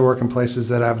transit tends to work in places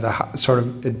that have the sort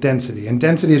of density. And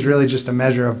density is really just a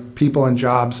measure of people and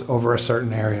jobs over a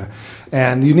certain area.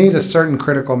 And you need a certain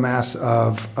critical mass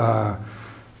of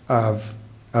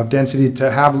density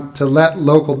to let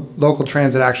local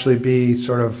transit actually be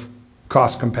sort of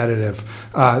cost competitive.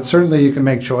 Certainly you can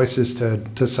make choices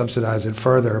to subsidize it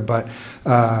further, but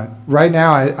right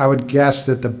now I would guess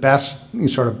that the best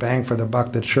sort of bang for the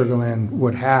buck that Sugar Land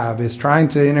would have is trying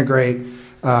to integrate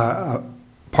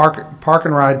park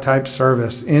and ride type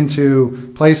service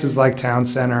into places like Town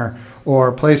Center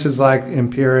or places like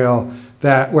Imperial,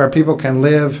 where people can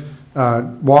live,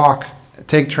 walk,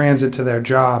 take transit to their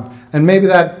job, and maybe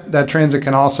that transit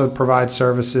can also provide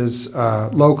services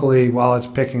locally while it's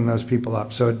picking those people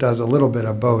up. So it does a little bit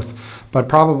of both, but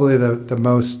probably the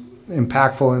most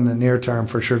impactful in the near term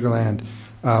for Sugar Land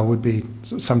would be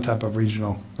some type of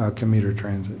regional commuter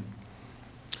transit.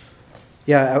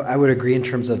 Yeah, I would agree in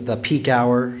terms of the peak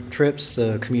hour trips,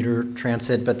 the commuter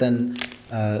transit, but then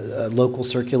a local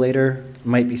circulator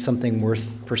might be something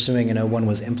worth pursuing. I know one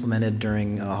was implemented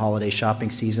during holiday shopping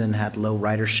season, had low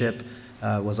ridership,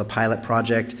 was a pilot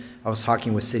project. I was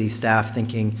talking with city staff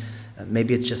thinking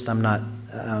maybe it's just I'm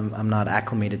not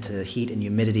acclimated to heat and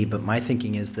humidity, but my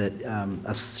thinking is that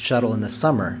a shuttle in the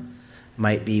summer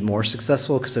might be more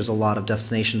successful because there's a lot of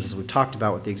destinations, as we've talked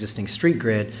about with the existing street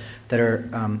grid, that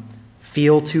are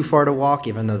feel too far to walk,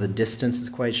 even though the distance is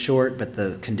quite short, but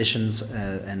the conditions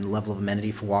and level of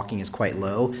amenity for walking is quite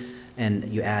low.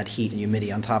 And you add heat and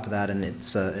humidity on top of that, and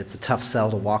it's a tough sell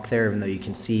to walk there, even though you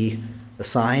can see the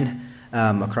sign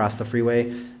across the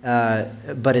freeway.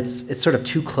 But it's sort of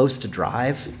too close to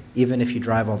drive, even if you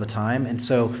drive all the time. And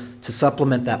so to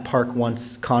supplement that park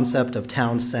once concept of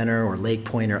town center or Lake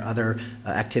Point or other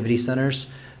activity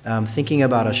centers, thinking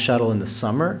about a shuttle in the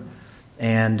summer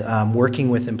and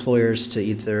working with employers to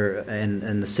either,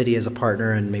 and the city as a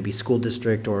partner and maybe school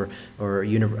district or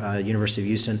University of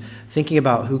Houston, thinking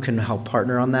about who can help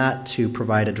partner on that to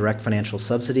provide a direct financial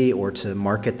subsidy or to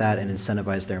market that and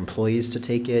incentivize their employees to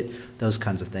take it. Those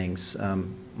kinds of things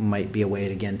might be a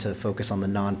way, again, to focus on the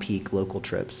non-peak local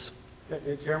trips.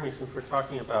 Jeremy, since we're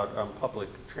talking about public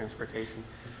transportation,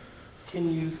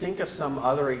 can you think of some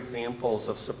other examples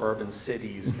of suburban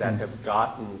cities that have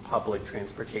gotten public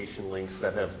transportation links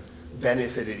that have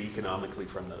benefited economically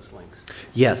from those links?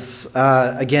 Yes.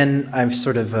 Again, I'm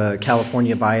sort of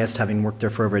California biased, having worked there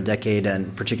for over a decade,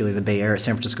 and particularly the Bay Area,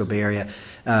 San Francisco Bay Area.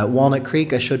 Walnut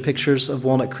Creek, I showed pictures of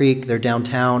Walnut Creek. They're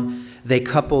downtown. They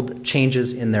coupled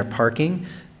changes in their parking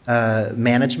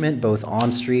management, both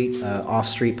on-street,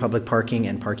 off-street public parking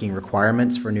and parking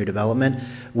requirements for new development,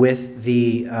 with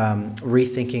the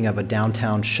rethinking of a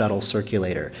downtown shuttle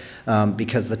circulator,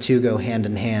 because the two go hand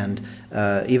in hand,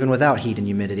 even without heat and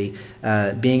humidity.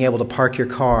 Being able to park your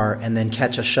car and then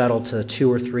catch a shuttle to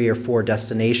 2 or 3 or 4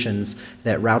 destinations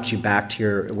that route you back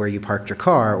to where you parked your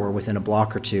car or within a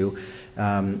block or two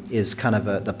is kind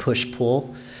of the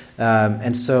push-pull.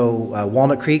 And so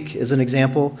Walnut Creek is an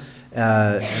example.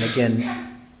 And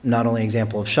again, not only an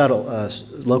example of shuttle,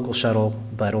 local shuttle,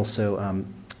 but also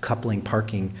coupling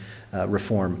parking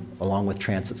reform along with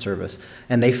transit service.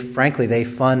 And frankly, they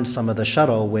fund some of the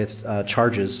shuttle with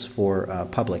charges for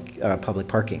public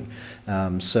parking.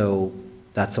 So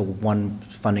that's one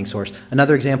funding source.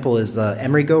 Another example is the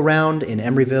Emery Go Round in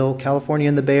Emeryville, California,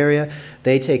 in the Bay Area.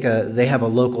 They have a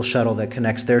local shuttle that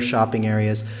connects their shopping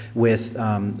areas with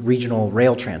regional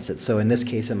rail transit. So in this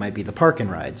case, it might be the Park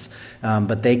and Rides,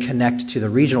 but they connect to the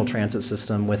regional transit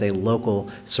system with a local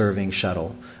serving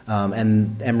shuttle.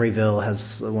 And Emeryville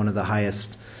has one of the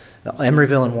highest.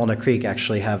 Emeryville and Walnut Creek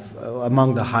actually have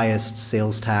among the highest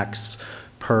sales tax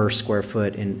per square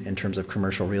foot in terms of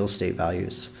commercial real estate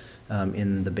values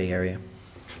in the Bay Area.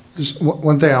 Just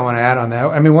one thing I want to add on that.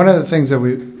 I mean, one of the things that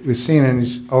we've seen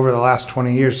over the last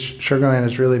 20 years, Sugar Land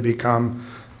has really become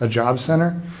a job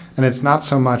center. And it's not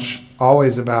so much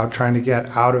always about trying to get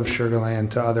out of Sugar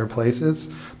Land to other places,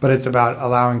 but it's about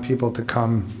allowing people to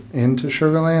come into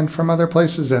Sugar Land from other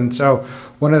places. And so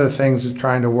one of the things is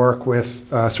trying to work with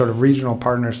sort of regional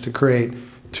partners to create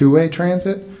two-way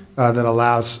transit that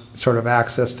allows sort of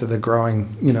access to the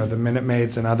growing, the Minute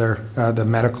Maids and other the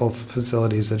medical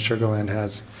facilities that Sugar Land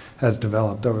has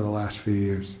developed over the last few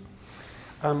years.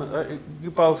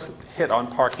 You both hit on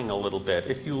parking a little bit.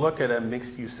 If you look at a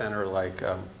mixed-use center like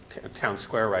Town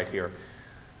Square right here,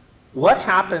 what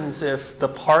happens if the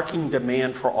parking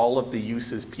demand for all of the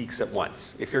uses peaks at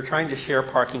once? If you're trying to share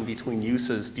parking between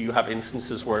uses, do you have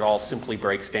instances where it all simply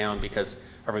breaks down because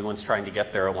everyone's trying to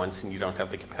get there at once and you don't have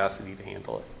the capacity to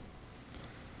handle it?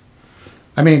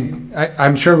 I mean,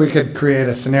 I'm sure we could create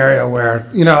a scenario where,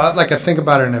 like I think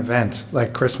about an event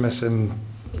like Christmas in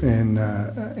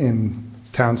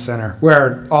Town Center,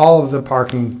 where all of the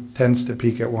parking tends to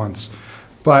peak at once.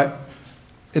 But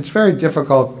it's very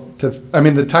difficult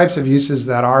the types of uses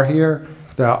that are here,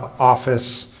 the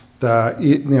office, so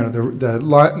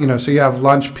you have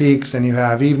lunch peaks and you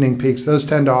have evening peaks. Those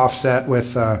tend to offset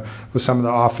with some of the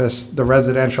office. The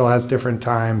residential has different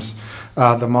times.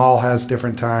 The mall has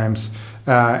different times.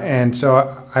 And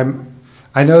so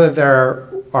I know that there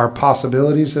are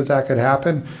possibilities that could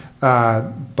happen,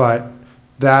 but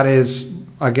that is,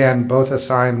 again, both a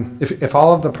sign. If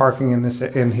all of the parking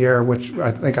in here, which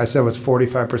I think I said was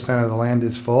 45% of the land,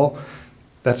 is full,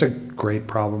 that's a great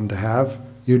problem to have.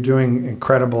 You're doing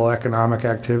incredible economic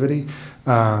activity,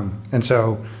 and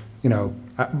so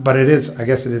but I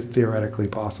guess it is theoretically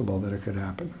possible that it could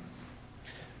happen.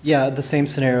 Yeah, the same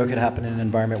scenario could happen in an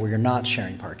environment where you're not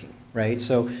sharing parking, right?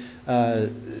 So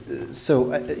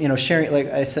sharing, like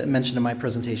I mentioned in my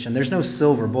presentation, there's no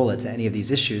silver bullet to any of these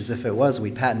issues. If it was,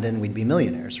 we'd patent it and we'd be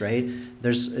millionaires, right?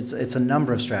 It's a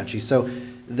number of strategies. So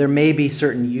there may be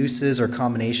certain uses or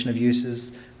combination of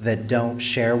uses that don't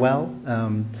share well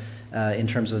in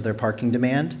terms of their parking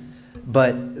demand,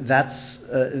 but that's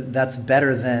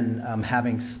better than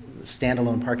having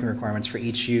standalone parking requirements for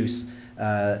each use.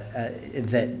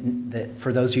 That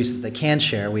for those uses that can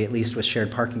share, we at least with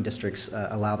shared parking districts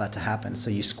allow that to happen. So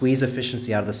you squeeze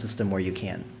efficiency out of the system where you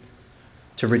can,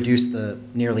 to reduce the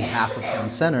nearly half of Town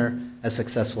Center, as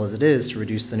successful as it is, to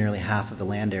reduce the nearly half of the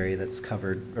land area that's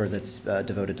covered or that's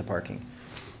devoted to parking.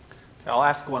 I'll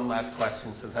ask one last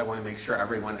question since I want to make sure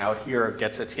everyone out here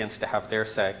gets a chance to have their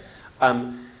say.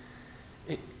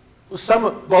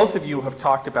 Both of you have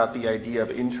talked about the idea of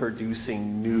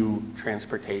introducing new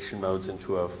transportation modes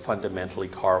into a fundamentally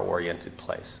car-oriented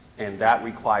place. And that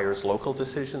requires local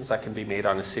decisions that can be made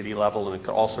on a city level, and it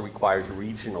also requires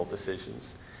regional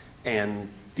decisions. And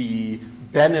the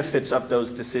benefits of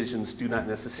those decisions do not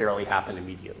necessarily happen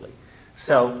immediately.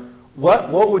 So what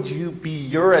would be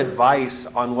your advice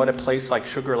on what a place like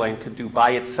Sugar Land could do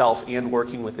by itself and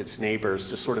working with its neighbors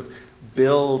to sort of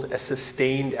build a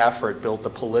sustained effort, build the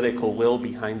political will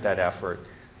behind that effort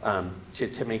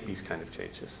to make these kind of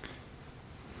changes?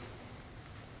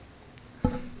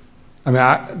 I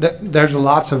mean, there's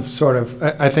lots of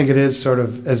I think it is sort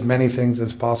of as many things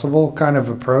as possible kind of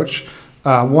approach.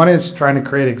 One is trying to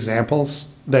create examples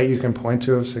that you can point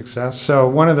to of success. So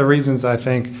one of the reasons I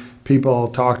think people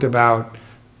talked about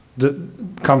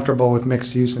comfortable with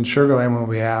mixed use in Sugar Land when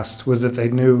we asked was that they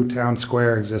knew Town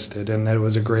Square existed and that it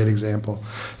was a great example.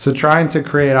 So trying to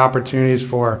create opportunities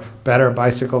for better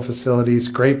bicycle facilities,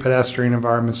 great pedestrian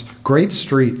environments, great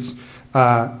streets,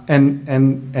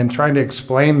 and trying to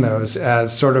explain those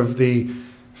as sort of the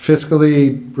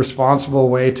fiscally responsible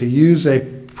way to use a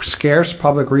scarce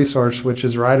public resource, which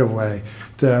is right-of-way,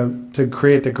 to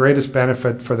create the greatest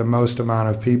benefit for the most amount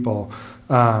of people,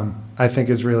 I think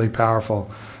is really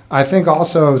powerful. I think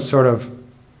also sort of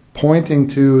pointing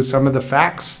to some of the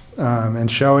facts and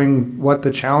showing what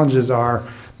the challenges are,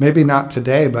 maybe not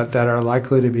today, but that are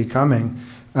likely to be coming,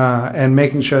 and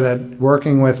making sure that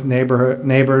working with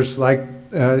neighbors like,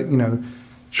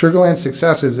 Sugar Land's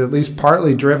success is at least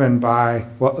partly driven by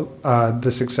the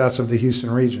success of the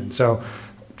Houston region. So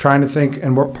trying to think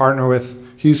and partner with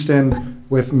Houston,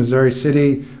 with Missouri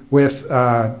City, with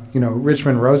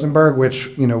Richmond Rosenberg, which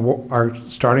are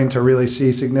starting to really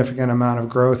see significant amount of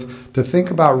growth, to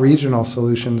think about regional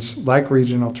solutions like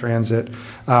regional transit,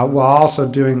 while also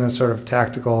doing the sort of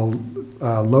tactical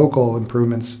local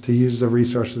improvements to use the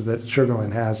resources that Sugar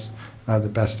Land has the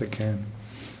best it can.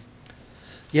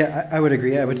 Yeah, I would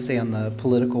agree. I would say on the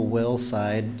political will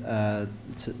side,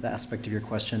 to the aspect of your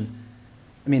question,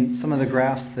 I mean, some of the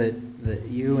graphs that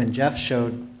you and Geoff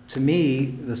showed, to me,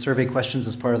 the survey questions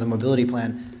as part of the mobility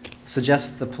plan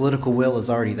suggest the political will is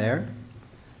already there.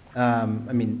 I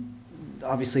mean,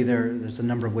 obviously there's a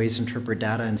number of ways to interpret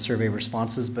data and survey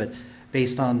responses, but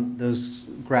based on those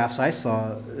graphs I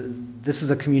saw, this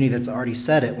is a community that's already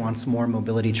said it wants more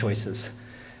mobility choices.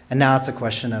 And now it's a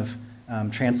question of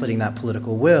translating that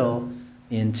political will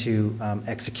into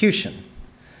execution,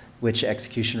 which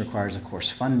execution requires, of course,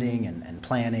 funding and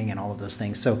planning and all of those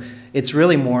things. So it's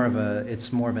really more of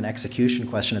an execution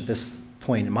question at this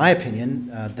point, in my opinion,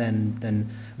 than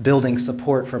building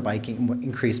support for biking,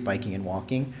 increased biking and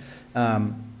walking.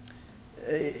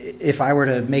 If I were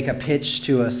to make a pitch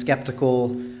to a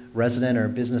skeptical resident or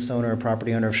business owner or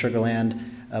property owner of Sugar Land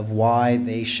of why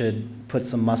they should put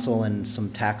some muscle and some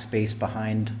tax base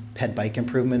behind ped bike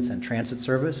improvements and transit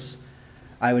service,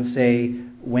 I would say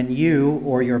when you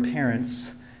or your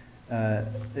parents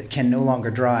can no longer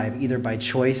drive, either by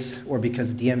choice or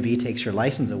because DMV takes your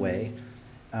license away,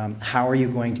 how are you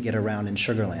going to get around in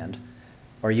Sugar Land?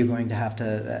 Are you going to have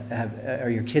to are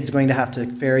your kids going to have to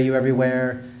ferry you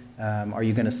everywhere? Are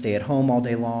you going to stay at home all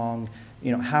day long?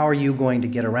 How are you going to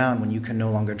get around when you can no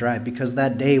longer drive? Because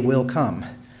that day will come.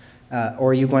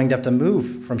 Or are you going to have to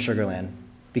move from Sugar Land?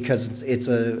 Because it's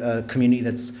a community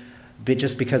that's,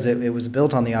 just because it was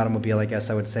built on the automobile, I guess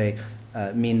I would say,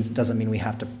 doesn't mean we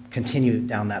have to continue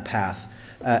down that path.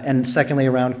 And secondly,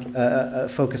 around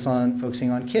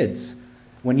focusing on kids.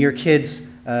 When your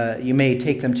kids, you may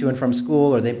take them to and from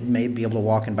school, or they may be able to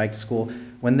walk and bike to school.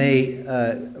 When they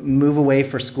move away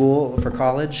for school, for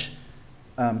college,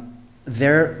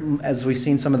 as we've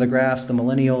seen some of the graphs, the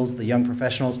millennials, the young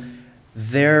professionals,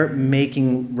 they're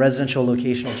making residential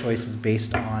locational choices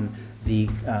based on the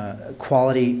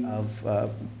quality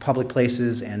of public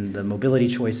places and the mobility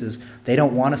choices. They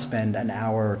don't want to spend an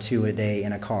hour or two a day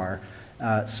in a car.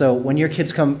 So when your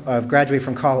kids graduate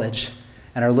from college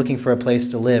and are looking for a place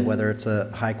to live, whether it's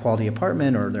a high-quality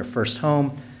apartment or their first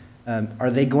home, are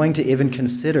they going to even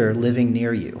consider living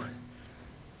near you?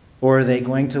 Or are they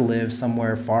going to live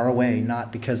somewhere far away,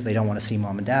 not because they don't want to see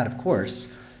mom and dad, of course,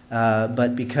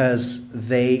 but because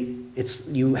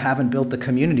you haven't built the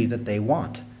community that they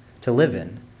want to live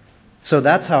in. So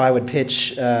that's how I would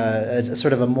pitch a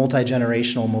sort of a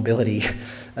multi-generational mobility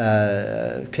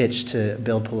pitch to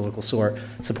build political support.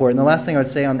 And the last thing I would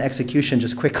say on execution,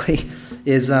 just quickly,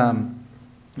 is I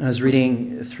was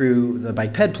reading through the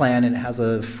Bike Ped plan, and it has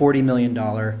a $40 million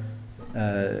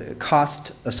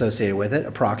cost associated with it,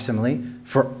 approximately,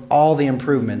 for all the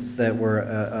improvements that were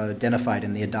identified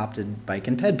in the adopted Bike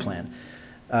and Ped plan.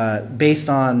 Based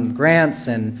on grants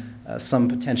and some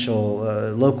potential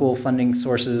local funding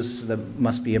sources that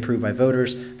must be approved by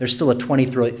voters, there's still a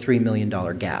 $23 million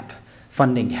gap,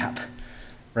 funding gap,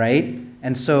 right?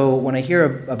 And so when I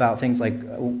hear about things like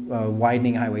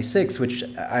widening Highway 6, which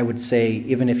I would say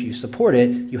even if you support it,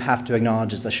 you have to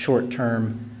acknowledge it's a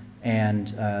short-term and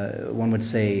one would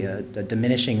say a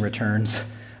diminishing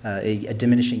returns, a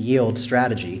diminishing yield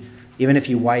strategy. Even if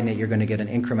you widen it, you're going to get an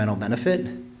incremental benefit.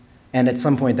 And at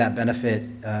some point that benefit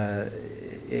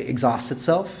exhausts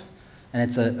itself. And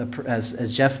it's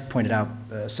as Geoff pointed out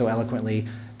so eloquently,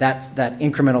 that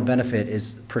incremental benefit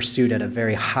is pursued at a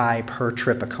very high per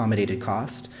trip accommodated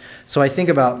cost. So I think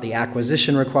about the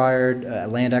acquisition required,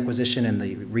 land acquisition, and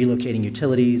the relocating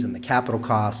utilities and the capital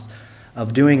costs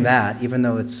of doing that, even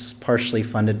though it's partially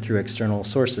funded through external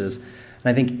sources. And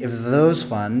I think if those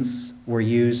funds were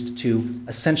used to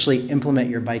essentially implement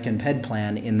your Bike and Ped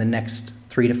plan in the next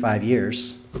 3 to 5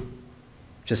 years,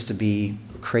 just to be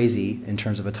crazy in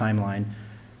terms of a timeline,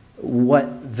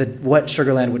 what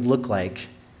Sugar Land would look like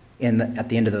at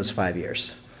the end of those 5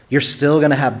 years. You're still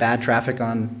going to have bad traffic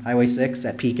on Highway 6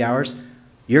 at peak hours.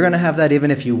 You're going to have that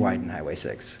even if you widen Highway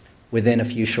 6 within a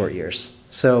few short years.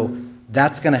 So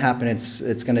that's going to happen.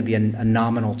 It's going to be a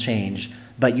nominal change,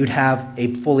 but you'd have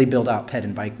a fully built out ped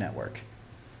and bike network.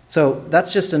 So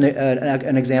that's just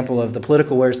an example of the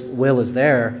political will is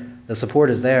there, the support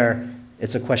is there.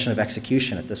 It's a question of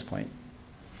execution at this point.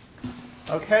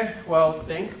 Okay, well,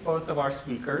 thank both of our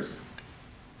speakers.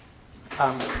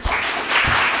 And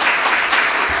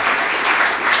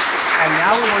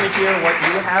now we want to hear what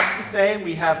you have to say.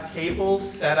 We have tables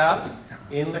set up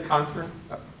in the conference.